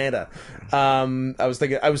all Atlanta. I was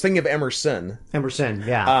thinking of Emerson. Emerson,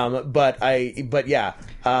 yeah. But yeah.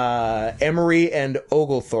 Emory and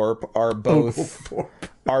Oglethorpe are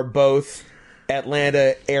both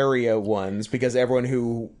Atlanta area ones because everyone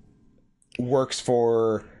who works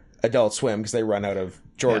for Adult Swim, because they run out of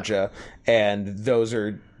Georgia, and those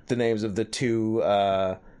are the names of the two.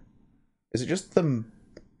 Is it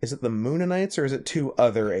the Moonanites, or is it two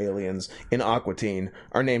other aliens in Aqua Teen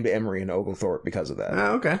are named Emory and Oglethorpe because of that?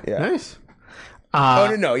 Oh, okay. Yeah. Nice.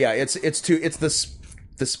 No, yeah, it's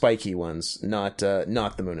the spiky ones, not the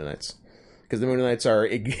Moonanites, because the Moonanites are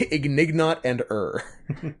Ignignot and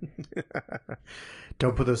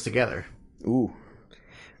Don't put those together. Ooh.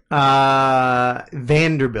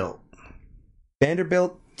 Vanderbilt,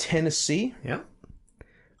 Tennessee. Yep.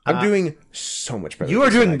 I'm doing so much better. You are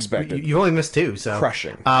doing. than I expected. You only missed 2, so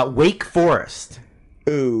Crushing. Wake Forest.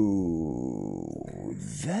 Ooh,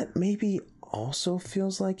 that maybe also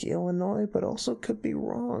feels like Illinois, but also could be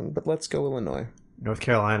wrong. But let's go Illinois. North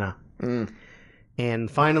Carolina. And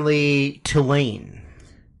finally, Tulane.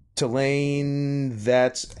 Tulane,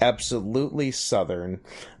 that's absolutely southern.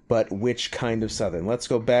 But which kind of southern? Let's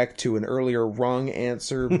go back to an earlier wrong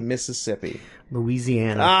answer, Mississippi.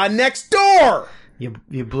 Louisiana. Next door!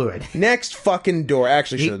 You blew it. Next fucking door.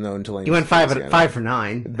 Actually, should have known Tulane. You went 5 for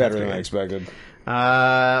 9. Better than I expected.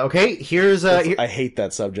 Okay, here's I hate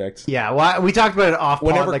that subject. Yeah, well, we talked about it off pod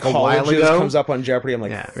Whenever like a while colleges ago. comes up on Jeopardy, I'm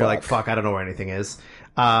like, Yeah, fuck. you're like, fuck, I don't know where anything is.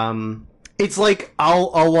 It's like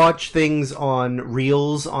I'll watch things on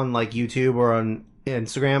Reels on like YouTube or on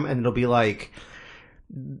Instagram, and it'll be like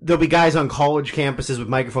there'll be guys on college campuses with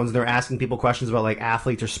microphones, and they're asking people questions about like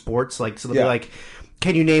athletes or sports. Like, so they'll be like,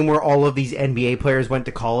 "Can you name where all of these NBA players went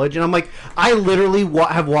to college?" And I'm like, I literally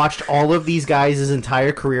have watched all of these guys'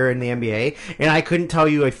 entire career in the NBA, and I couldn't tell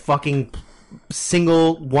you a fucking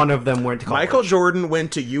single one of them went to college. Michael Jordan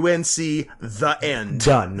went to UNC. The end.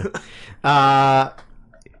 Done.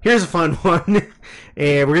 Here's a fun one.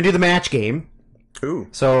 We're gonna do the match game. Ooh.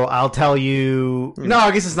 So I'll tell you. No,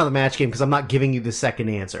 I guess it's not the match game because I'm not giving you the second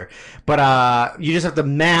answer. But you just have to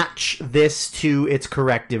match this to its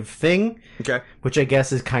corrective thing. Okay. Which I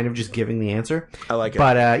guess is kind of just giving the answer. I like it.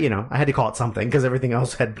 But I had to call it something because everything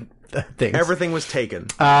else had things. Everything was taken.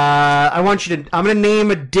 I want you to. I'm going to name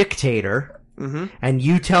a dictator, and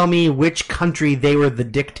you tell me which country they were the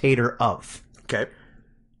dictator of. Okay.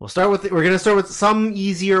 We're going to start with some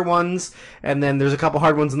easier ones, and then there's a couple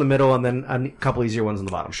hard ones in the middle, and then a couple easier ones in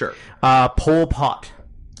the bottom. Sure. Pol Pot.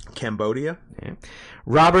 Cambodia. Yeah.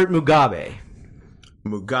 Robert Mugabe.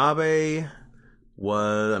 Mugabe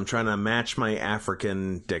was... I'm trying to match my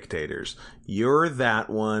African dictators. You're that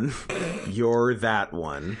one. You're that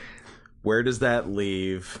one. Where does that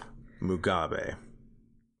leave Mugabe?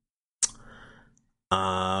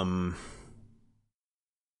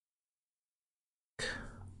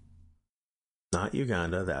 Not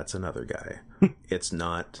Uganda, that's another guy. It's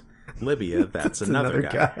not Libya, that's another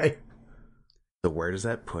guy. So where does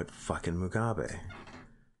that put fucking Mugabe?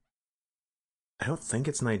 I don't think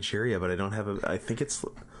it's Nigeria, but I don't have a... I think it's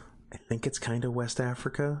kind of West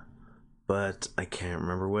Africa, but I can't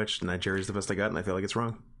remember which. Nigeria's the best I got, and I feel like it's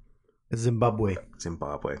wrong. Zimbabwe.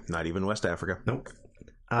 Zimbabwe. Not even West Africa. Nope.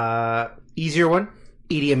 Easier one.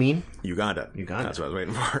 Idi Amin. Uganda. That's what I was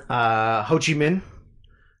waiting for. Ho Chi Minh.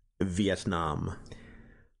 Vietnam.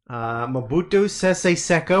 Mobutu Sese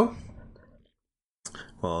Seko.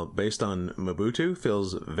 Well, based on Mobutu,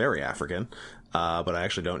 feels very African, but I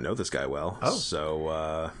actually don't know this guy well. Oh.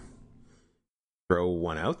 So, throw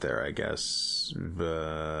one out there, I guess.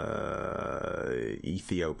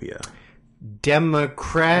 Ethiopia.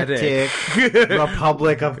 Democratic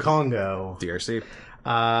Republic of Congo. DRC.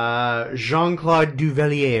 Jean-Claude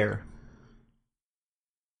Duvalier.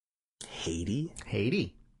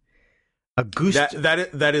 Haiti. Auguste.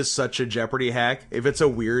 That is such a Jeopardy hack. If it's a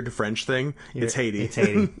weird French thing, it's Haiti. It's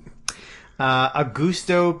Haiti.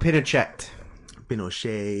 Augusto Pinochet.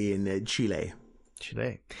 Pinochet in Chile.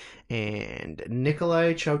 And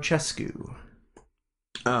Nicolae Ceausescu.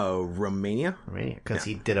 Oh, Romania? Because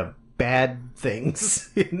he did a bad things.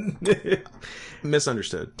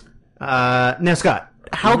 Misunderstood. Now, Scott,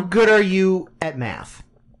 how good are you at math?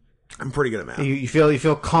 I'm pretty good at math. You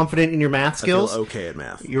feel confident in your math skills? I feel okay at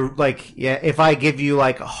math. You're like, yeah, if I give you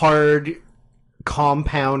like hard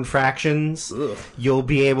compound fractions, you'll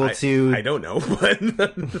be able to... I don't know, but...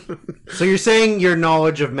 So you're saying your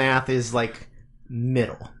knowledge of math is like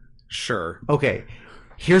middle? Sure. Okay.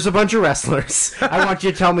 Here's a bunch of wrestlers. I want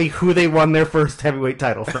you to tell me who they won their first heavyweight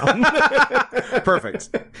title from. Perfect.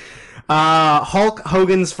 Hulk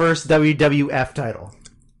Hogan's first WWF title.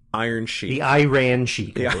 Iron Sheik. The Iran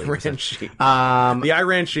Sheik. The Iran Sheik. The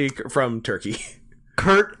Iran Sheik from Turkey.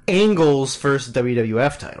 Kurt Angle's first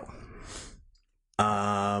WWF title.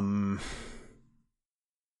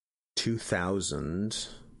 2000.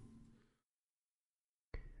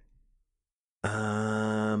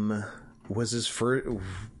 Was his first...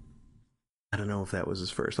 I don't know if that was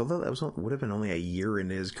his first, although that would have been only a year in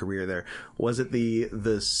his career there. Was it the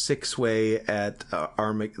 6-way at the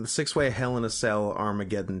 6-way Hell in a Cell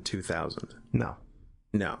Armageddon 2000? No,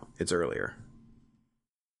 it's earlier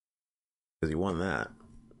because he won that.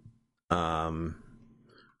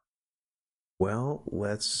 Well,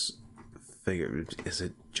 let's figure. Is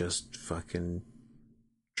it just fucking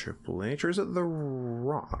Triple H or is it The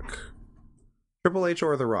Rock? Triple H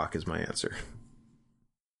or The Rock is my answer.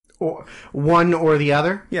 Or one or the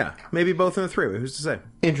other. Yeah, maybe both in the three-way. Who's to say?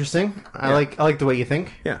 Interesting. I Yeah. like the way you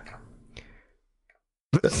think. Yeah,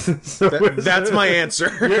 So that's my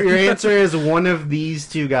answer. your answer is one of these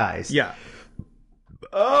two guys. Yeah.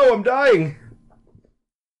 Oh, I'm dying.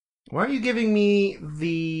 Why are you giving me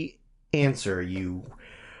the answer, you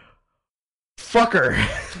fucker?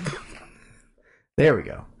 There we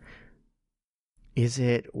go. Is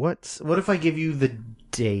it what if I give you the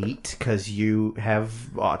date because you have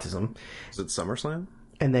autism, Is it SummerSlam?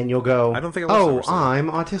 and then you'll go, I don't think it was SummerSlam.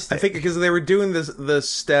 I'm autistic. I think because they were doing the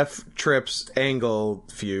Steph Trips Angle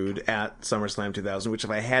feud at SummerSlam 2000, which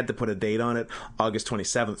if I had to put a date on it, August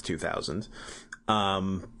 27th, 2000. But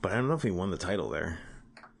I don't know if he won the title there.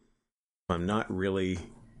 I'm not really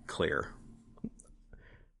clear.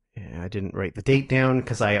 Yeah, I didn't write the date down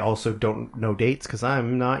because I also don't know dates because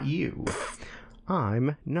I'm not you.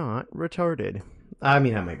 I'm not retarded. I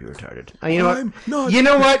mean, I might be retarded. You know I'm what? not. You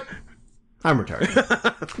know what? I'm retarded.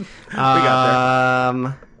 We got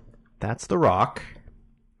there. That's The Rock.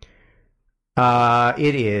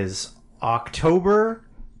 It is October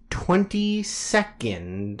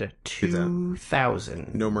 22nd,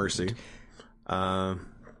 2000. No mercy.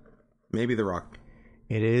 Maybe The Rock.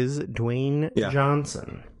 It is Dwayne Yeah.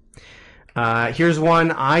 Johnson. Here's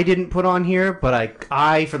one I didn't put on here, but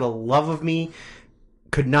I, for the love of me,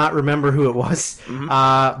 could not remember who it was.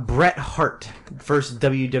 Bret Hart, first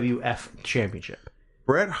WWF championship.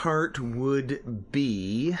 Bret Hart would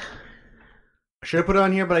be... I should have put it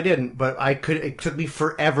on here, but I didn't. But it took me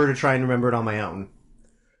forever to try and remember it on my own.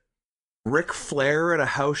 Ric Flair at a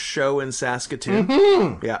house show in Saskatoon.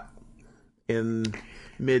 Mm-hmm. Yeah. In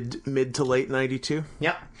mid to late 92.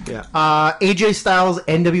 Yep. Yeah. AJ Styles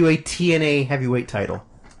NWA TNA heavyweight title.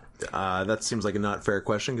 That seems like a not fair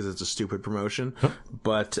question because it's a stupid promotion.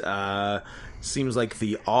 But seems like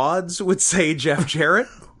the odds would say Jeff Jarrett.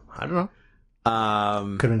 I don't know.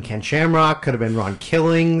 Could have been Ken Shamrock. Could have been Ron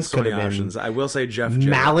Killings. So Could many have been options. I will say Jeff Jarrett.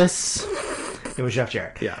 Malice. It was Jeff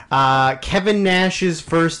Jarrett. Yeah. Kevin Nash's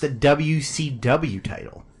first WCW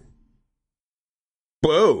title.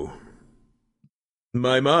 Whoa.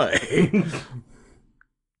 My.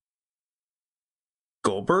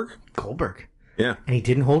 Goldberg? Goldberg. Yeah. And he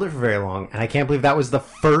didn't hold it for very long. And I can't believe that was the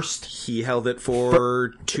first. He held it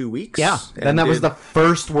for 2 weeks. Yeah. Then that was the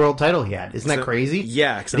first world title he had. Isn't that crazy?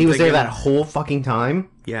 Yeah. And he was there that whole fucking time.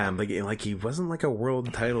 Yeah. I'm like he wasn't like a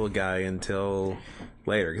world title guy until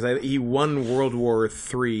later. Because he won World War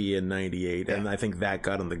III in 98. And I think that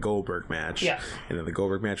got him the Goldberg match. Yeah. And then the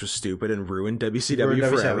Goldberg match was stupid and ruined WCW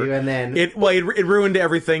forever. WCW, and then it ruined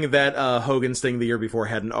everything that Hogan's thing the year before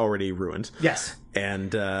hadn't already ruined. Yes.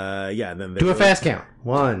 And and then do a fast count.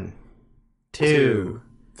 1, 2,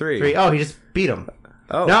 3. Oh, he just beat him.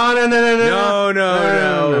 Oh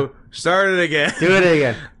no! Start it again. Do it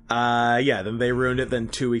again. Then they ruined it. Then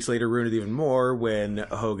 2 weeks later, ruined it even more when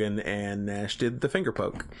Hogan and Nash did the finger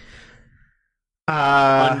poke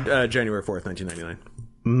on January 4th,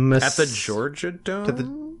 1999, at the Georgia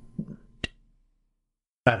Dome.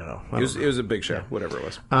 I don't know. It was a big show, whatever it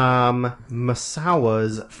was.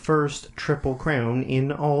 Masawa's first Triple Crown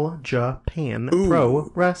in All Japan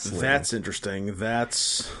Pro Wrestling. That's interesting.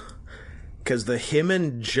 That's because the him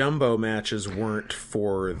and Jumbo matches weren't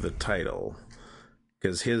for the title.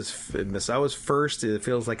 Because Masawa's first, it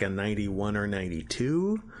feels like a 91 or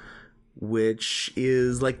 92, which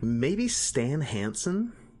is like maybe Stan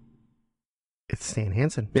Hansen. It's Stan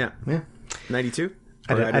Hansen. Yeah. 92?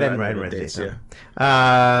 I didn't write the dates.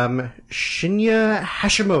 Shinya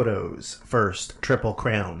Hashimoto's first Triple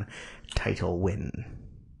Crown title win.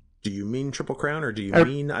 Do you mean Triple Crown or do you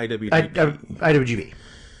mean IWGP? IWGP.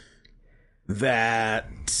 That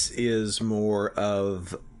is more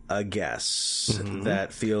of a guess. Mm-hmm.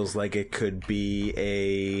 That feels like it could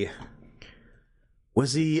be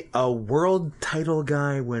Was he a world title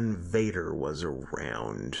guy when Vader was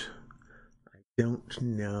around? Don't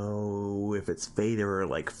know if it's Vader or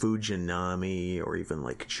like Fujinami or even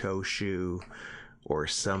like Choshu or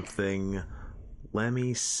something. Let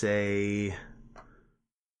me say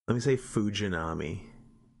Fujinami.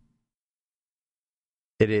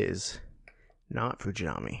 It is not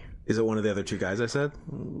Fujinami. Is it one of the other two guys I said?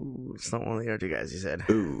 Ooh, it's not one of the other two guys you said.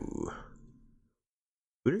 Ooh.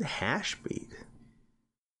 Who did Hash beat?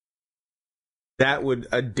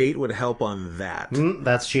 A date would help on that.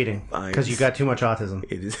 That's cheating. Because you got too much autism.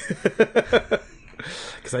 It is.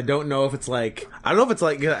 Because I don't know if it's like... I don't know if it's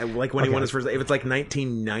like when he won his first... If it's like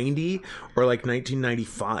 1990 or like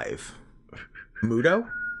 1995. Muto?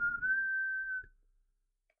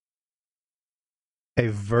 A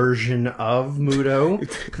version of Muto.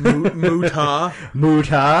 Muta.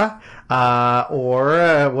 Muta.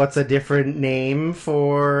 Or what's a different name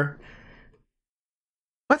for...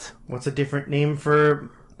 What? What's a different name for...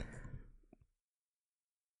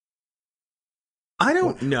 I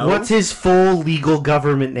don't know. What's his full legal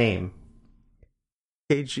government name?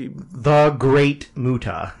 KG... The Great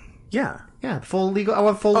Muta. Yeah. Yeah, full legal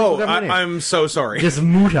government name. I'm so sorry. Just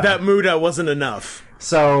Muta. That Muta wasn't enough.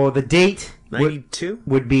 So the date... 92?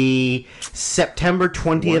 Would be September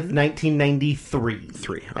 20th,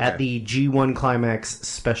 1993. Okay. At the G1 Climax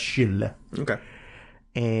Special. Okay.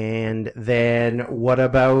 And then what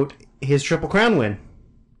about his Triple Crown win?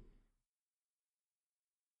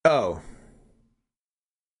 Oh.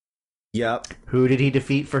 Yep. Who did he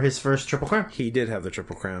defeat for his first Triple Crown? He did have the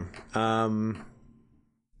Triple Crown. I'm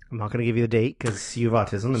not going to give you the date because you have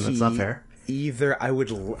autism and that's not fair.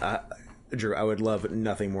 Drew, I would love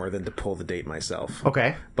nothing more than to pull the date myself.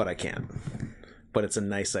 Okay. But I can't. But it's a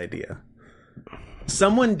nice idea.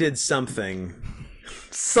 Someone did something.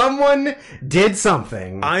 Someone did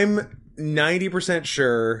something. I'm 90%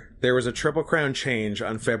 sure there was a Triple Crown change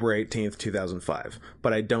on February 18th, 2005.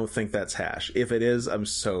 But I don't think that's Hash. If it is, I'm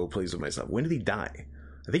so pleased with myself. When did he die?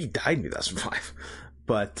 I think he died in 2005.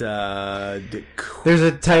 But there's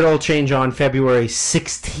a title change on February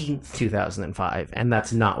 16th, 2005, and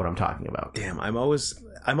that's not what I'm talking about. Damn, I'm always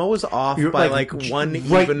off You're by like one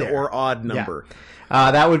right even there. or odd number.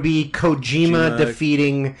 Yeah. That would be Kojima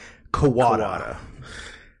defeating Kawada.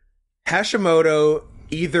 Hashimoto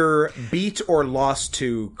either beat or lost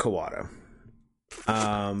to Kawada.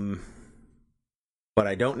 But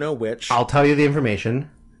I don't know which. I'll tell you the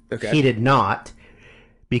information. Okay. He did not.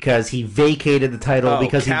 Because he vacated the title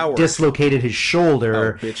because coward. He dislocated his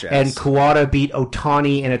shoulder, bitch ass. and Kawada beat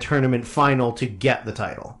Otani in a tournament final to get the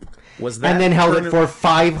title. Was that and then held it for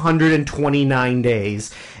 529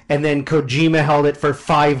 days, and then Kojima held it for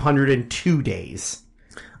 502 days.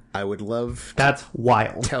 I would love That's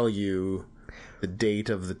wild. to tell you the date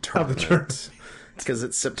of the tournament. Because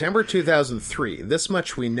it's September 2003. This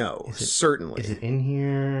much we know, certainly. Is it in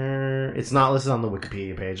here? It's not listed on the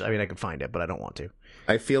Wikipedia page. I mean, I could find it, but I don't want to.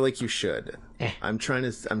 I feel like you should. I'm trying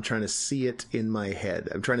to see it in my head.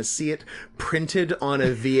 I'm trying to see it printed on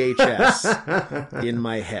a VHS in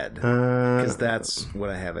my head. Because that's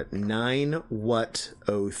what I have it.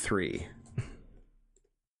 9-what-03.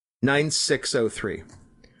 9603.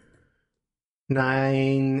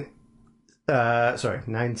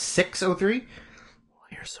 9603?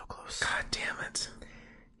 You're so close. God damn it.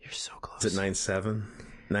 You're so close. Is it 97?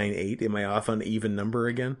 98? Am I off on even number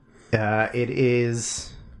again? It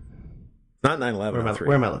is... Not 9/11.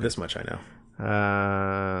 Where am I looking? This much I know.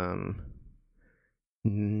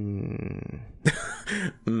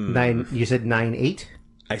 Nine. You said 9-8?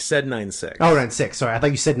 I said 9-6. Oh, 9-6. Sorry, I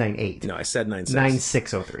thought you said 9-8. No, I said 9-6.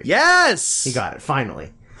 9-603. Yes! He got it,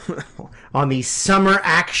 finally. On the Summer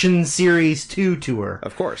Action Series 2 tour.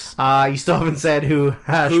 Of course. You still haven't said who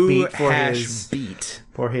Hash beat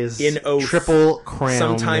for his in Triple Crown.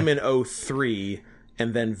 Sometime in 03,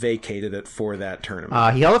 and then vacated it for that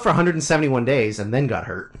tournament. He held it for 171 days and then got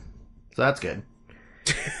hurt. So that's good.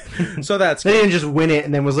 So that's They didn't just win it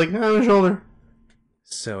and then was like, no, my shoulder.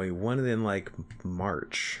 So he won it in like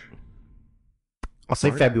March. I'll say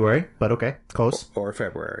February, but okay. Close. Or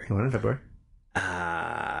February. He won in February.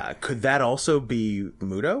 Could that also be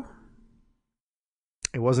Muto?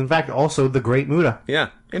 It was, in fact, also the Great Muta. Yeah,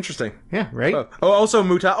 interesting. Yeah, right? Oh, also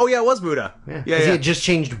Muta. Oh, yeah, it was Muta. Yeah, yeah. He had just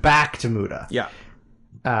changed back to Muta. Yeah.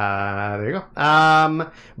 There you go.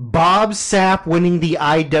 Bob Sapp winning the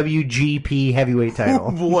IWGP heavyweight title.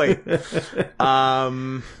 Oh, boy.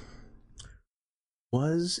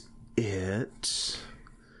 Was it...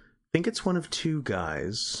 I think it's one of two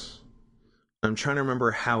guys. I'm trying to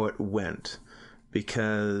remember how it went.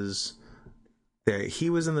 Because he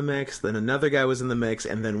was in the mix, then another guy was in the mix,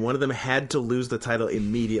 and then one of them had to lose the title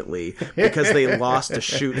immediately because they lost a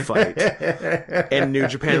shoot fight. And New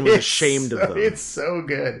Japan was ashamed of them. It's so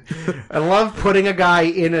good. I love putting a guy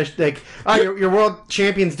in a, like, oh, your world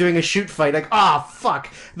champion's doing a shoot fight. Like, oh, fuck.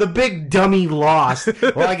 The big dummy lost.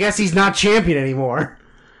 Well, I guess he's not champion anymore.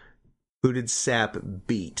 Who did Sapp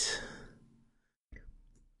beat?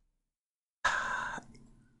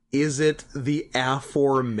 Is it the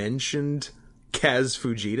aforementioned Kaz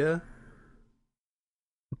Fujita?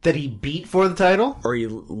 That he beat for the title? Or he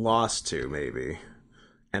lost to, maybe.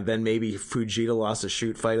 And then maybe Fujita lost a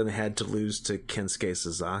shoot fight and had to lose to Kensuke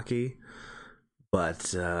Sasaki.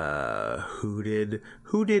 But who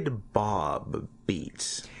did Bob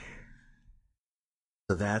beat?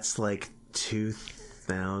 So that's like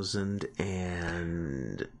 2000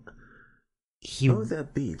 and... What would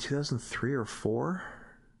that be? 2003 or 4?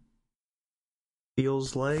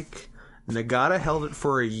 Feels like Nagata held it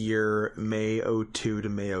for a year, May 02 to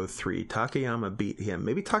May 03. Takayama beat him.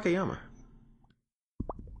 Maybe Takayama.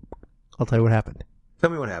 I'll tell you what happened. Tell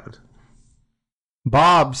me what happened.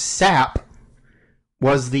 Bob Sapp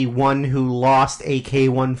was the one who lost a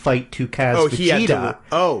K1 fight to Kaz Fujita. He had to.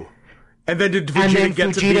 Oh. And then did Vegeta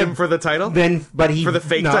get to beat him for the title? But he for the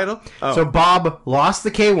fake title? Oh. So Bob lost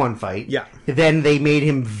the K1 fight. Yeah. Then they made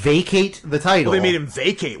him vacate the title. Well, they made him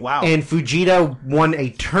vacate. Wow. And Fujita won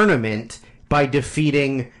a tournament by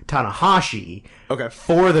defeating Tanahashi. Okay.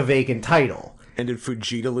 For the vacant title. And did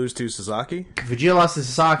Fujita lose to Sasaki? Fujita lost to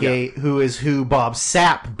Sasaki, who Bob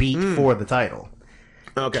Sapp beat for the title.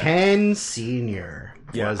 Okay. Ken Senior.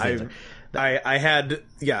 Yeah, I had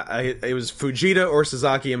it was Fujita or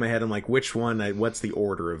Sasaki in my head. I'm like, which one? What's the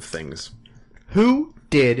order of things? Who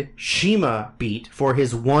did Shima beat for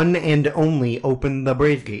his one and only Open the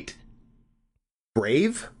Brave Gate?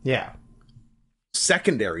 Brave? Yeah.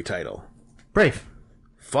 Secondary title. Brave.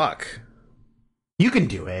 Fuck. You can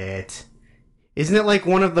do it. Isn't it like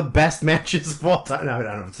one of the best matches of all time? No, I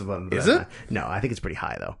don't know if it's one of the best. Is it? No, I think it's pretty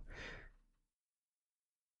high, though.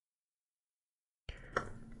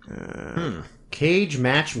 Cage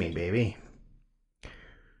match me, baby.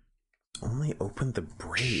 Only opened the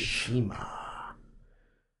Brave. Shima.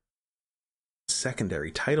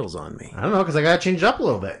 Secondary titles on me. I don't know, because I gotta change it up a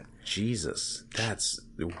little bit. Jesus. That's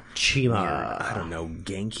Shima. weird. I don't know.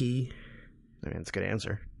 Genki? I mean, it's a good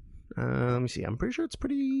answer. Let me see. I'm pretty sure it's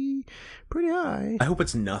pretty high. I hope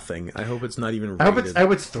it's nothing. I hope it's not even rated. I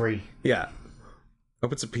hope it's 3. Yeah. I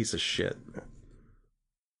hope it's a piece of shit.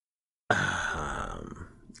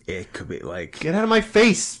 It could be like... Get out of my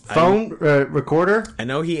face, phone recorder. I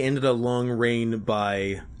know he ended a long reign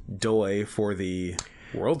by Doi for the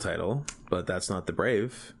world title, but that's not the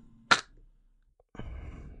Brave.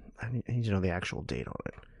 I need to know the actual date on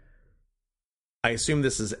it. I assume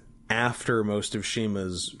this is after most of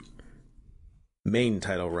Shima's main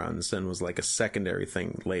title runs and was like a secondary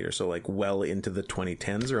thing later, so like well into the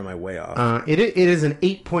 2010s, or am I way off? It is an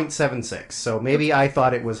 8.76, so maybe I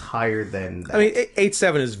thought it was higher than that. I mean,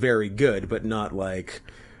 8.7 is very good, but not like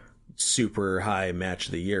super high match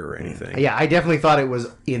of the year or anything. Yeah, I definitely thought it was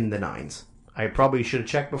in the 9s. I probably should have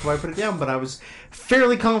checked before I put it down, but I was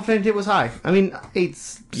fairly confident it was high. I mean,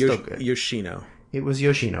 8's still good. Yoshino. It was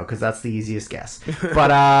Yoshino, because that's the easiest guess.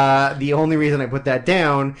 But the only reason I put that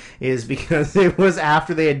down is because it was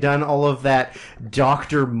after they had done all of that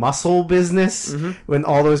Dr. Muscle business, when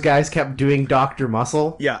all those guys kept doing Dr.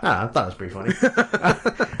 Muscle. Yeah. I thought it was pretty funny.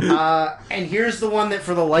 And here's the one that,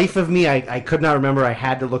 for the life of me, I could not remember. I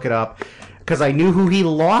had to look it up, because I knew who he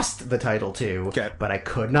lost the title to, but I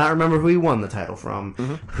could not remember who he won the title from.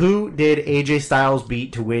 Who did AJ Styles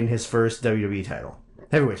beat to win his first WWE title?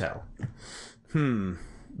 Heavyweight title.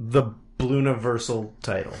 The Bluniversal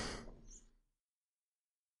title.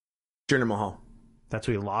 Jinder Mahal. That's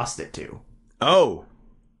who he lost it to. Oh,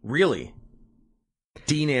 really?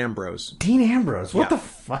 Dean Ambrose. Dean Ambrose. What the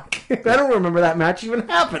fuck? I don't remember that match even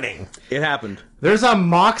happening. It happened. There's a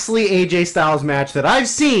Moxley AJ Styles match that I've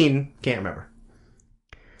seen. Can't remember.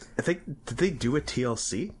 I think, did they do a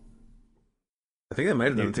TLC? I think they might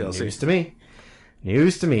have done a TLC. News to me.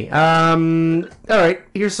 News to me. Alright,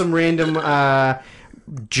 here's some random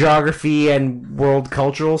geography and world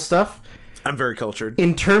cultural stuff. I'm very cultured.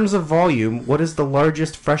 In terms of volume, what is the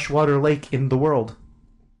largest freshwater lake in the world?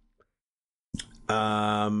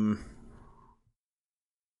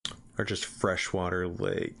 Largest freshwater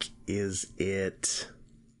lake. Is it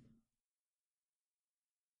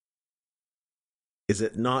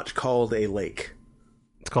not called a lake?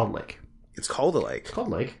 It's called lake. It's called a lake. It's called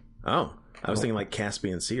lake. Oh, I was thinking like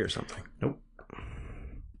Caspian Sea or something. Nope.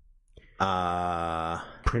 Uh,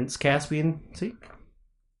 Prince Caspian Sea?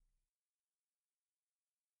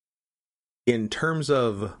 In terms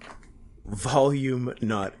of volume,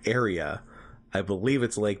 not area, I believe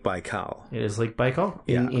it's Lake Baikal. It is Lake Baikal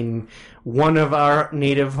Yeah. in one of our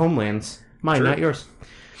native homelands. Mine, True. not yours.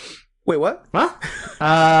 Wait, what?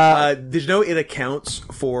 Huh? Did you know it accounts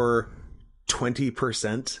for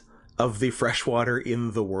 20% of the freshwater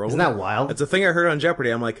in the world? Isn't that wild? That's a thing I heard on Jeopardy.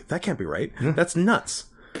 I'm like, that can't be right. That's nuts.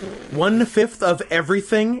 1/5 of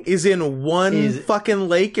everything is in one fucking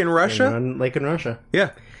lake in Russia? One lake in Russia.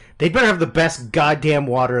 Yeah. They'd better have the best goddamn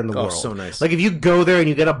water in the world. so nice. Like, if you go there and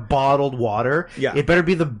you get a bottled water, Yeah. it better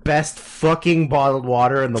be the best fucking bottled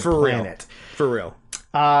water in the For planet. real. For real.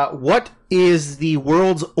 What is the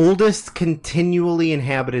world's oldest continually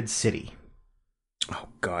inhabited city? Oh,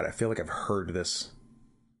 God. I feel like I've heard this.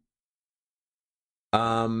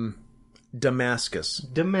 Damascus.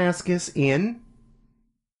 Damascus in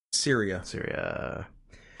Syria. Syria.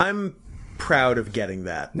 I'm proud of getting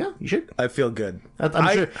that. No, you should. I feel good.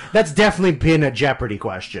 I'm sure that's definitely been a Jeopardy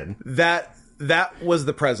question. That was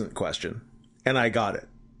the present question, and I got it.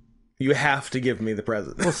 You have to give me the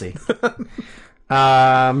present. We'll see.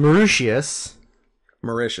 Mauritius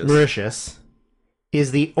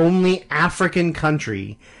is the only African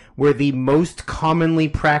country where the most commonly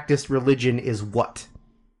practiced religion is what?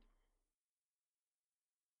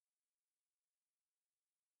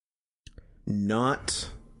 Not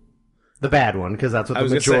the bad one, because that's what I the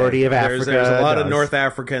was gonna majority say, of Africa There's a lot of does. North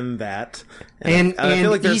African that, and I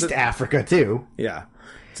feel like there's East Africa too. Yeah,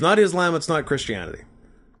 it's not Islam. It's not Christianity.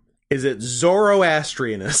 Is it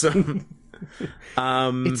Zoroastrianism? It's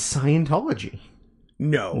Scientology.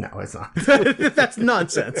 No, No, it's not. that's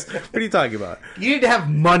nonsense. What are you talking about? You need to have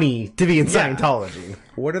money to be in Scientology.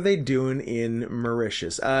 What are they doing in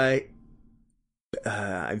Mauritius? I'm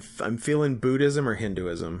feeling Buddhism or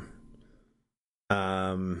Hinduism.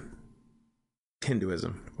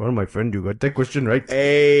 Hinduism. Well, my friend, you got that question right.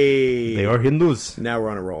 Hey, They are Hindus. now we're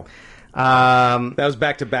on a roll. That was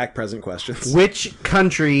back-to-back present questions. Which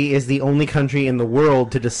country is the only country in the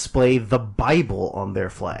world to display the Bible on their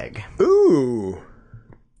flag? Ooh,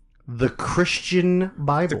 The Christian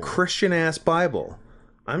Bible. the Christian-ass Bible.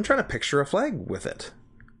 I'm trying to picture a flag with it,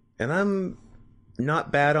 and I'm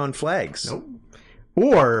not bad on flags. Nope.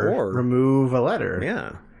 Or Or- remove a letter.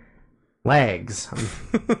 Yeah. Flags.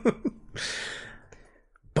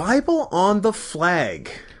 Bible on the flag.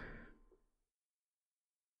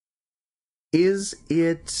 Is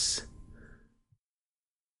it...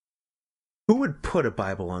 Who would put a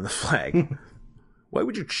Bible on the flag? Why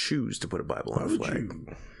would you choose to put a Bible on a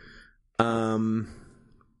flag?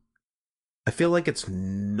 I feel like it's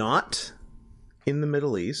not in the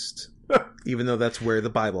Middle East. even though that's where the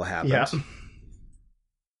Bible happened. Yeah.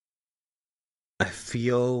 I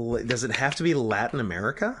feel... Does it have to be Latin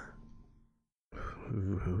America?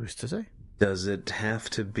 Who's to say? Does it have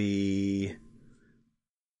to be...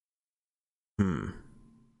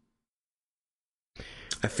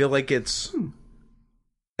 I feel like it's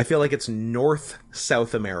North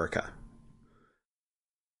South America.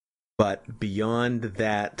 But beyond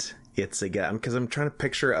that, it's again, because I'm trying to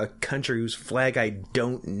picture a country whose flag I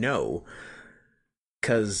don't know.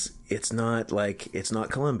 Because it's not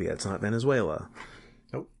Colombia, it's not Venezuela.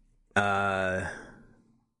 Nope. Not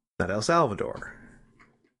El Salvador.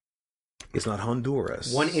 It's not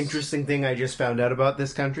Honduras. One interesting thing I just found out about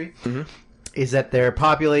this country is that their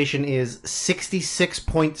population is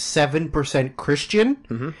 66.7%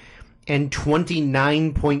 Christian and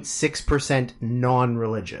 29.6%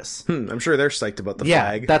 non-religious. I'm sure they're psyched about the Yeah,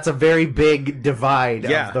 flag. that's a very big divide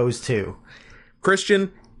Yeah. of those two.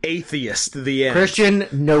 Christian, atheist, the end. Christian,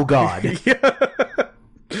 no God.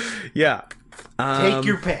 Yeah. Take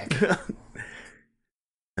your pick.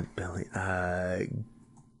 Belly.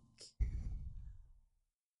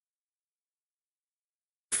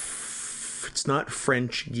 It's not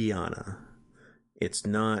French Guiana. It's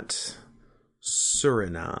not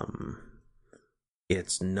Suriname.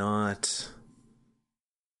 It's not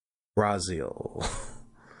Brazil.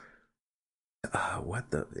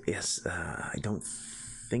 What the? Yes, I don't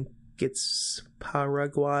think it's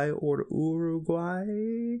Paraguay or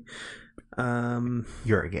Uruguay.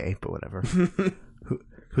 You're a gay, but whatever.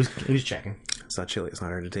 Who's checking? It's not Chile. It's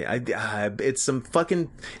not Argentina. It's some fucking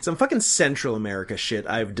Central America shit.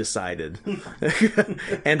 I've decided,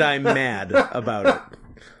 and I'm mad about it.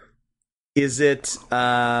 Is it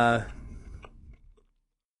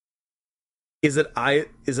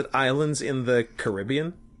islands in the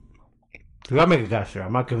Caribbean? You gotta make a guess here.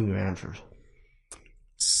 I'm not giving you answers.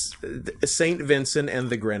 Saint Vincent and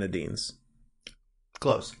the Grenadines.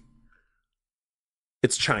 Close.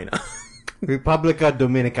 It's China. Republica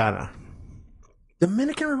Dominicana.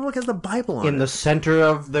 Dominican Republic has the Bible on In it. the center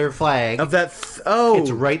of their flag. Of that,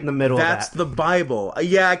 it's right in the middle that's of that. the Bible.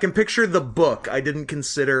 Yeah, I can picture the book. I didn't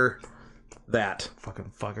consider that.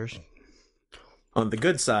 Fucking fuckers. On the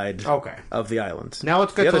good side Okay. of the island. Now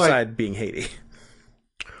let's get the to other like, side being Haiti.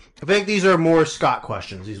 I think these are more Scott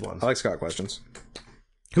questions, these ones. I like Scott questions.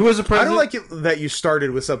 Who was the I president? don't like it that you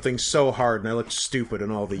started with something so hard and I looked stupid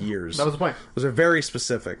in all the years. That was the point. Those are very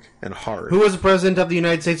specific and hard. Who was the president of the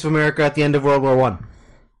United States of America at the end of World War I?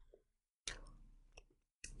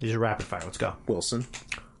 These are rapid fire. Let's go. Wilson.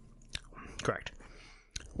 Correct.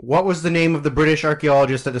 What was the name of the British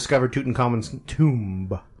archaeologist that discovered Tutankhamun's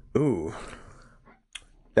tomb? Ooh.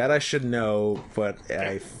 That I should know, but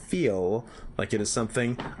I feel like it is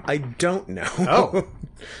something I don't know.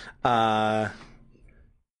 Oh.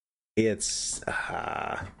 It's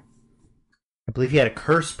I believe he had a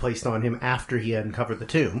curse placed on him after he had uncovered the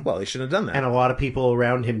tomb. well, he shouldn't have done that. And a lot of people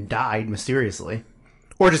around him died mysteriously.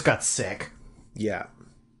 Or just got sick. Yeah.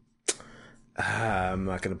 I'm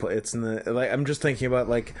not gonna play. It's in the like. I'm just thinking about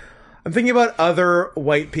like. I'm thinking about other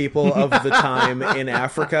white people of the time in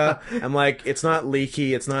Africa. I'm like, it's not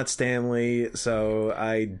Leakey, it's not Stanley, so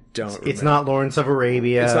I don't. It's remember. not Lawrence of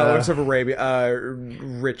Arabia. It's not Lawrence of Arabia.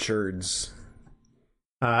 Richards.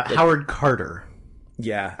 Howard Carter.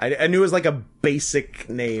 Yeah, I knew it was like a basic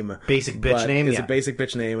name. Basic bitch but name, It's yeah. a basic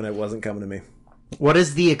bitch name, and it wasn't coming to me. What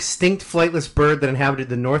is the extinct flightless bird that inhabited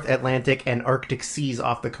the North Atlantic and Arctic seas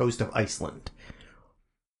off the coast of Iceland?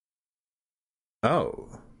 Oh.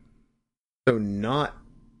 So not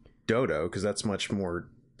dodo, because that's much more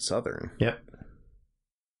southern. Yep.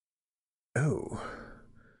 Oh.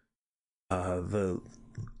 The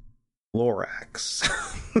Lorax.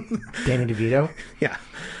 Danny DeVito? Yeah.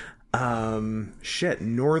 Shit,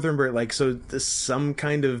 northern bird, like, so this some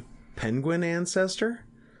kind of penguin ancestor?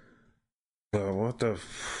 What the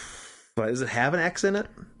does it have an X in it?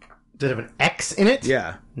 Did it have an X in it?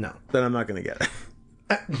 Yeah. No. Then I'm not gonna get it.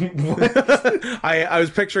 What? I was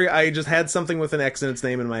picturing, I just had something with an X in its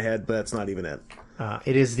name in my head, but that's not even it.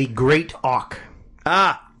 It is the Great Auk.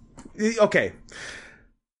 Ah! Okay.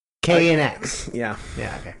 K and X. Yeah.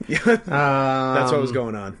 Yeah, okay. That's what was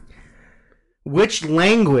going on. Which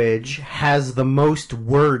language has the most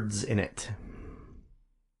words in it?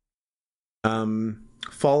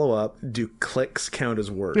 Follow up, do clicks count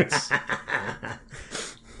as words?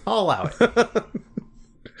 I'll allow it.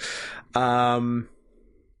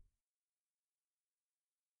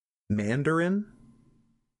 Mandarin?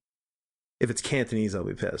 If it's Cantonese, I'll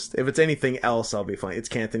be pissed. If it's anything else, I'll be fine. It's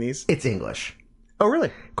Cantonese? It's English. Oh,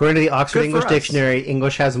 really? According to the Oxford Good for English us. Dictionary,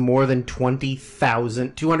 English has more than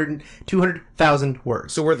 200,000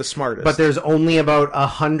 words. So we're the smartest. But there's only about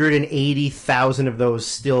 180,000 of those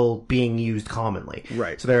still being used commonly.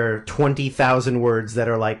 Right. So there are 20,000 words that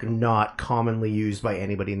are like not commonly used by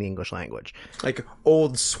anybody in the English language. like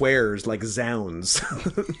old swears, like zounds.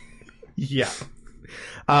 Yeah.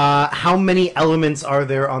 How many elements are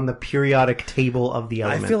there on the periodic table of the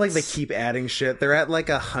elements? I feel like they keep adding shit. They're at like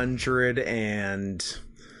 100 and...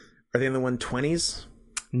 Are they in the 120s?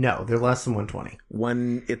 No, they're less than 120.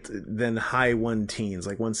 Then high 1-teens,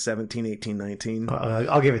 like 117, 18, 19.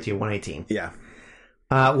 I'll give it to you, 118. Yeah.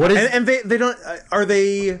 What is... And they don't... Are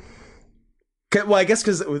they... Well, I guess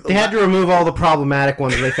because... They had to remove all the problematic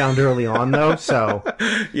ones they found early on, though, so...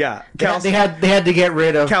 Yeah. They had to get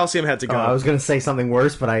rid of... Calcium had to go. I was going to say something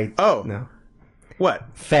worse, but I... Oh. No.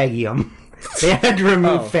 What? Phagium. They had to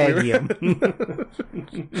remove phagium.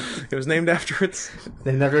 It was named after its...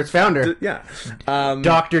 Named after its founder. Yeah.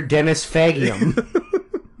 Dr. Dennis Phagium.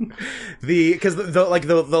 Because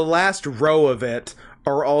the last row of it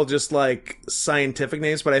are all just like scientific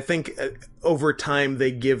names, but I think over time they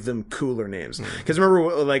give them cooler names. Because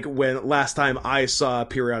remember, like when last time I saw a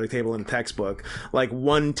periodic table in a textbook, like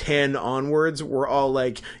 110 onwards were all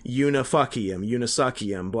like unifuckium,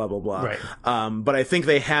 unisuckium, blah blah blah. Right. But I think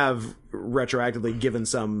they have retroactively given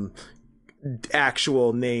some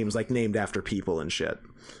actual names, like named after people and shit.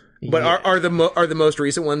 But are the most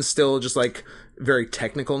recent ones still just like very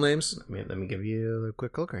technical names? Let me give you a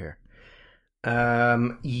quick look here. Yeah,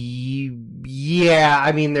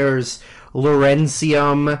 I mean, there's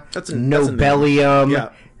Lawrencium, That's a Nobelium, Yeah.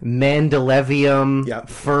 Mendelevium, Yeah.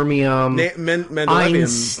 Fermium, Mendelevium.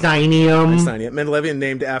 Einsteinium, Mendelevium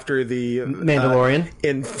named after the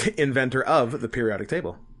Mandalorian, inventor of the periodic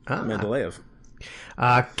table, Mendeleev.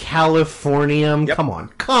 Californium. Yep. Come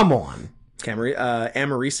on.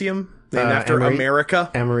 Americium, named after Ameri- America.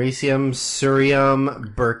 Americium,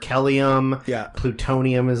 Curium, Berkelium. Yeah.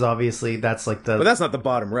 Plutonium is obviously, that's like the... But that's not the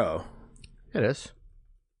bottom row. It is.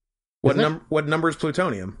 What Isn't it? What number is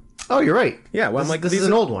plutonium? Oh, you're right. Yeah, well, I'm like, this these is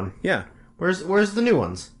an are- old one. Yeah. Where's the new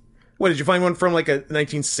ones? What, did you find one from like a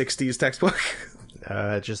 1960s textbook?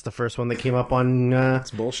 Just the first one that came up on... That's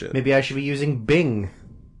bullshit. Maybe I should be using Bing.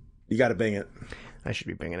 You gotta bing it. I should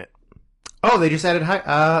be binging it. Oh, they just added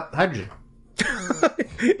hydrogen.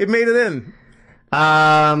 It made it in.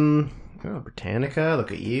 Britannica,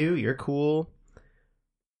 look at you. You're cool.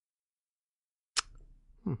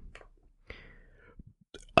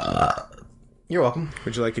 You're welcome.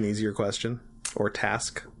 Would you like an easier question? Or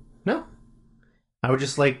task? No. I would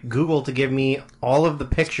just like Google to give me all of the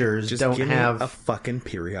pictures. Just don't give have me a fucking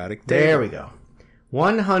periodic table. There we go.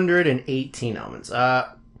 118 elements.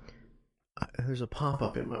 There's a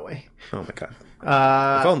pop-up in my way. Oh my god.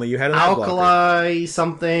 If only you had an ad blocker. Alkali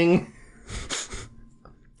something.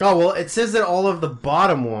 Oh, well, it says that all of the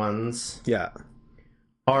bottom ones Yeah.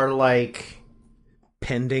 are like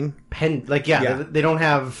Pending. yeah. They don't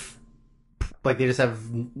have like they just have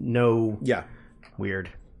no Yeah. weird.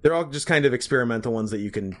 They're all just kind of experimental ones that you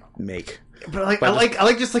can make. But I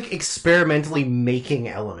like just like experimentally making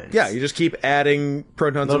elements. Yeah, you just keep adding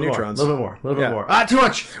protons and neutrons. A little bit more. Yeah. Ah, too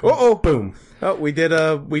much. Oh, Boom. oh, we did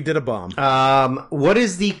a bomb. What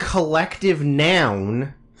is the collective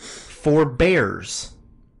noun for bears?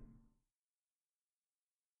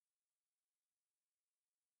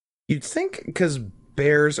 You'd think because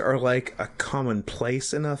bears are like a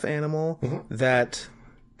commonplace enough animal that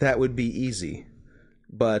would be easy,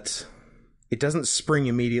 but it doesn't spring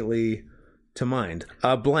immediately to mind.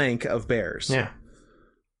 A blank of bears. Yeah.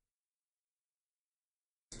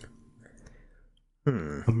 A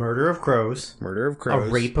murder of crows. Murder of crows.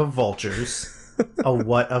 A rape of vultures. A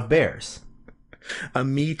what of bears? A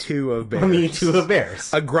Me Too of bears. A me too of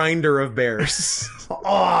bears. A grinder of bears.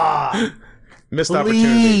 Oh, Missed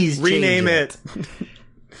Please opportunity. Rename change it.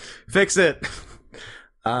 Fix it.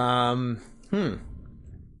 A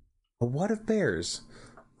what of bears?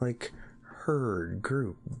 Like herd,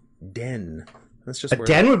 group, den. That's just a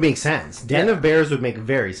den would make sense. Den Yeah. of bears would make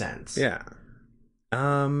very sense. Yeah.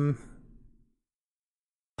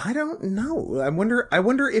 I don't know. I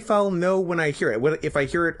wonder if I'll know when I hear it. If I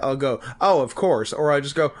hear it, I'll go, "Oh, of course," or I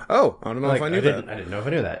just go, "Oh, I don't know if I knew that." I didn't know if I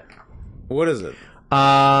knew that. What is it?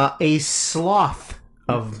 A sloth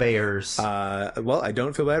of bears. Well, I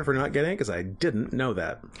don't feel bad for not getting it because I didn't know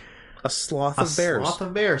that. A sloth A of bears. sloth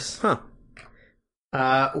of bears. Huh.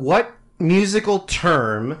 What musical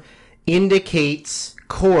term indicates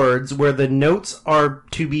chords where the notes are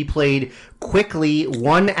to be played quickly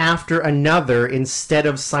one after another instead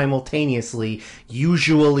of simultaneously,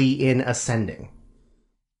 usually in ascending?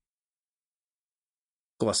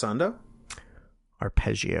 Glissando?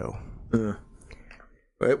 Arpeggio.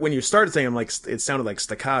 When you started saying, I'm like, it sounded like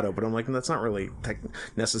staccato, but I'm like, that's not really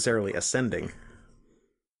necessarily ascending.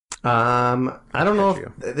 I don't know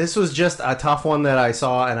if this was just a tough one that I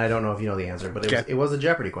saw, and I don't know if you know the answer, but it was a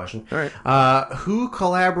Jeopardy question. All right. Who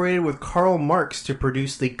collaborated with Karl Marx to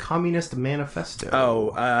produce the Communist Manifesto? Oh,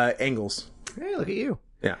 Engels. Hey, look at you.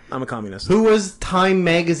 Yeah, I'm a communist. Who was Time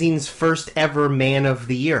Magazine's first ever Man of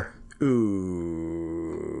the Year?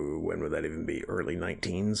 Ooh, when would that even be? Early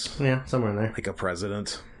 19s? Yeah, somewhere in there. Like a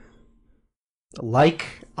president? Like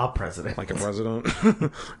a president. Like a president?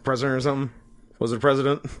 President or something? Was it a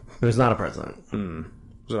president? It was not a president.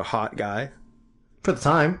 Was it a hot guy? For the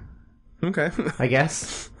time, Okay. I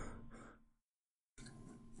guess.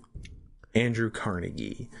 Andrew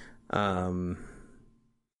Carnegie. Their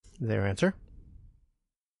answer?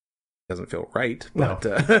 Doesn't feel right, No.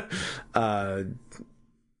 but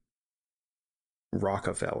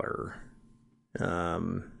Rockefeller.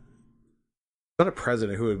 Not a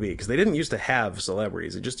president, who would it be? Because they didn't used to have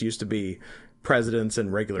celebrities. It just used to be presidents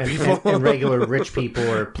and regular people. And regular rich people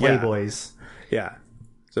or playboys. Yeah.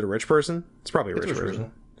 Is it a rich person? It's probably a rich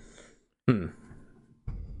person. Do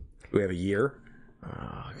we have a year?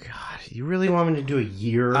 Oh, God. You really want me to do a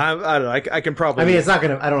year? I don't know. I can probably... I mean, it's not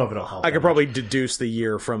going to... I don't know if it'll help. I could probably deduce the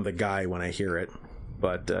year from the guy when I hear it.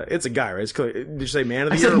 But it's a guy, right? It's clear. Did you say man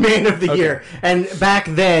of the year? I said man of the year. And back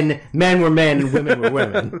then, men were men and women were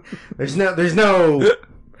women. There's no...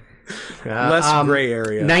 Less gray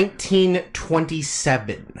area.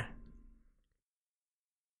 1927.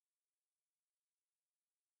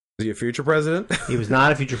 Is he a future president? He was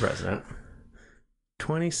not a future president.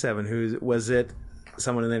 27. Was it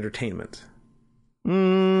someone in entertainment?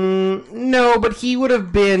 No, but he would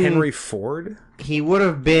have been... Henry Ford? He would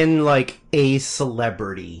have been, like, a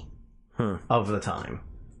celebrity of the time.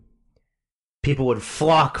 People would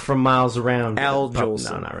flock from miles around. Al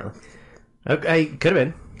Jolson. No, not really. Okay, could have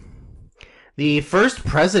been. The first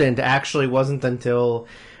president actually wasn't until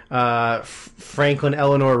Franklin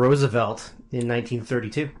Eleanor Roosevelt in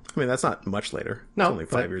 1932. I mean, that's not much later. No, It's only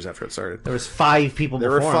 5 years after it started. There was 5 people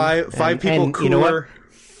There before were him. five people and cooler. You know what?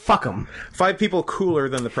 Fuck them. 5 people cooler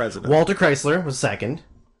than the president. Walter Chrysler was second.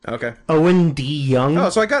 Okay. Owen D. Young. Oh,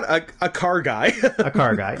 so I got a car guy. A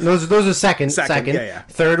car guy. Those are second. Yeah.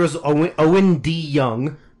 Third was Owen D.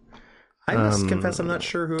 Young. I must confess I'm not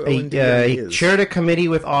sure who Owen D. Young He is. chaired a committee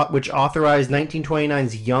which authorized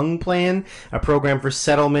 1929's Young Plan, a program for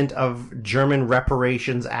settlement of German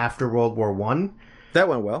reparations after World War One. That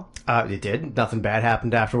went well. It did. Nothing bad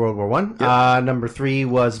happened after World War One. Number 3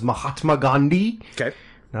 was Mahatma Gandhi. Okay.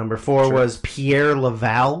 Number 4 was Pierre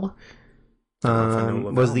Laval.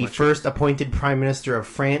 Laval Was the much. first appointed Prime Minister of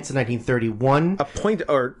France in 1931. Appointed?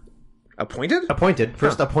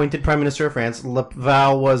 First appointed Prime Minister of France.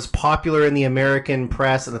 Laval was popular in the American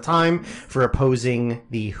press at the time for opposing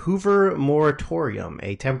the Hoover Moratorium,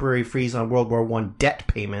 a temporary freeze on World War I debt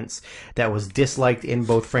payments that was disliked in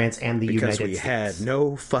both France and the United States. Because we had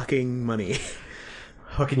no fucking money.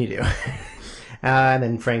 What can you do? And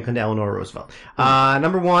then Franklin Delano Roosevelt.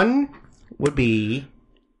 Number 1 would be...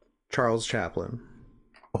 Charles Chaplin.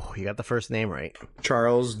 Oh, you got the first name right.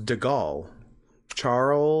 Charles de Gaulle.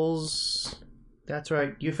 Charles... That's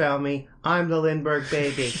right. You found me. I'm the Lindbergh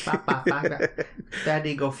baby. Ba, ba, ba, ba.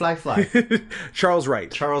 Daddy, go fly, fly. Charles Wright.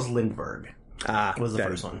 Charles Lindbergh. Was the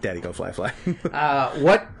Daddy, first one. Daddy, go fly, fly.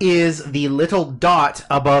 What is the little dot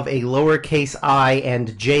above a lowercase I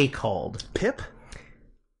and J called? Pip?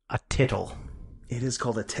 A tittle. It is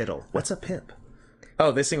called a tittle. What's a pip?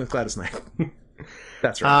 Oh, they sing with Gladys Knight.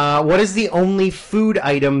 That's right. What is the only food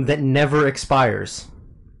item that never expires?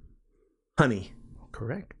 Honey.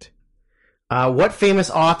 Correct. What famous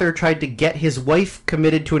author tried to get his wife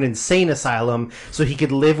committed to an insane asylum so he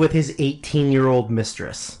could live with his 18-year-old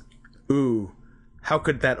mistress? Ooh. How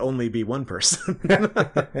could that only be one person?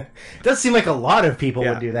 Does seem like a lot of people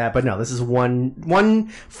Yeah. would do that, but no, this is one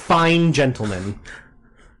fine gentleman.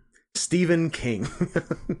 Stephen King.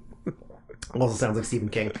 Also sounds like Stephen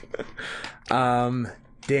King.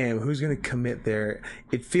 Damn, who's gonna commit there?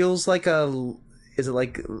 It feels like is it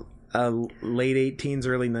like a late 18s,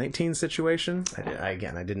 early 19s situation? I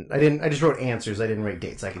just wrote answers. I didn't write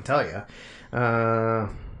dates. I can tell you.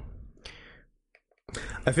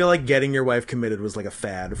 I feel like getting your wife committed was like a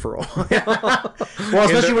fad for a while. Well,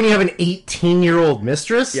 especially when you have an 18-year-old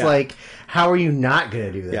mistress. Yeah. Like, how are you not going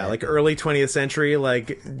to do that? Yeah, like early 20th century,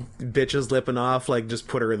 like bitches lipping off, like just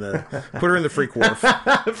put her in the freak wharf.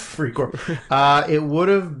 Freak work. It would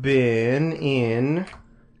have been in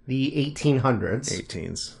the 1800s.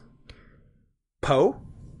 18s. Poe?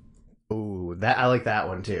 Ooh, that I like that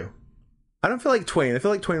one too. I don't feel like Twain. I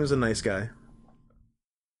feel like Twain was a nice guy.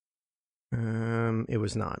 It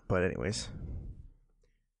was not, but anyways.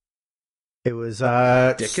 It was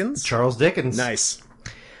Dickens? Charles Dickens. Nice.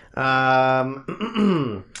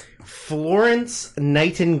 Florence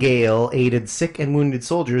Nightingale aided sick and wounded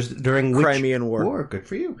soldiers during which Crimean War. Good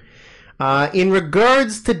for you. In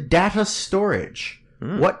regards to data storage,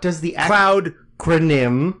 what does the acronym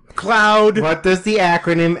What does the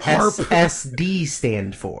acronym SSD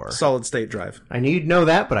stand for? Solid state drive. I knew you'd know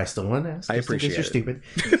that, but I still want to ask. I appreciate you're it. stupid.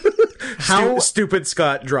 Stupid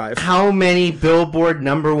Scott drive. How many Billboard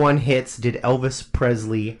 #1 hits did Elvis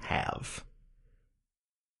Presley have?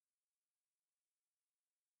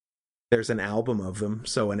 There's an album of them,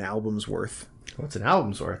 so an album's worth What's an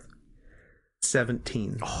album's worth?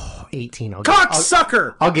 17. Oh, 18.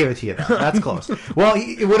 Cocksucker! I'll give it to you. That's close. Well,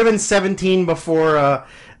 it would have been 17 before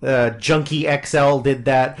Junkie XL did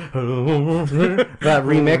that that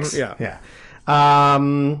remix. Yeah.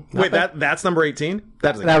 Wait, that's number 18?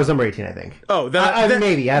 That was number 18, I think. Oh,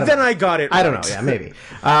 maybe. I don't then know. I got it. I don't know. Yeah, maybe.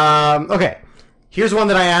 Okay. Here's one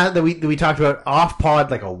that we talked about off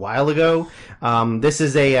pod like a while ago. This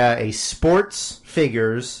is a sports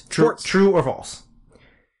figures. True or false?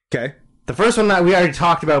 Okay. The first one that we already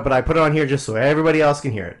talked about, but I put it on here just so everybody else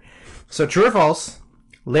can hear it. So, true or false?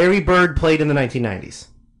 Larry Bird played in the 1990s.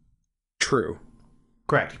 True.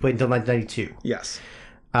 Correct. He played until 1992. Yes.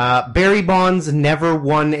 Barry Bonds never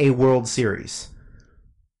won a World Series.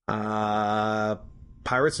 Pirates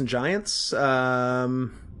and Giants. Did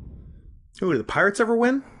the Pirates ever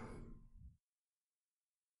win?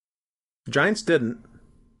 Giants didn't.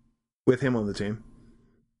 With him on the team.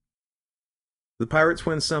 The Pirates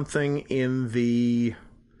win something in the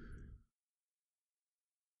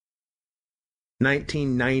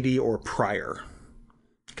 1990 or prior.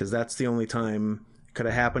 Because that's the only time it could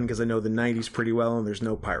have happened, because I know the 90s pretty well and there's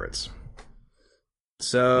no Pirates.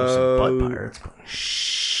 So... Butt Pirates.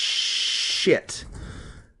 Shit.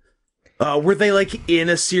 Were they like in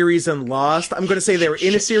a series and lost? I'm going to say they were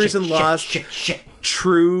in a series and lost. Shit.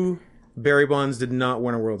 True. Barry Bonds did not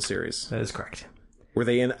win a World Series. That is correct. Were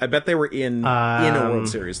they in? I bet they were in a World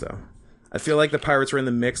Series, though. I feel like the Pirates were in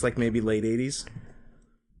the mix, like maybe late 80s.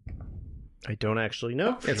 I don't actually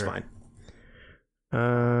know. It's fine.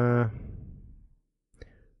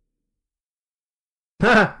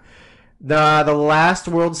 The last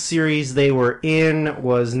World Series they were in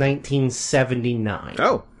was 1979.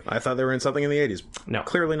 Oh, I thought they were in something in the 80s. No.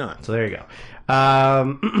 Clearly not. So there you go.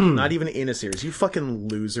 Not even in a series. You fucking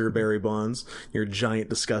loser, Barry Bonds. You're a giant,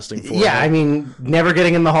 disgusting forehead. Yeah, I mean, never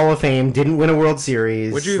getting in the Hall of Fame, didn't win a World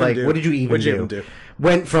Series. What'd you even do? What did you even do?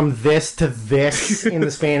 Went from this to this in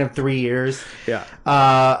the span of 3 years. Yeah.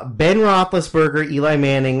 Ben Roethlisberger, Eli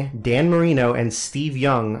Manning, Dan Marino, and Steve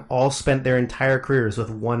Young all spent their entire careers with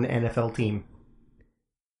one NFL team.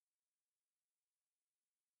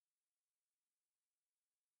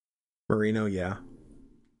 Marino, yeah.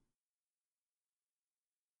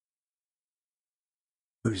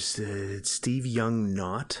 Who's Steve Young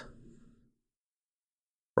not?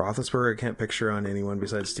 Roethlisberger I can't picture on anyone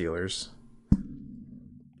besides Steelers.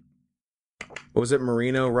 What was it?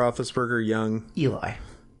 Marino, Roethlisberger, Young, Eli.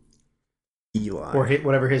 Or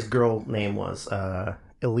whatever his girl name was.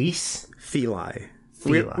 Elise? Feli.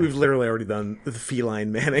 Feli. We've literally already done the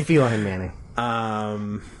Feline Manning. Feline Manning.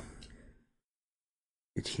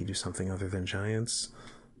 Did he do something other than Giants?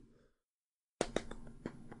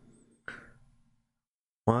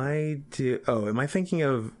 Am I thinking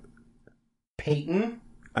of Peyton?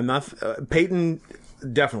 I'm not. Peyton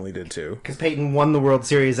definitely did too. Because Peyton won the World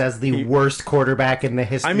Series as the worst quarterback in the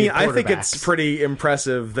history I mean, of I think it's pretty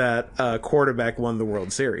impressive that a quarterback won the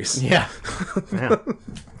World Series. Yeah. Yeah.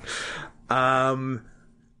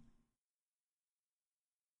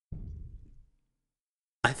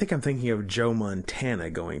 I think I'm thinking of Joe Montana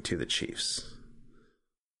going to the Chiefs.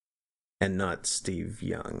 And not Steve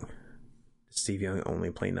Young. Did Steve Young only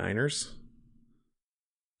play Niners?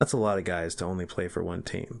 That's a lot of guys to only play for one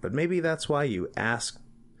team. But maybe that's why you ask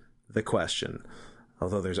the question.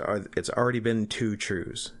 Although it's already been 2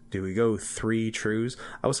 trues. Do we go 3 trues?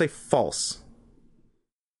 I would say false.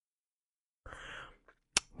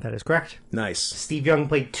 That is correct. Nice. Steve Young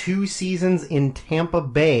played 2 seasons in Tampa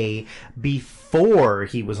Bay before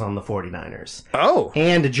he was on the 49ers. Oh!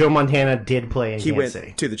 And Joe Montana did play in Kansas City. He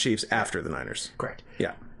went to the Chiefs after the Niners. Correct.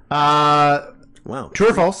 Yeah. Wow. True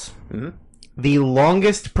or false? Mm-hmm. The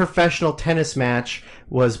longest professional tennis match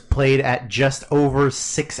was played at just over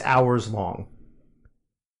 6 hours long.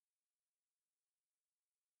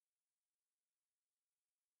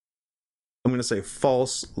 I'm going to say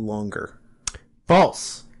false, longer.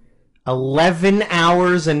 False. 11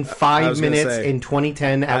 hours and I 5 was gonna minutes say, in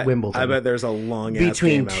 2010 at Wimbledon. I bet there's a long ass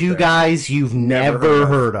between game out two there. guys you've never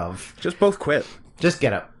heard of. Just both quit. Just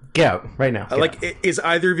get up. Get out right now. Get Like, out. is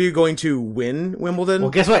either of you going to win Wimbledon?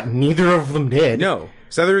 Well, guess what? Neither of them did. No.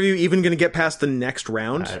 Is either of you even going to get past the next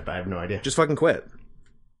round? I have no idea. Just fucking quit.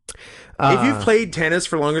 If you've played tennis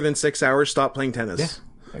for longer than 6 hours, stop playing tennis.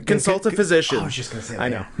 Consult a physician. I was just going to say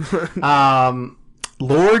that. I know.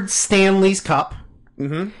 Lord Stanley's Cup,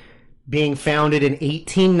 being founded in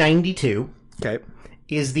 1892, Okay.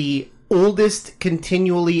 is the oldest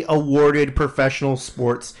continually awarded professional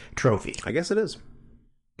sports trophy. I guess it is.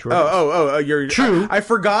 True. You're True. I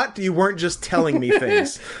forgot you weren't just telling me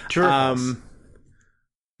things. True or false?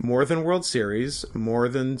 More than World Series, more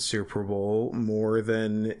than Super Bowl, more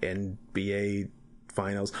than NBA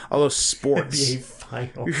Finals. Although sports, NBA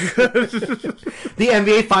Finals. The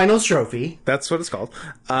NBA Finals trophy. that's what it's called.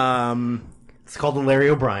 It's called the Larry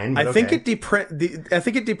O'Brien. But I think okay. I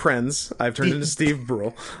think it depends. I've turned into Steve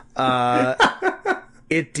Brule.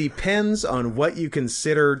 It depends on what you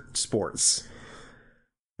consider sports.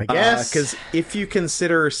 I guess. Because if you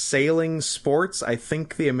consider sailing sports, I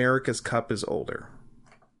think the America's Cup is older.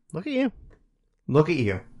 Look at you. Look at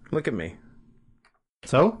you. Look at me.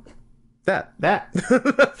 So, That.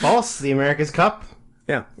 false. The America's Cup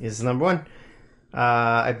Yeah. is number one.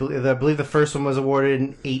 I believe the first one was awarded in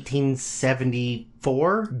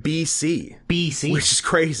 1874 BC. BC. Which is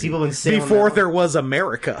crazy. People have been sailing Before that there was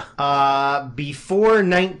America. before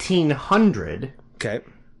 1900, Okay.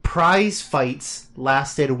 prize fights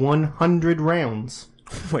lasted 100 rounds.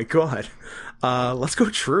 Oh my god. Let's go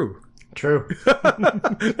true. True.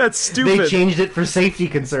 That's stupid. They changed it for safety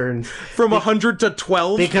concerns From 100 to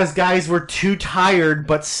 12? because guys were too tired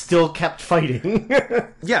but still kept fighting.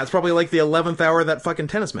 Yeah, it's probably like the 11th hour of that fucking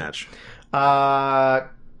tennis match.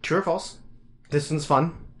 True or false? This one's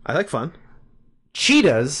fun. I like fun.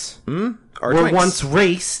 Cheetahs Or were drinks. once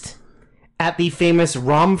raced at the famous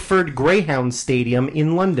Romford Greyhound Stadium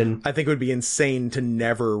in London. I think it would be insane to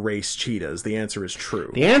never race cheetahs. The answer is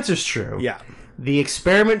true. The answer's true. Yeah. The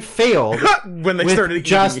experiment failed When they with started eating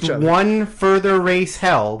just each other. one further race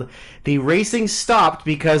held. The racing stopped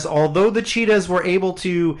because although the cheetahs were able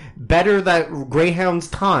to better the greyhounds'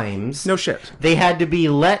 times, No shit. they had to be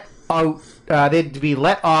let out. They had to be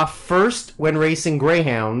let off first when racing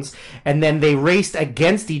greyhounds, and then they raced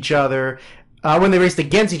against each other. When they raced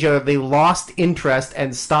against each other, they lost interest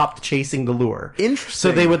and stopped chasing the lure. Interesting.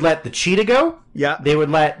 So they would let the cheetah go. Yeah. They would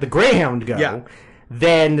let the greyhound go. Yeah.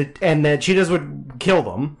 Then the cheetahs would kill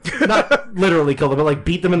them, not literally kill them, but like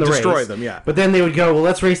beat them in the Destroy race. them, yeah. But then they would go, well,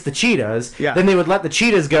 let's race the cheetahs. Yeah. Then they would let the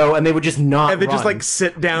cheetahs go, and they would just not. And they just run. like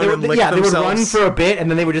sit down They and would, lick yeah, themselves. they would run for a bit, and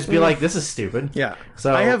then they would just be like, "This is stupid." Yeah.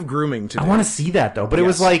 So I have grooming to do. I want to see that though, but it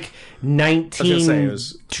was Yes. like say it was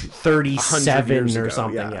 1937 years or ago,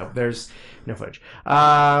 something. yeah. Yeah, there's no footage.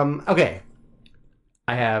 Okay,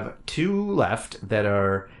 I have two left that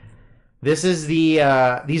are. This is the.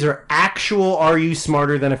 These are actual "Are you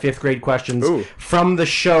smarter than a fifth grade?" questions Ooh. from the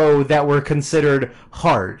show that were considered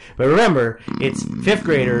hard. But remember, it's fifth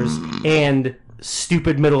graders and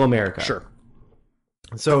stupid middle America. Sure.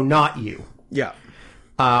 So not you. Yeah.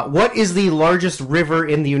 What is the largest river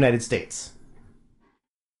in the United States?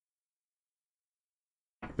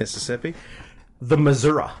 Mississippi. The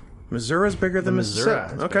Missouri. Missouri's bigger than Mississippi.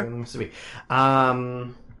 Missouri. It's Okay. bigger than Mississippi.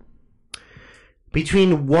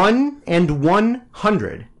 Between 1 and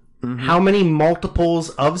 100, how many multiples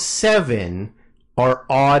of 7 are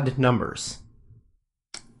odd numbers?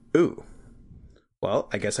 Ooh. Well,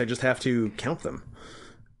 I guess I just have to count them.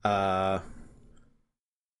 Was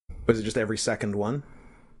it just every second one?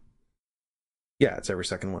 Yeah, it's every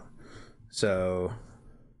second one. So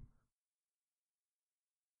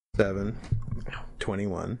 7,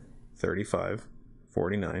 21, 35,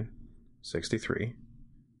 49, 63,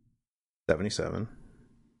 77,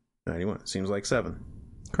 91. Seems like 7.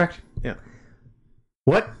 Correct. Yeah.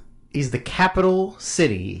 What is the capital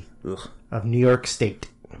city Ugh. of New York State?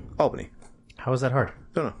 Albany. How is that hard?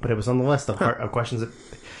 Don't know. But it was on the list of, of questions.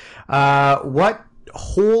 What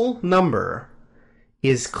whole number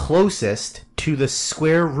is closest to the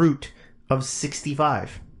square root of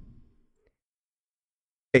 65?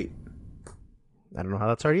 8. I don't know how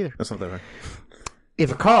that's hard either. That's not that hard.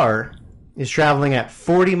 If a car is traveling at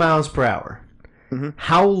 40 miles per hour,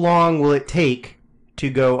 how long will it take to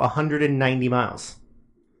go 190 miles?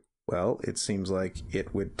 Well, it seems like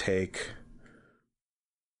it would take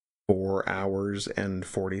 4 hours and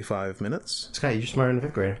 45 minutes. Scott, you're smarter than a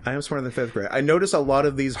fifth grader. I am smarter than fifth grade. I notice a lot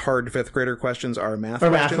of these hard fifth grader questions are math Or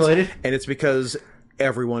math questions. related. And it's because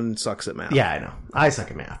everyone sucks at math. Yeah, I know. I suck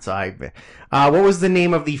at math. So what was the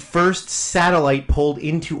name of the first satellite pulled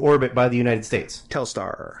into orbit by the United States?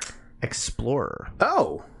 Telstar. Explorer.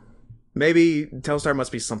 Oh. Maybe Telstar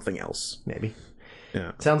must be something else. Maybe.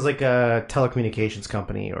 Yeah. Sounds like a telecommunications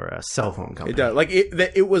company or a cell phone company. It does. Like,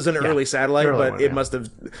 it was an early satellite, early but one, it yeah. must have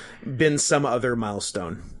been some other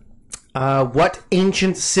milestone. What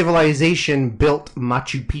ancient civilization built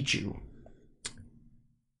Machu Picchu?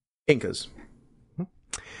 Incas.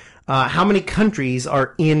 How many countries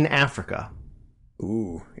are in Africa?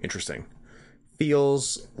 Ooh, interesting.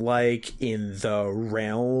 Feels like in the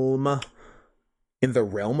realm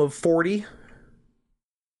of 40.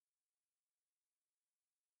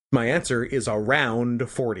 My answer is around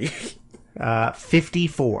 40.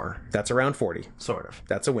 54. That's around 40. Sort of.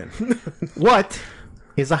 That's a win. What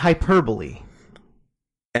is a hyperbole?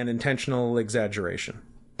 An intentional exaggeration.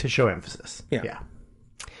 To show emphasis. Yeah.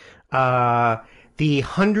 The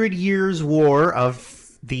 100 Years' War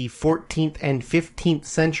of the 14th and 15th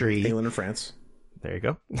century. England and France. There you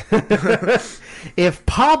go. If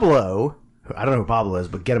Pablo, I don't know who Pablo is,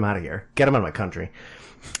 but get him out of here. Get him out of my country.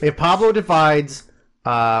 If Pablo divides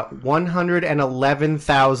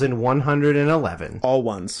 111,111 All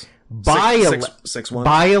ones. by Six ones.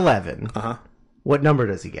 by 11, Uh-huh. what number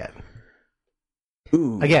does he get?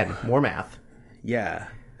 Ooh. Again, more math. Yeah.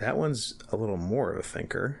 That one's a little more of a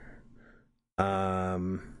thinker.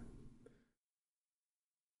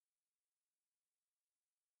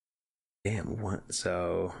 Damn, what?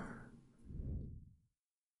 So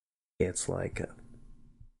it's like,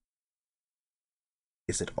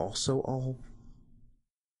 is it also all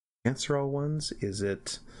answer all ones? Is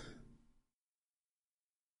it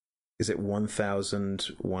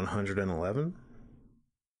 1,111?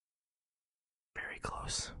 Very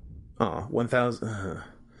close. Oh, 1,000.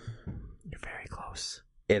 You're very close.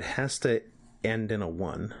 It has to end in a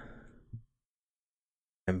 1.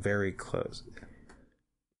 I'm very close.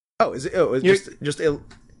 Oh, is it? Oh, it's just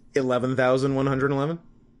 11,111.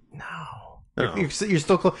 No. Oh. You're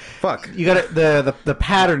still close. Fuck. You got it. The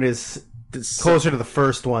pattern is Does, closer to the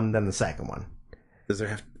first one than the second one. does there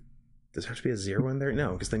have to be a 0 in there?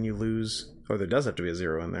 No, because then you lose. Or there does have to be a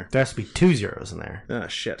 0 in there. There has to be 2 zeros in there. Ah,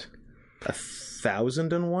 shit.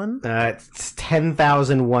 1,001? It's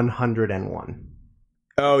 10,101.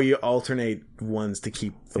 Oh, you alternate ones to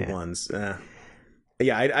keep the ones.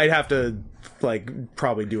 Yeah, I'd have to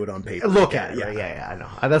probably do it on paper. Look at it. Yeah, I know.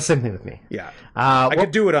 That's the same thing with me. Yeah. I could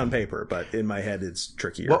do it on paper, but in my head it's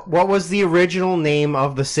trickier. What was the original name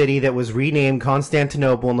of the city that was renamed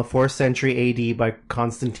Constantinople in the 4th century AD by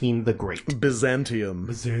Constantine the Great? Byzantium.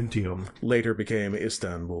 Byzantium. Later became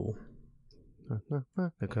Istanbul.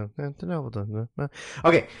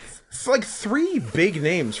 Okay. It's like 3 big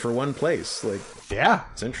names for one place. Yeah.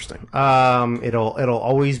 It's interesting. It'll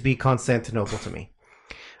always be Constantinople to me.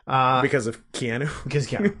 Because of Keanu?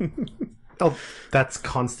 Because yeah. Oh, that's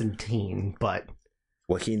Constantine, but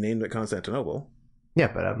Well, he named it Constantinople. yeah,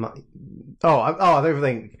 but I'm not. Oh,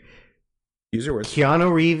 everything. Use your words.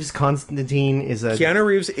 Keanu Reeves Constantine is a Keanu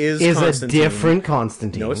Reeves is a Constantine. different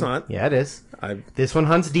Constantine. No, it's not. Yeah, it is. I This one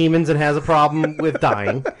hunts demons and has a problem with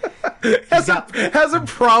dying. has a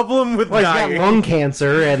problem with Well, he's got dying. lung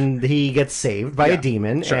cancer and he gets saved by a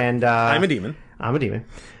demon. Sure. And I'm a demon. I'm a demon.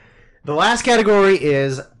 The last category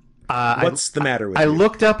is What's the matter with I you?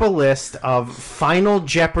 looked up a list of Final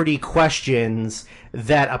Jeopardy questions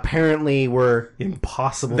that apparently were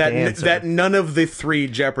impossible to answer. that none of the 3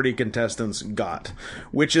 Jeopardy contestants got,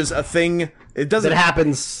 which is a thing. It doesn't that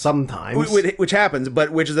happens sometimes. which happens,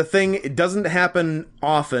 but which is a thing. It doesn't happen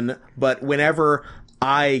often, but whenever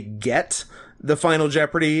I get the Final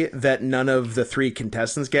Jeopardy that none of the 3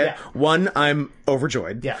 contestants get, Yeah. 1, I'm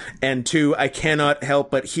overjoyed, Yeah. and 2, I cannot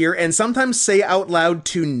help but hear and sometimes say out loud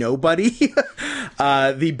to nobody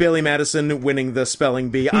the Billy Madison winning the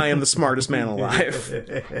spelling bee. I am the smartest man alive.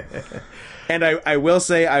 And I will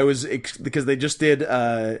say I was, because they just did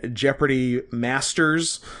Jeopardy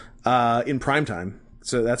Masters in primetime.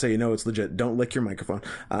 So that's how you know it's legit. Don't lick your microphone.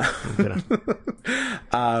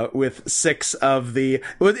 With 6 of the...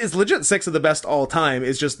 It's legit 6 of the best all time.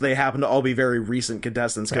 It's just they happen to all be very recent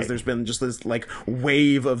contestants because there's been just this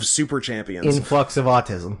wave of super champions. Influx of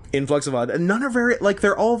autism. Influx of odd. And none are very...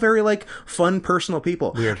 they're all very, fun, personal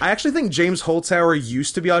people. Weird. I actually think James Holzhauer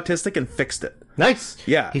used to be autistic and fixed it. Nice.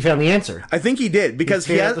 Yeah. He found the answer. I think he did because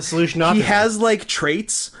he figured out has the solution to he autism. has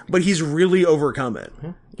traits, but he's really overcome it.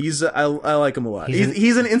 I like him a lot.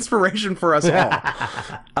 He's an inspiration for us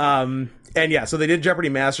all. And yeah, so they did Jeopardy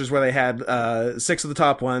Masters where they had 6 of the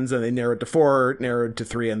top ones, and they narrowed to 4, narrowed to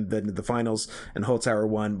 3, and then the finals, and Holzhauer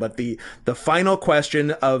won. But the final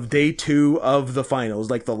question of day 2 of the finals,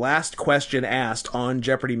 like the last question asked on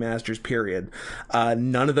Jeopardy Masters period,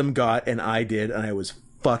 none of them got, and I did, and I was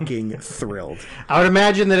fucking thrilled. I would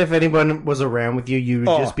imagine that if anyone was around with you, you would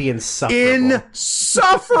just be insufferable.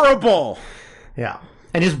 Insufferable! Yeah.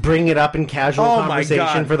 And just bring it up in casual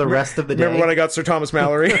conversation for the rest of the day. Remember when I got Sir Thomas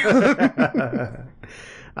Mallory?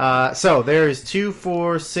 So there's 2,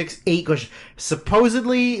 4, 6, 8 questions.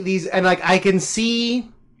 Supposedly these, and like I can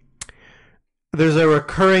see there's a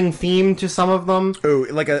recurring theme to some of them. Ooh,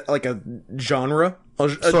 like a genre?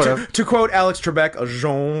 Sort of. To quote Alex Trebek, a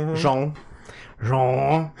genre.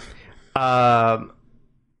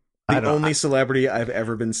 The only celebrity I've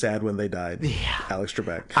ever been sad when they died. Yeah. Alex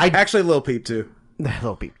Trebek. Actually, Lil Peep, too.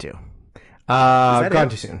 Lil Peep, too. Gone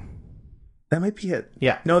too soon. That might be it.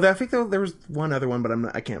 Yeah. No, I think there was one other one,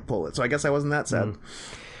 but I can't pull it. So I guess I wasn't that sad.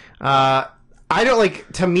 I don't like,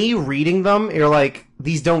 to me, reading them, you're like,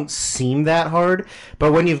 these don't seem that hard,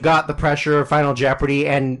 but when you've got the pressure of Final Jeopardy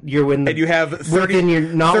and you're in the... And you have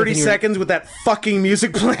 30 seconds with that fucking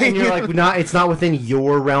music playing. And you're like, it's not within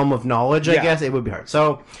your realm of knowledge, I guess, it would be hard.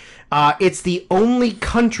 So, it's the only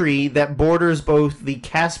country that borders both the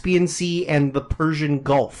Caspian Sea and the Persian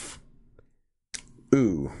Gulf.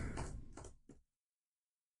 Ooh.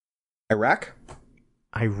 Iraq?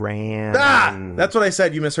 Iran. That's what I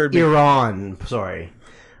said. You misheard me. Iran. Sorry.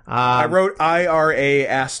 I wrote IRA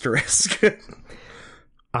asterisk.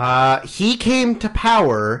 He came to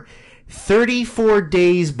power 34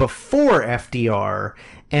 days before FDR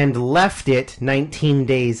and left it 19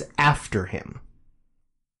 days after him.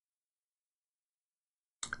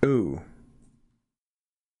 Ooh.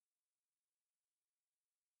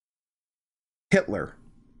 Hitler.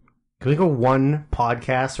 Can we go one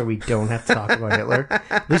podcast where we don't have to talk about Hitler?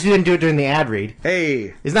 At least we didn't do it during the ad read.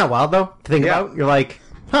 Hey. Isn't that wild, though, to think about? You're like,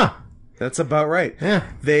 huh. That's about right. Yeah.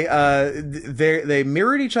 They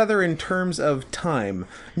mirrored each other in terms of time,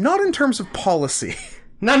 not in terms of policy.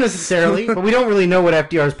 Not necessarily, but we don't really know what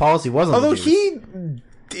FDR's policy was on Although the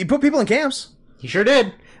he put people in camps. He sure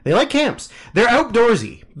did. They like camps. They're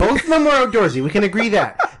outdoorsy. Both of them were outdoorsy. We can agree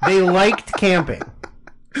that. They liked camping.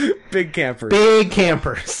 Big campers. Big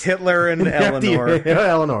campers. Hitler and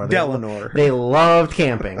Eleanor. Delano. They loved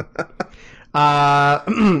camping.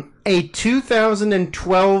 A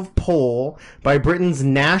 2012 poll by Britain's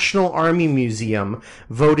National Army Museum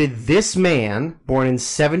voted this man, born in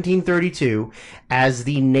 1732, as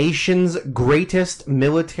the nation's greatest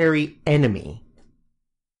military enemy.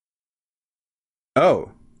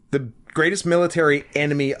 Oh, the greatest military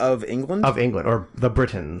enemy of England? Of England, or the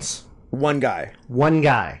Britons. One guy. One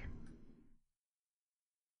guy.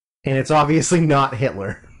 And it's obviously not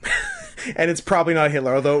Hitler. And it's probably not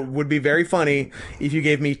Hitler, although it would be very funny if you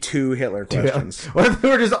gave me 2 Hitler questions. What if they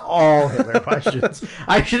were just all Hitler questions?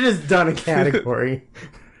 I should have done a category.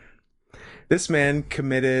 This man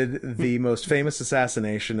committed the most famous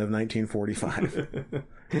assassination of 1945.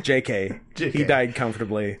 JK. He died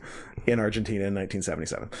comfortably in Argentina in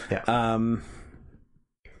 1977. Yeah.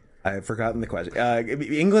 I've forgotten the question.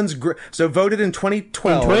 England's... So voted in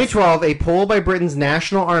 2012... In 2012, a poll by Britain's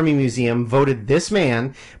National Army Museum voted this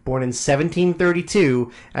man, born in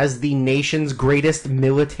 1732, as the nation's greatest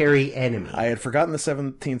military enemy. I had forgotten the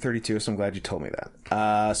 1732, so I'm glad you told me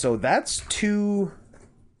that. So that's too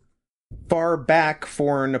far back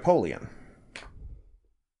for Napoleon.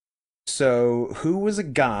 So who was a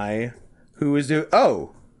guy who was...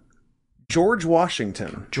 George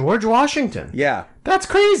Washington. George Washington? Yeah. That's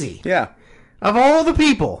crazy. Yeah. Of all the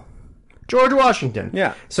people, George Washington.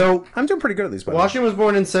 Yeah. So I'm doing pretty good at these. Washington was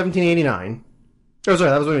born in 1789. Oh,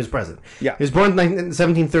 sorry, that was when he was president. Yeah. He was born in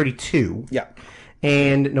 1732. Yeah.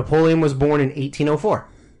 And Napoleon was born in 1804.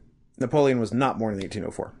 Napoleon was not born in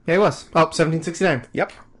 1804. Yeah, he was. Oh, 1769.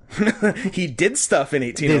 Yep. He did stuff in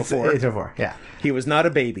 1804. 1804, yeah. He was not a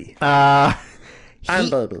baby.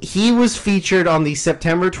 He was featured on the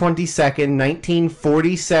September 22nd,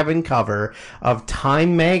 1947 cover of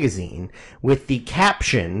Time magazine with the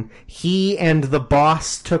caption, "He and the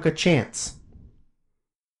boss took a chance."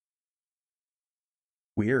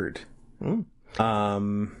 Weird. And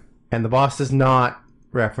the boss does not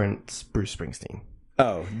reference Bruce Springsteen.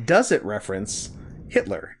 Oh, does it reference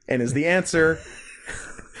Hitler? And is the answer...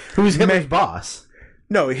 Who's Hitler's boss?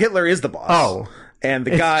 No, Hitler is the boss. Oh. And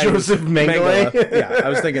the It's guy Joseph Mengele. Yeah, I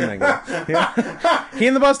was thinking Mengele. Yeah. He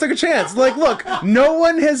and the boss took a chance. Like, look, no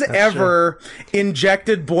one has ever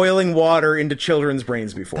injected boiling water into children's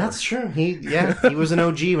brains before. That's true. He was an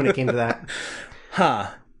OG when it came to that.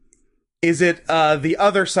 Huh. Is it the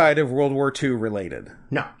other side of World War II related?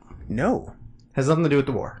 No. No. Has nothing to do with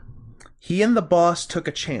the war. He and the boss took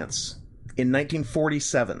a chance in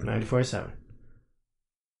 1947. 1947.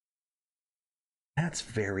 That's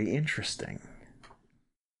very interesting.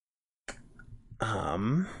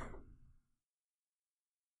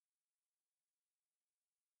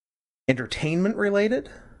 Entertainment related?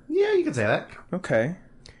 Yeah, you can say that. Okay.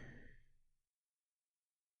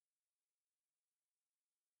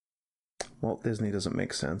 Walt Disney doesn't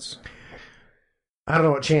make sense. I don't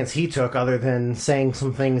know what chance he took other than saying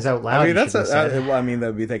some things out loud. I mean, that's said. well, I mean,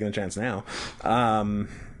 they'd be taking a chance now.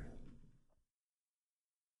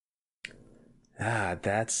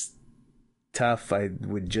 That's tough. I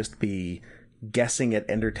would just be guessing at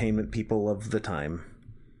entertainment people of the time.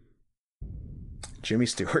 Jimmy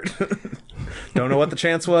Stewart. Don't know what the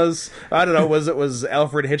chance was. I don't know. Was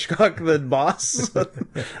Alfred Hitchcock the boss?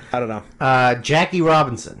 I don't know. Jackie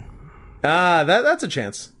Robinson. That's a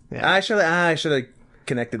chance. Yeah. I should have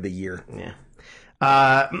connected the year. Yeah.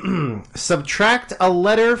 Subtract a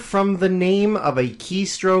letter from the name of a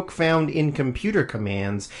keystroke found in computer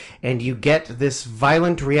commands, and you get this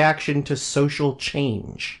violent reaction to social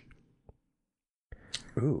change.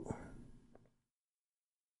 Ooh.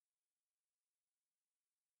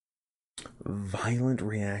 Violent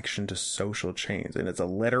reaction to social change, and it's a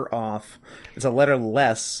letter off. It's a letter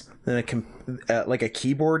less than like a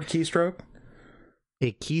keyboard keystroke.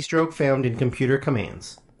 A keystroke found in computer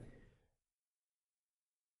commands.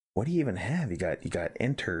 What do you even have? You got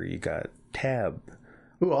enter. You got tab.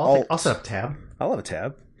 Ooh, I'll set up tab. I'll have a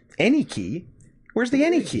tab. Any key. Where's the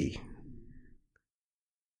any key?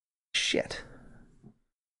 Shit.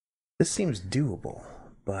 This seems doable,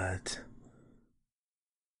 but.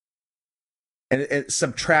 And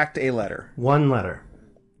subtract a letter. One letter.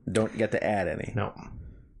 Don't get to add any. No.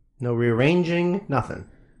 No rearranging, nothing.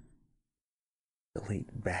 Delete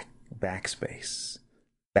backspace.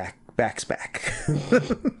 Backspack.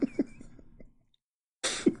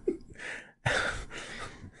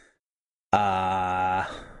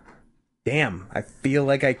 Damn. I feel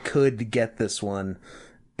like I could get this one,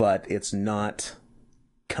 but it's not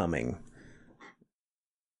coming.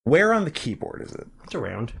 Where on the keyboard is it? It's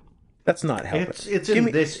around. That's not helping. It's in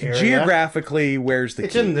this area. Geographically, where's the key?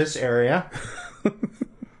 It's in this area.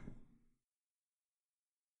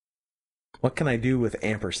 What can I do with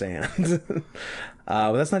ampersand?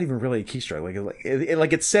 Well, that's not even really a keystroke.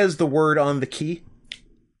 Like it says the word on the key.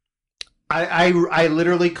 I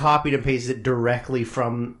literally copied and pasted it directly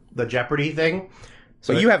from the Jeopardy thing.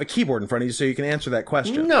 So you have a keyboard in front of you, so you can answer that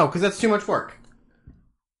question. No, because that's too much work.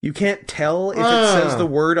 You can't tell if it says the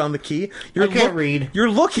word on the key. I can't read. You're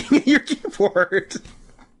looking at your keyboard.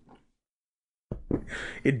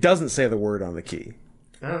 It doesn't say the word on the key.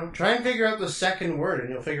 Try and figure out the second word, and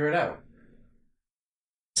you'll figure it out.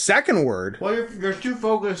 Second word? Well, you're too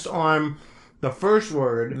focused on the first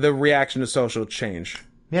word. The reaction to social change.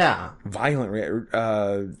 Yeah. Violent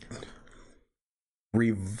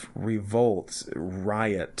revolt,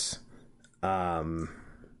 riot,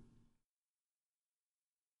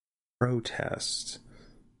 protest.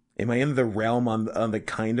 Am I in the realm on the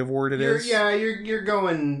kind of word it is? Yeah, you're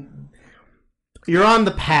going. You're on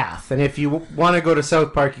the path, and if you want to go to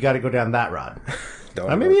South Park, you got to go down that road.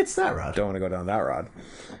 Maybe it's that road. Don't want to go down that road.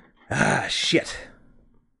 Shit.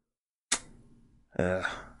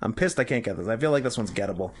 I'm pissed I can't get this. I feel like this one's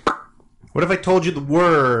gettable. What if I told you the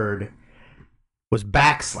word was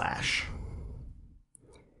backslash?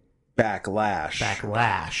 Backlash.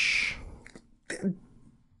 Backlash.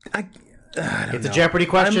 It's a Jeopardy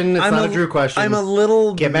question. It's not a Drew question. I'm a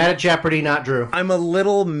little... Get mad at Jeopardy, not Drew. I'm a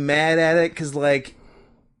little mad at it because, like,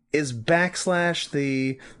 is backslash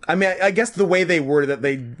the... I mean, I guess the way they worded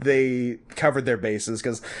it, they covered their bases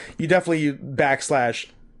because you definitely use backslash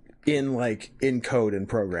in code and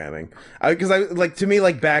programming. Because to me,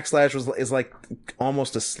 like, backslash is like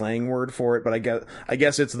almost a slang word for it, but I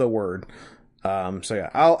guess it's the word. So yeah,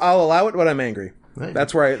 I'll allow it, but I'm angry. Right.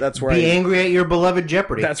 That's where Be angry at your beloved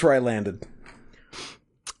Jeopardy. That's where I landed.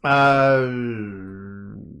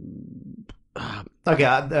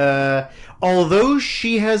 Okay. Although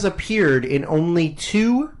she has appeared in only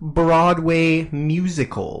 2 Broadway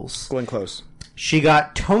musicals, Glenn Close. She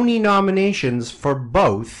got Tony nominations for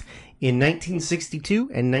both in 1962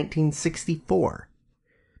 and 1964.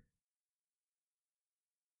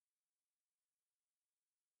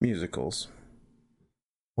 Musicals.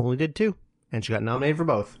 Only did 2. and she got nominated for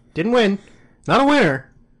both. Didn't win. Not a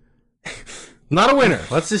winner. Not a winner.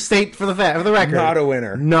 Let's just state for the record. Not a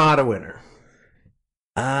winner. Not a winner.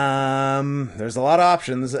 There's a lot of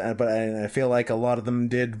options, but I feel like a lot of them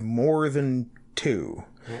did more than 2.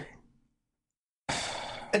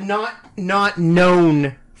 Not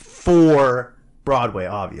known for Broadway,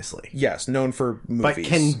 obviously. Yes, known for movies. But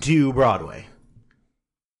can do Broadway.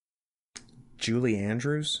 Julie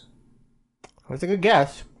Andrews? That's a good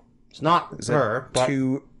guess. It's not her, but...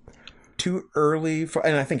 Too early for,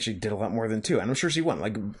 and I think she did a lot more than 2, and I'm sure she won.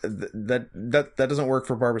 Like that doesn't work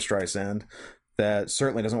for Barbra Streisand. That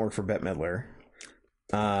certainly doesn't work for Bette Midler.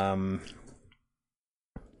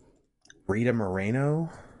 Rita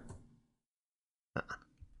Moreno.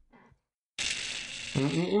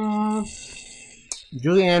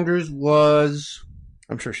 Julie Andrews was...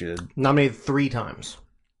 I'm sure she did. Nominated 3 times.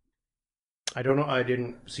 I don't know. I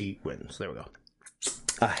didn't see wins. There we go.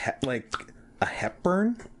 A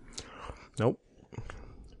Hepburn? Nope.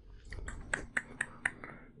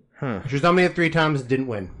 Huh. She was nominated 3 times and didn't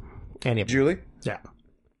win. Any of them. Julie? Yeah. I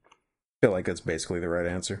feel like that's basically the right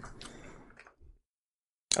answer.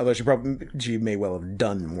 Although she may well have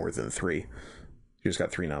done more than 3. She just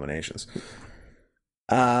got 3 nominations.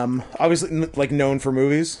 Obviously, like, known for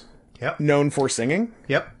movies. Yep. Known for singing.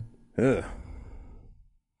 Yep. Ugh.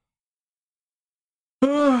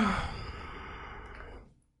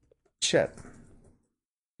 Chet.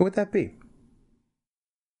 Who would that be?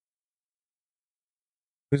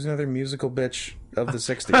 Who's another musical bitch of the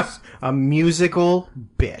 60s? A musical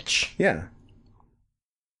bitch. Yeah.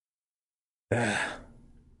 Don't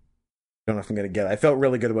know if I'm going to get it. I felt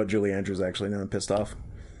really good about Julie Andrews, actually. Now I'm pissed off.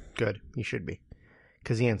 Good. You should be.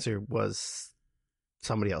 Because the answer was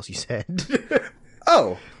somebody else you said.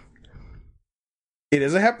 Oh. It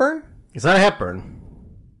is a Hepburn? It's not a Hepburn.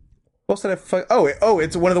 What else did I Oh,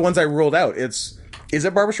 it's one of the ones I ruled out. Is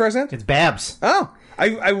it Barbra Streisand? It's Babs. Oh.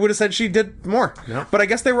 I would have said she did more. No. But I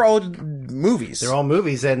guess they were all movies. They're all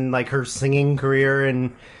movies and like her singing career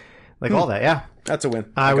and like all that, yeah. That's a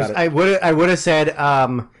win. I would have said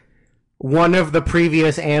one of the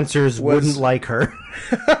previous answers wouldn't like her.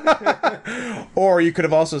 Or you could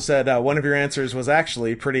have also said one of your answers was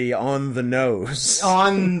actually pretty on the nose.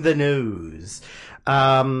 On the nose.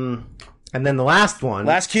 And then the last one.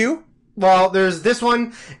 Last cue? Well, there's this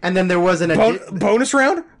one, and then there was an bonus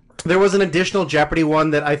round? There was an additional Jeopardy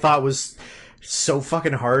one that I thought was so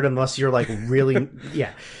fucking hard unless you're like really...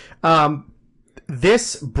 yeah.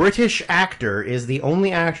 This British actor is the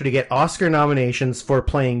only actor to get Oscar nominations for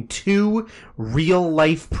playing 2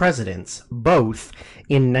 real-life presidents, both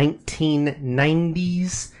in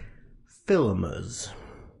 1990s films.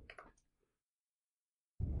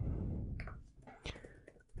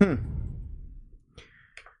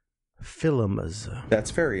 Films.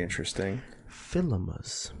 That's very interesting.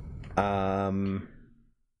 Films. I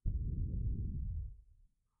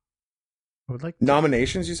would like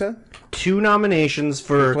nominations, you said? 2 nominations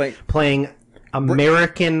for playing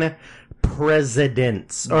American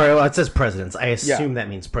presidents. Or it says presidents. I assume that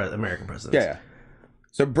means American presidents. Yeah.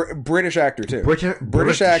 So British actor, too.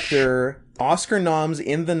 British actor, Oscar noms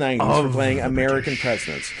in the 90s for playing American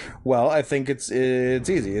presidents. Well, I think it's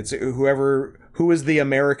easy. It's who is the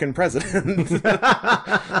American president.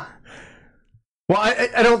 Well,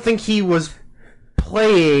 I don't think he was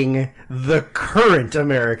playing the current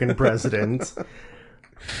American president.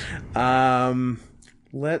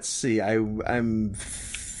 Let's see. I'm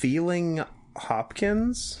feeling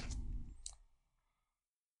Hopkins,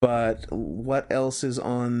 but what else is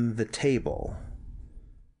on the table?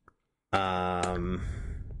 I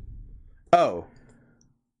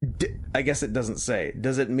guess it doesn't say.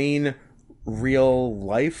 Does it mean real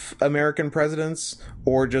life American presidents,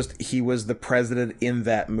 or just he was the president in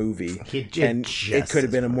that movie? It could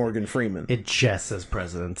have been a Morgan Freeman. It just says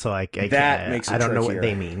president, so I makes it I don't know trickier. what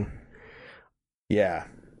they mean. Yeah,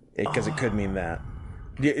 because it could mean that.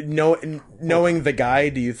 Knowing the guy,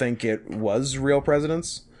 do you think it was real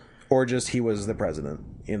presidents, or just he was the president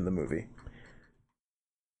in the movie?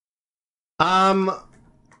 All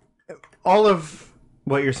of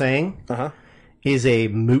what you're saying is a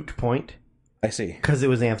moot point. I see. Because it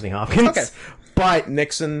was Anthony Hopkins. Okay. But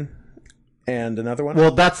Nixon and another one?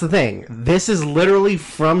 Well, that's the thing. This is literally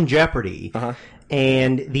from Jeopardy.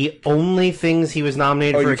 And the only things he was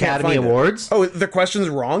nominated for Academy Awards... Oh, the question's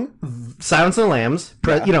wrong? Silence of the Lambs.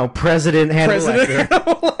 President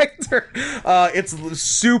Hannibal Lecter. It's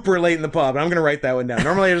super late in the pub, and I'm going to write that one down.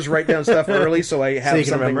 Normally I just write down stuff early so I have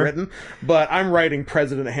something written. But I'm writing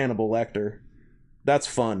President Hannibal Lecter. That's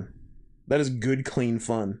fun. That is good, clean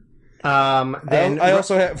fun. Then I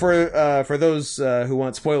also have for those who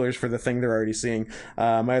want spoilers for the thing they're already seeing.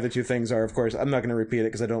 My other two things are, of course, I'm not going to repeat it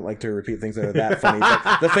because I don't like to repeat things that are that funny.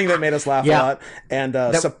 But the thing that made us laugh a lot, and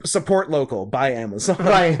support local, buy Amazon.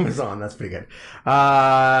 by Amazon. That's pretty good.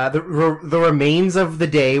 The remains of the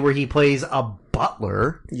day where he plays a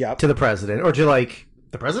butler Yep. to the president, or to like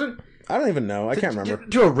the president, I don't even know. I can't remember.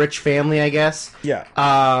 to a rich family, I guess. Yeah.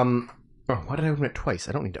 Oh, why did I open it twice?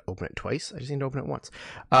 I don't need to open it twice. I just need to open it once.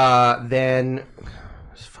 Then,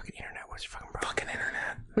 what's fucking internet? What's your fucking problem? Fucking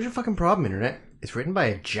internet. What's your fucking problem, internet? It's written by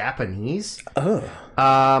a Japanese. Ugh.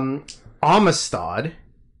 Amistad.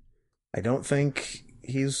 I don't think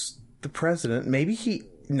he's the president. Maybe he.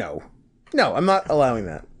 No, I'm not allowing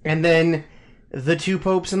that. And then the two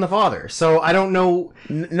popes and the father. So I don't know.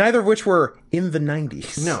 Neither of which were in the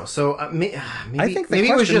 90s. No. So maybe I think the maybe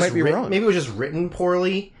it was question just might be wrong. maybe it was just written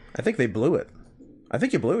poorly. I think they blew it. I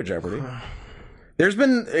think you blew it, Jeopardy.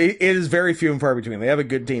 It is very few and far between. They have a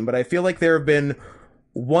good team, but I feel like there have been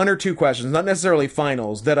one or two questions, not necessarily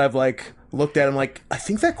finals, that I've like looked at and like, I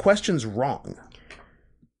think that question's wrong.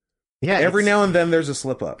 Yeah. Every now and then there's a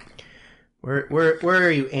slip up. Where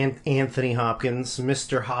are you, Anthony Hopkins,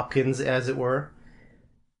 Mr. Hopkins, as it were?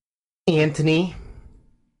 Anthony.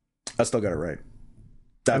 I still got it right.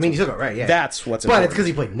 You still got it right, yeah. That's what's But important. it's because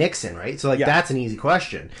he played Nixon, right? So, that's an easy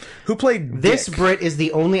question. Who played This Dick? Brit is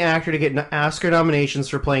the only actor to get Oscar nominations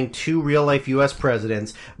for playing two real-life U.S.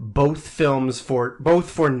 presidents, both for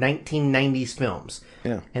 1990s films.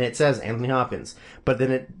 Yeah. And it says Anthony Hopkins. But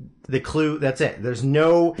then the clue, that's it. There's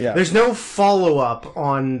no follow-up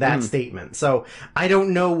on that statement. So, I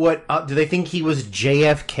don't know what... do they think he was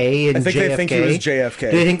JFK and I think JFK? they think he was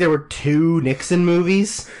JFK. Do they think there were two Nixon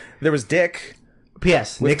movies? There was Dick.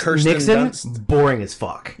 P.S. Kirsten Nixon, Dunst. boring as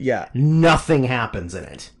fuck. Yeah. Nothing happens in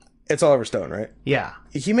it. It's Oliver Stone, right? Yeah.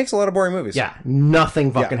 He makes a lot of boring movies. Yeah.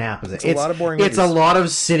 Nothing fucking happens. It's a lot of boring It's a movies. lot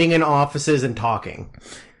of sitting in offices and talking.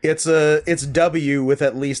 It's W with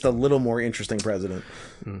at least a little more interesting president,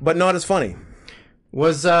 but not as funny.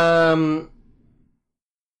 Was, Who's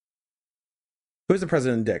the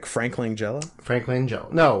president of Dick? Frank Langella? Franklin Joe.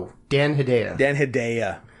 No, Dan Hedaya. Dan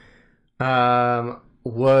Hedaya.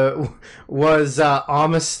 Was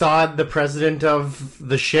Amistad the president of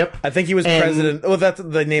the ship? I think he was And- president. Well,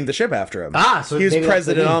 they named the ship after him. So he was maybe that's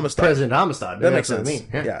President the name. Amistad. President Amistad. Maybe That makes that's sense.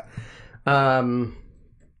 what I mean. Yeah.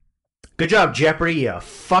 Good job, Jeopardy. You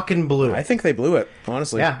fucking blew I it. think they blew it,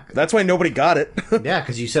 honestly. Yeah. That's why nobody got it. Yeah,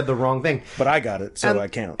 because you said the wrong thing. But I got it, so I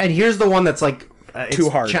count. And here's the one that's like Too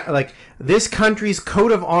hard. Like, this country's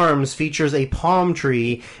coat of arms features a palm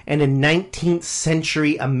tree and a 19th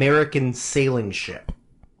century American sailing ship.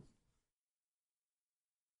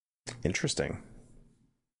 Interesting.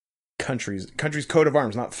 Country's coat of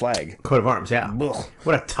arms, not flag. Coat of arms, yeah. Ugh.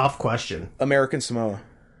 What a tough question. American Samoa.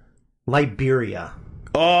 Liberia.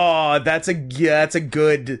 Oh, that's a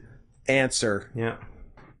good answer. Yeah.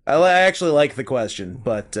 I actually like the question,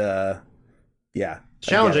 but yeah, It's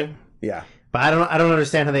challenging. Yeah. But I don't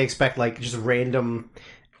understand how they expect like just random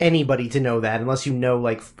anybody to know that unless you know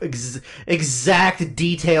like exact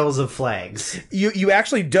details of flags. You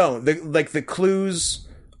actually don't. The clues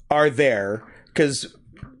are there because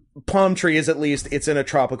palm tree is, at least it's in a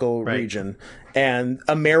tropical region, and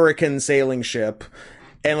American sailing ship,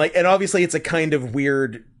 and obviously it's a kind of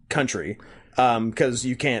weird country because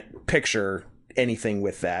you can't picture anything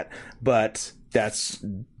with that, but that's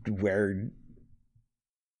where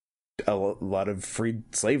a lot of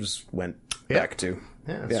freed slaves went back to.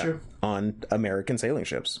 Yeah, that's true. On American sailing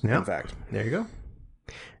ships, in fact. There you go.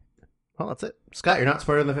 Well, that's it. Scott, you're not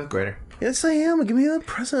smarter than the fifth grader. Yes, I am. Give me a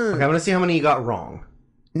present. Okay, I want to see how many you got wrong.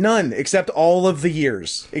 None, except all of the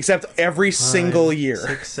years. Except every single year.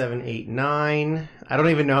 6, 7, 8, 9. I don't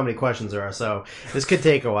even know how many questions there are, so this could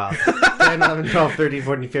take a while. 10, 11, 12, 13,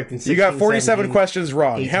 14, 15, 16, You got 47 17, questions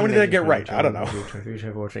wrong. 18, How many did I 19, get right? 20, I don't know. 23,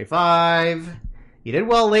 24, 25. You did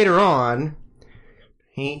well later on.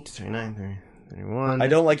 8, 29, 30, 31. I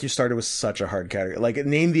don't like you started with such a hard category. Like,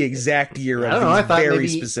 name the exact year I of don't know. I these thought very maybe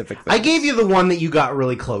specific things. I gave you the one that you got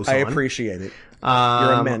really close I on. appreciate it.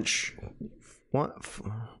 You're a mensch. What?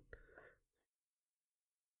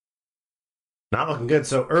 Not looking good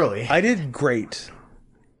so early. I did great.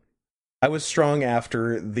 I was strong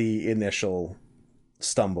after the initial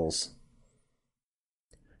stumbles.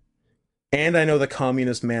 And I know the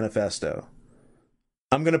Communist Manifesto.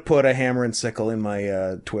 I'm going to put a hammer and sickle in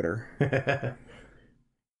my Twitter.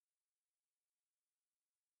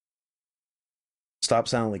 Stop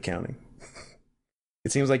silently counting.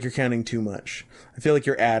 It seems like you're counting too much. I feel like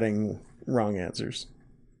you're adding wrong answers.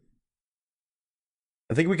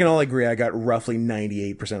 I think we can all agree I got roughly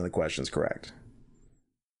 98% of the questions correct.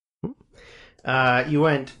 You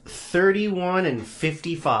went 31 and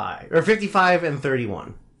 55. Or 55 and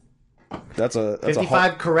 31. That's a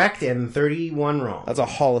 55 correct and 31 wrong. that's a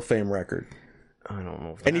Hall of Fame record. I don't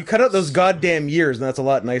know. If And you cut out those goddamn years, and that's a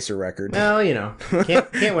lot nicer record. Well, you know.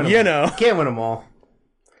 Can't win them You all. know. Can't win them all.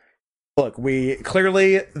 Look,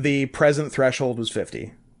 clearly the present threshold was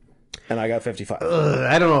 50, and I got 55.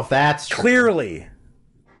 I don't know if that's true. Clearly.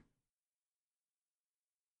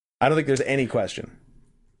 I don't think there's any question.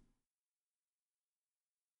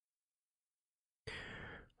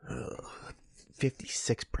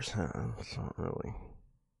 56%. That's not really.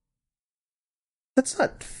 That's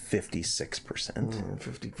not 56%.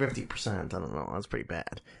 50%. I don't know. That's pretty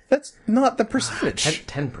bad. That's not the percentage.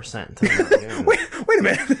 10%. Wait a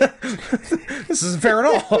minute. This isn't fair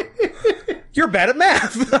at all. You're bad at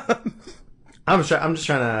math. I'm just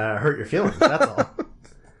trying to hurt your feelings. That's all.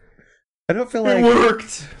 I don't feel like It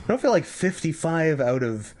worked. I don't feel like 55 out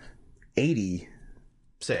of 80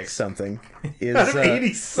 6. something is Out of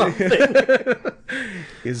 80 something.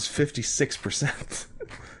 is 56%.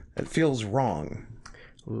 It feels wrong.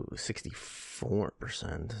 Ooh,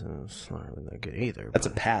 64%. It's not really that good either. That's a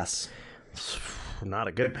but pass. it's not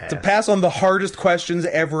a good pass. To pass on the hardest questions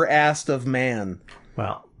ever asked of man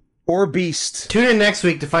Well, or beast. tune in next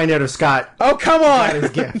week to find out if Scott Oh, come got on!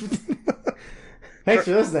 his gift. Thanks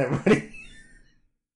for listening, everybody.